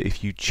mind that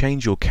if you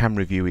change your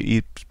camera view, it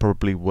is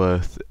probably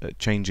worth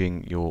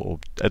changing your, or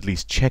at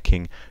least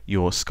checking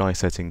your sky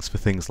settings for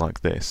things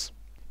like this.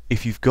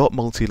 If you've got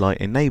multi-light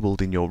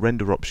enabled in your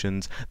render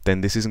options,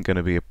 then this isn't going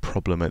to be a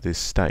problem at this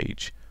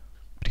stage.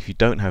 But if you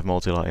don't have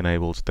multi-light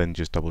enabled, then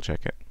just double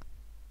check it.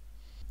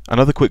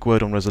 Another quick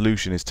word on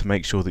resolution is to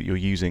make sure that you're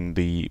using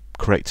the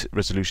correct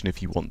resolution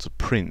if you want to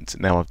print.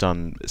 Now I've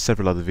done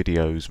several other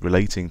videos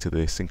relating to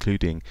this,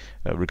 including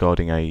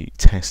regarding a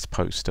test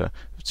poster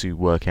to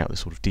work out the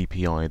sort of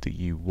DPI that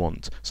you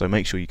want. So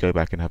make sure you go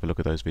back and have a look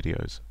at those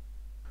videos.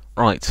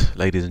 Right,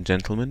 ladies and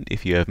gentlemen,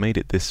 if you have made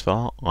it this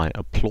far, I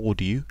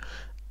applaud you,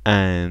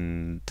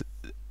 and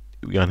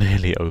we are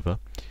nearly over.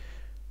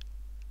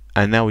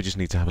 And now we just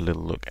need to have a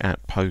little look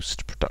at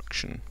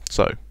post-production.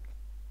 So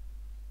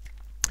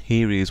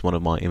here is one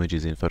of my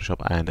images in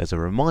Photoshop, and as a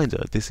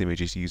reminder, this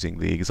image is using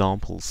the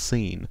example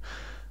scene.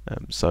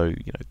 So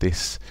you know,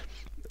 this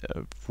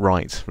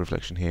right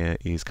reflection here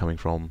is coming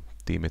from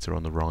the emitter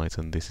on the right,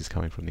 and this is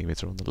coming from the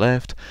emitter on the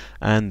left,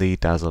 and the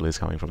dazzle is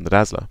coming from the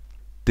dazzler.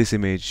 This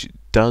image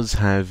does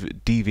have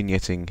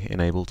devignetting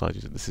enabled.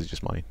 This is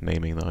just my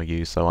naming that I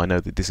use, so I know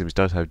that this image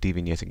does have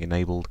devignetting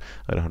enabled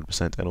at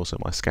 100%, and also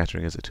my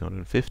scattering is at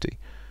 250.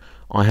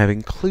 I have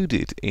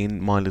included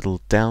in my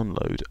little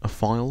download a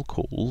file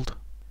called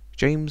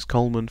James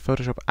Coleman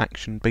Photoshop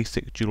Action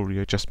Basic Jewellery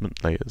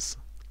Adjustment Layers.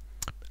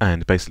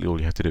 And basically all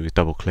you have to do is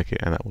double click it,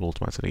 and that will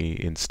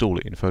automatically install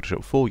it in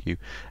Photoshop for you,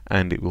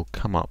 and it will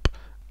come up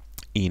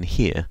in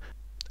here.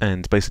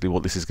 And basically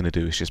what this is going to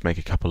do is just make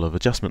a couple of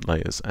adjustment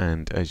layers,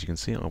 and as you can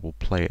see, I will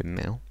play it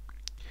now,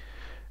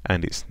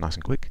 and it's nice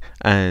and quick.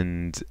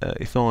 And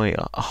if I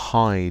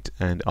hide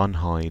and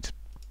unhide,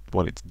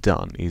 what it's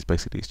done is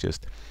basically it's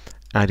just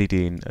added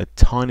in a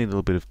tiny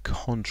little bit of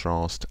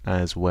contrast,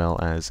 as well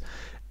as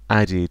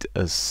added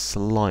a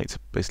slight,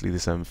 basically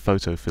this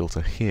photo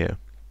filter here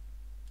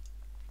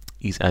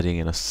is adding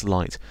in a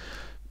slight,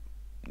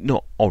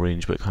 not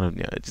orange, but kind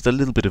of, just a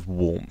little bit of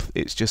warmth.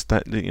 It's just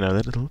that,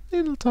 that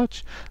little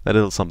touch, that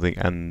little something,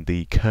 and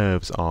the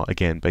curves are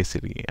again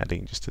basically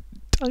adding just a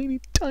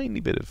tiny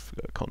bit of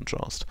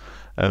contrast.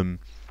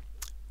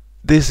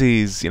 This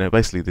is,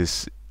 basically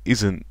this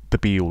isn't the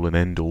be-all and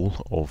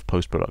end-all of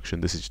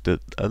post-production. This is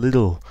just a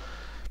little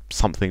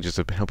something just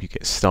to help you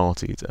get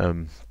started.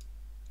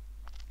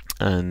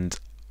 And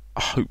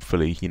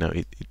hopefully,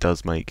 it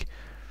does make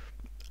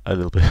a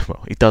little bit.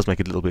 Well, it does make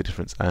a little bit of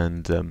difference,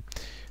 and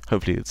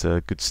hopefully, it's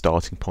a good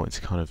starting point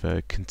to kind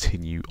of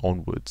continue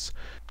onwards.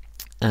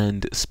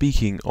 And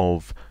speaking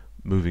of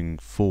moving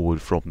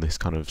forward from this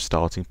kind of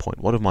starting point,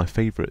 one of my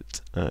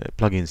favourite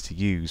plugins to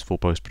use for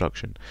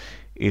post-production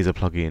is a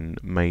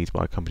plugin made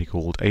by a company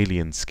called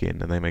Alien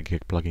Skin, and they make a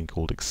plugin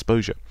called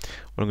Exposure.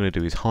 What I'm going to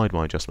do is hide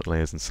my adjustment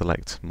layers and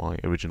select my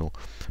original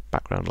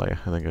background layer,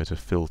 and then go to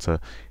Filter,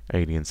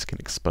 Alien Skin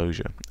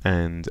Exposure.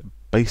 And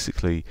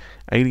basically,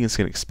 Alien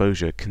Skin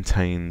Exposure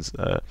contains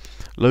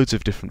loads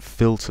of different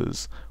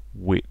filters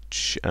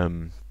which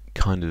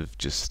kind of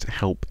just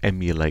help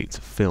emulate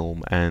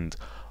film, and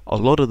a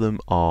lot of them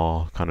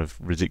are kind of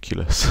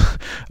ridiculous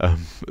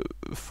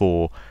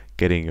for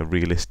getting a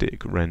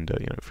realistic render.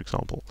 You know, for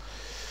example,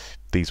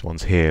 these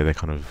ones here, they're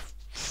kind of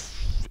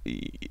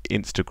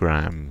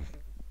Instagram,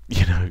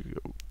 you know,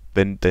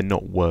 they're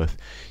not worth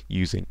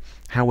using.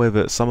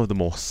 However, some of the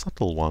more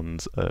subtle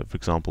ones, for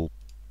example,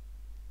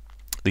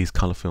 these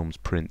colour films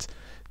print,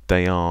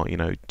 they are, you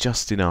know,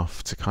 just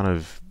enough to kind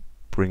of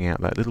bring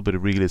out that little bit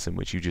of realism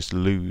which you just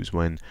lose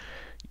when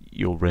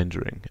you're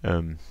rendering,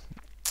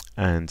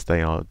 and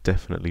they are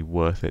definitely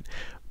worth it.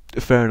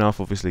 Fair enough,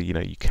 obviously, you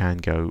know, you can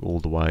go all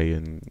the way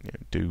and, you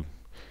know, do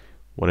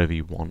whatever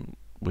you want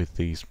with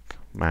these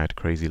mad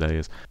crazy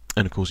layers,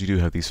 and of course you do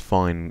have these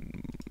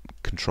fine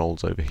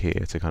controls over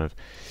here to kind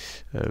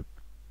of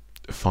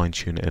fine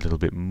tune it a little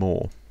bit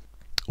more,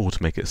 or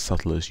to make it as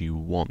subtle as you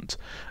want.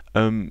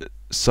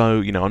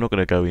 So, you know, I'm not going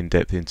to go in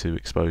depth into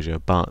exposure,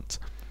 but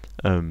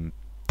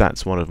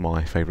that's one of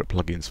my favourite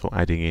plugins for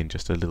adding in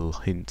just a little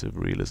hint of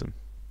realism.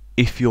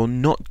 If you're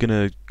not going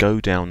to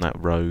go down that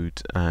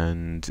road,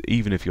 and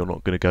even if you're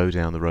not going to go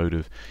down the road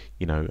of,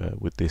 you know,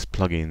 with this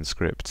plugin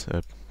script,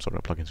 sorry,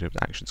 not plugin script,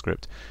 action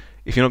script,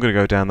 if you're not going to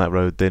go down that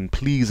road, then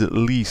please at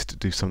least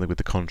do something with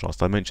the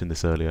contrast. I mentioned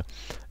this earlier.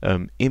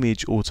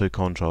 Image auto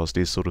contrast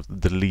is sort of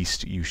the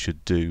least you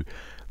should do.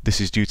 This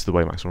is due to the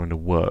way Maxwell Render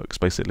works.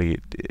 Basically,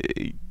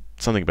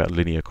 something about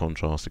linear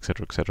contrast,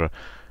 etc., etc.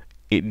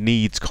 It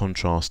needs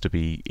contrast to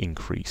be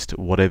increased,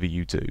 whatever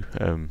you do,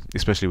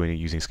 especially when you're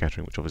using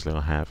scattering, which obviously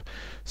I have.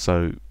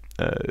 So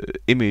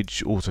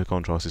image auto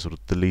contrast is sort of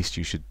the least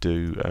you should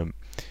do.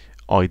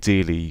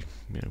 Ideally,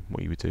 you know,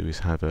 what you would do is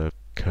have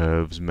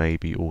curves,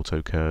 maybe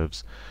auto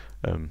curves,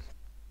 and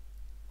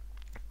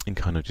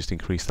kind of just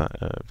increase that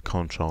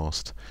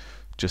contrast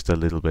just a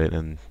little bit,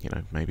 and, you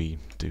know, maybe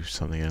do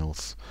something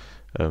else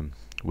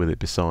with it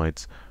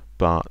besides,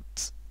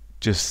 but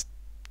just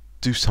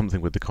do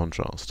something with the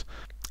contrast.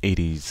 It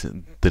is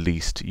the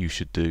least you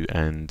should do,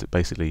 and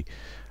basically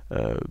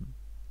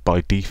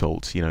by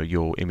default, you know,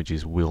 your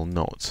images will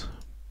not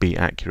be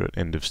accurate,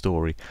 end of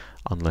story,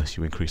 unless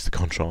you increase the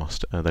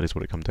contrast. That is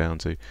what it comes down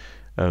to.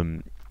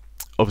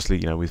 Obviously,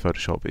 you know, with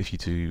Photoshop, if you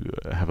do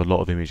have a lot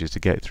of images to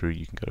get through,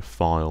 you can go to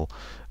File,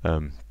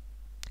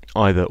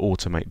 either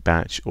Automate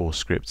Batch or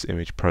Script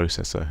Image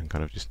Processor, and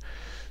kind of just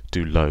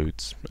do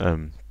loads.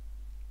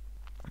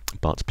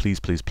 But please,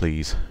 please,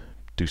 please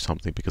do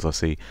something, because I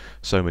see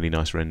so many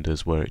nice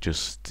renders where it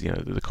just, you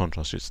know, the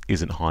contrast just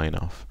isn't high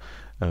enough,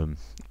 and,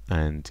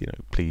 you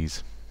know,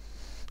 please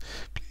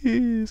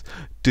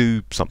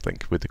do something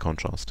with the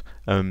contrast.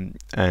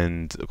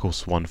 And of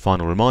course, one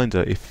final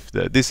reminder: if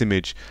this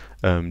image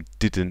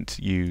didn't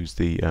use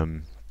the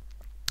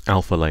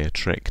alpha layer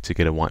trick to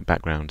get a white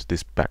background,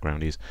 this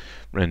background is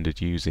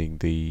rendered using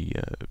the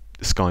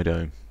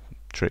Skydome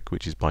trick,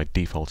 which is by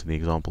default in the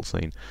example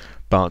scene.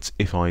 But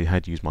if I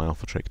had used my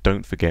alpha trick,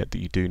 don't forget that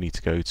you do need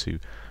to go to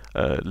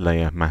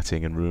layer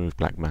matting and remove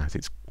black matte.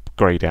 It's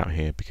greyed out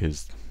here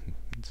because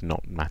it's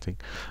not matting,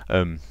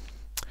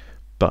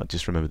 but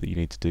just remember that you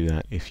need to do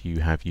that if you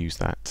have used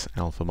that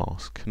alpha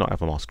mask, not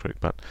alpha mask trick,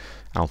 but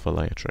alpha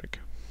layer trick.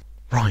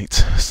 Right,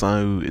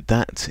 so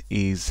that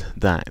is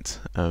that.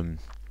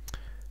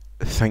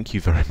 Thank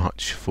you very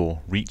much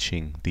for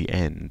reaching the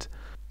end.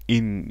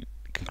 In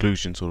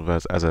conclusion, sort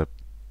of as a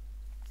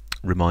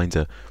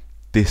reminder,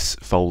 this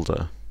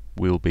folder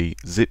will be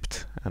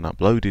zipped and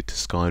uploaded to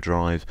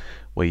SkyDrive,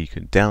 where you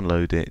can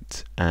download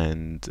it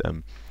and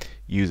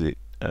use it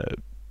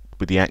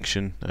with the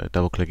action.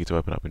 Double click it to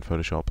open up in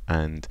Photoshop,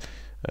 and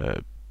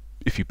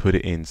if you put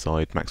it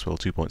inside Maxwell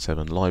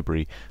 2.7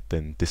 library,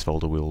 then this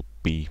folder will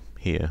be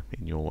here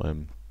in your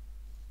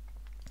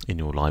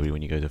library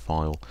when you go to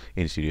File,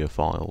 in Studio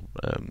File,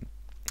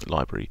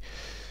 Library,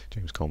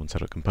 James Coleman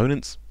Setup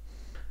Components.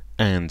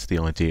 And the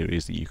idea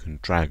is that you can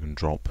drag and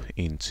drop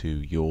into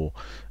your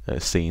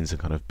scenes and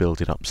kind of build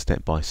it up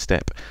step by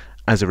step.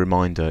 As a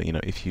reminder, you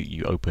know, if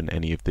you open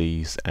any of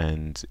these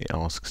and it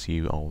asks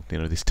you, oh, you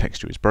know, this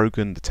texture is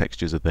broken, the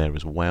textures are there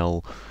as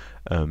well,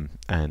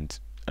 and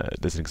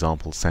there's an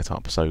example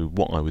setup. So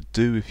what I would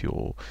do if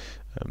you're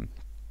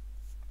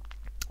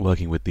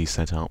working with these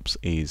setups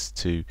is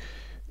to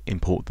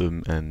import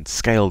them and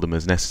scale them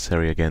as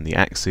necessary. Again, the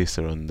axis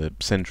are on the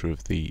center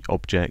of the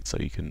object, so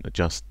you can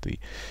adjust the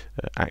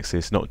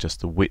axis, not just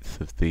the width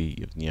of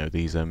the, you know,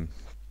 these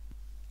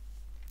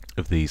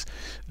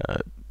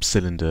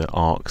cylinder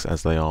arcs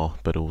as they are,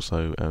 but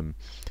also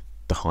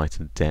the height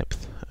and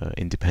depth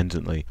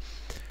independently.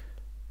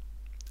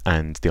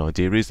 And the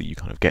idea is that you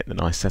kind of get the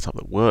nice setup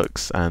that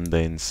works and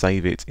then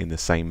save it in the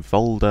same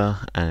folder,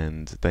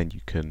 and then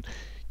you can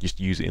just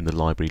use it in the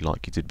library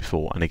like you did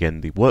before. And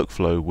again, the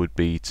workflow would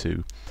be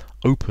to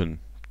open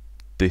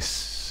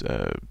this,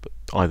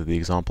 either the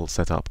example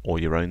setup or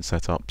your own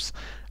setups,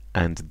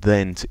 and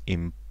then to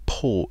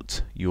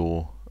import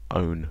your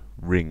own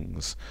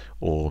rings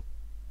or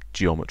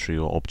geometry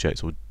or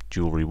objects or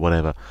jewellery,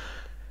 whatever.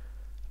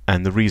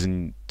 And the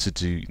reason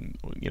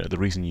the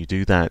reason you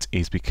do that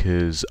is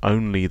because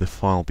only the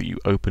file that you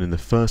open in the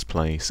first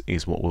place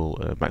is what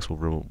will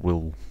Maxwell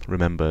will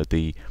remember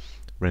the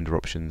render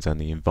options and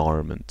the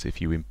environment.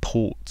 If you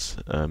import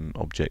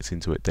objects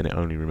into it, then it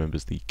only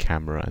remembers the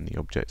camera and the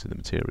object and the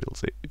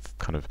materials. It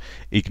kind of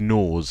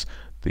ignores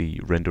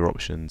the render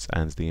options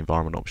and the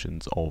environment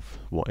options of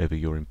whatever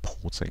you're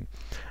importing.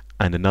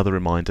 And another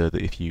reminder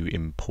that if you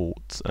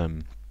import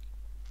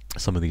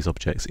some of these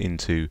objects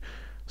into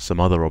some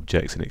other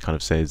objects and it kind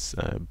of says,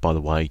 by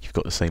the way, you've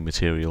got the same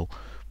material,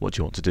 what do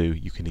you want to do?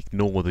 You can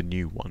ignore the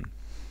new one.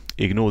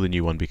 Ignore the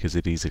new one because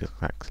it is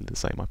exactly the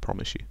same, I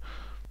promise you.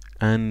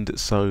 And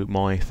so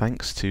my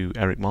thanks to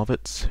Eric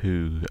Marvitz,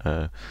 who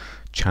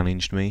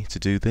challenged me to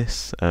do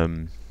this. I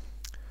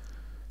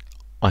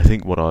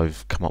think what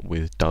I've come up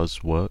with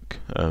does work,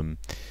 and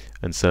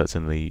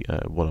certainly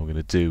what I'm going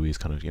to do is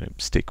kind of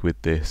stick with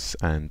this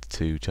and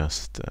to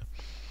just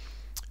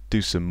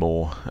do some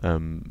more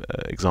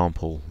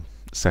example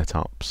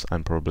setups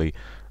and probably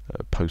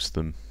post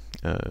them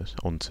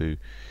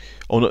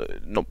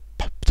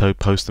not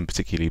post them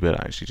particularly, but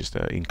actually just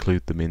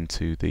include them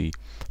into the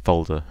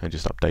folder and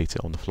just update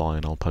it on the fly,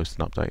 and I'll post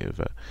an update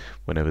of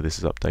whenever this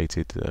is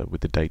updated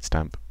with the date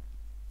stamp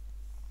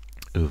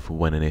of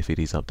when and if it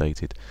is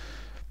updated.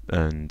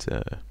 And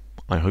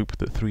I hope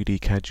that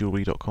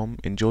 3dcadjewellery.com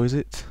enjoys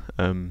it.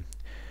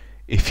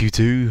 If you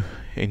do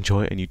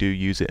enjoy it and you do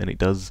use it and it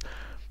does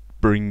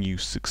bring you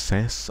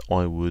success,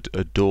 I would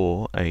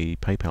adore a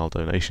PayPal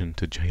donation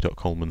to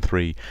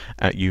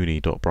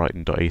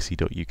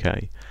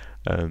j.coleman3@uni.brighton.ac.uk.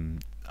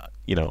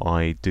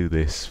 I do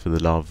this for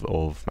the love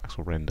of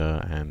Maxwell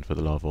Render and for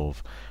the love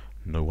of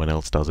no one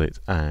else does it,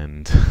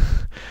 and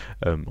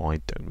I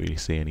don't really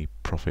see any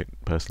profit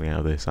personally out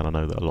of this, and I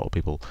know that a lot of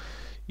people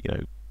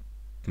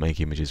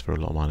make images for a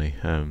lot of money,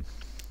 and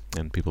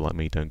people like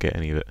me don't get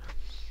any of it.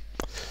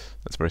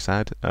 That's very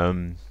sad.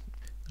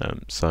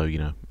 So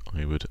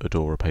I would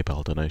adore a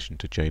PayPal donation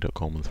to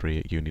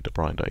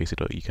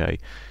j.coleman3@uni.brighton.ac.uk.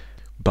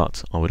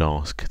 But I would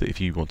ask that if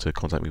you want to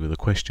contact me with a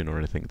question or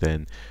anything,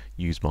 then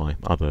use my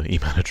other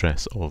email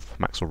address of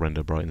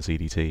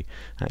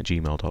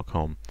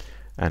maxwellrenderbrightoncdt@gmail.com,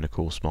 and of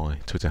course my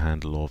Twitter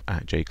handle of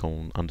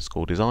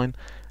 @jcoleman_design.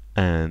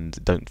 And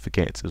don't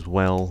forget as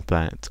well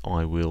that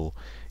I will,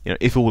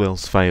 if all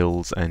else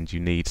fails and you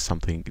need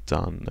something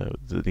done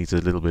that needs a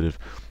little bit of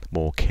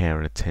more care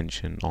and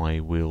attention,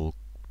 I will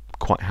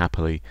quite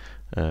happily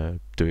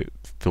do it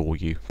for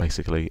you,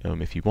 basically.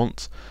 If you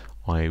want,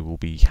 I will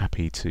be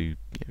happy to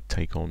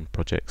take on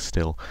projects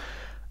still.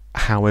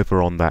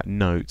 However, on that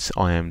note,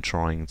 I am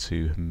trying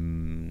to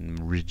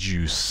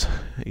reduce,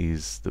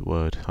 is the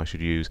word I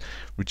should use,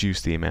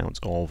 reduce the amount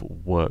of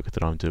work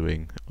that I'm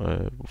doing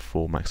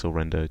for Maxwell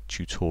Render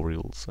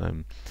tutorials.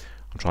 I'm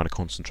trying to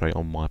concentrate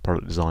on my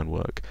product design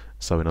work.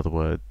 So in other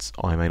words,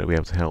 I may not be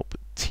able to help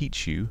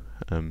teach you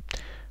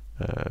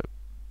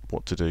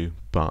what to do,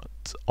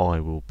 but I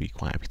will be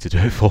quite happy to do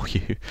it for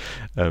you.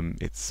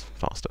 It's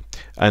faster,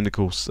 and of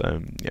course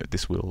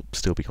this will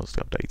still be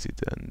constantly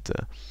updated, and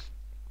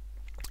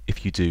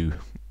if you do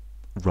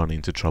run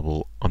into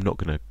trouble, I'm not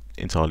going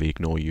to entirely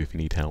ignore you if you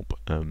need help,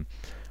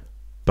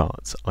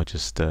 but I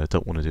just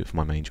don't want to do it for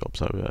my main job,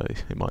 so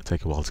it might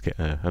take a while to get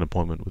an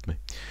appointment with me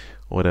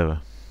or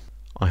whatever.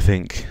 I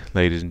think,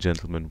 ladies and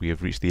gentlemen, we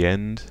have reached the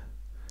end.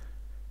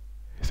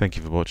 Thank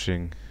you for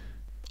watching.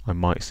 I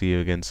might see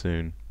you again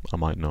soon, I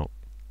might not.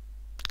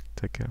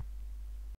 Take care.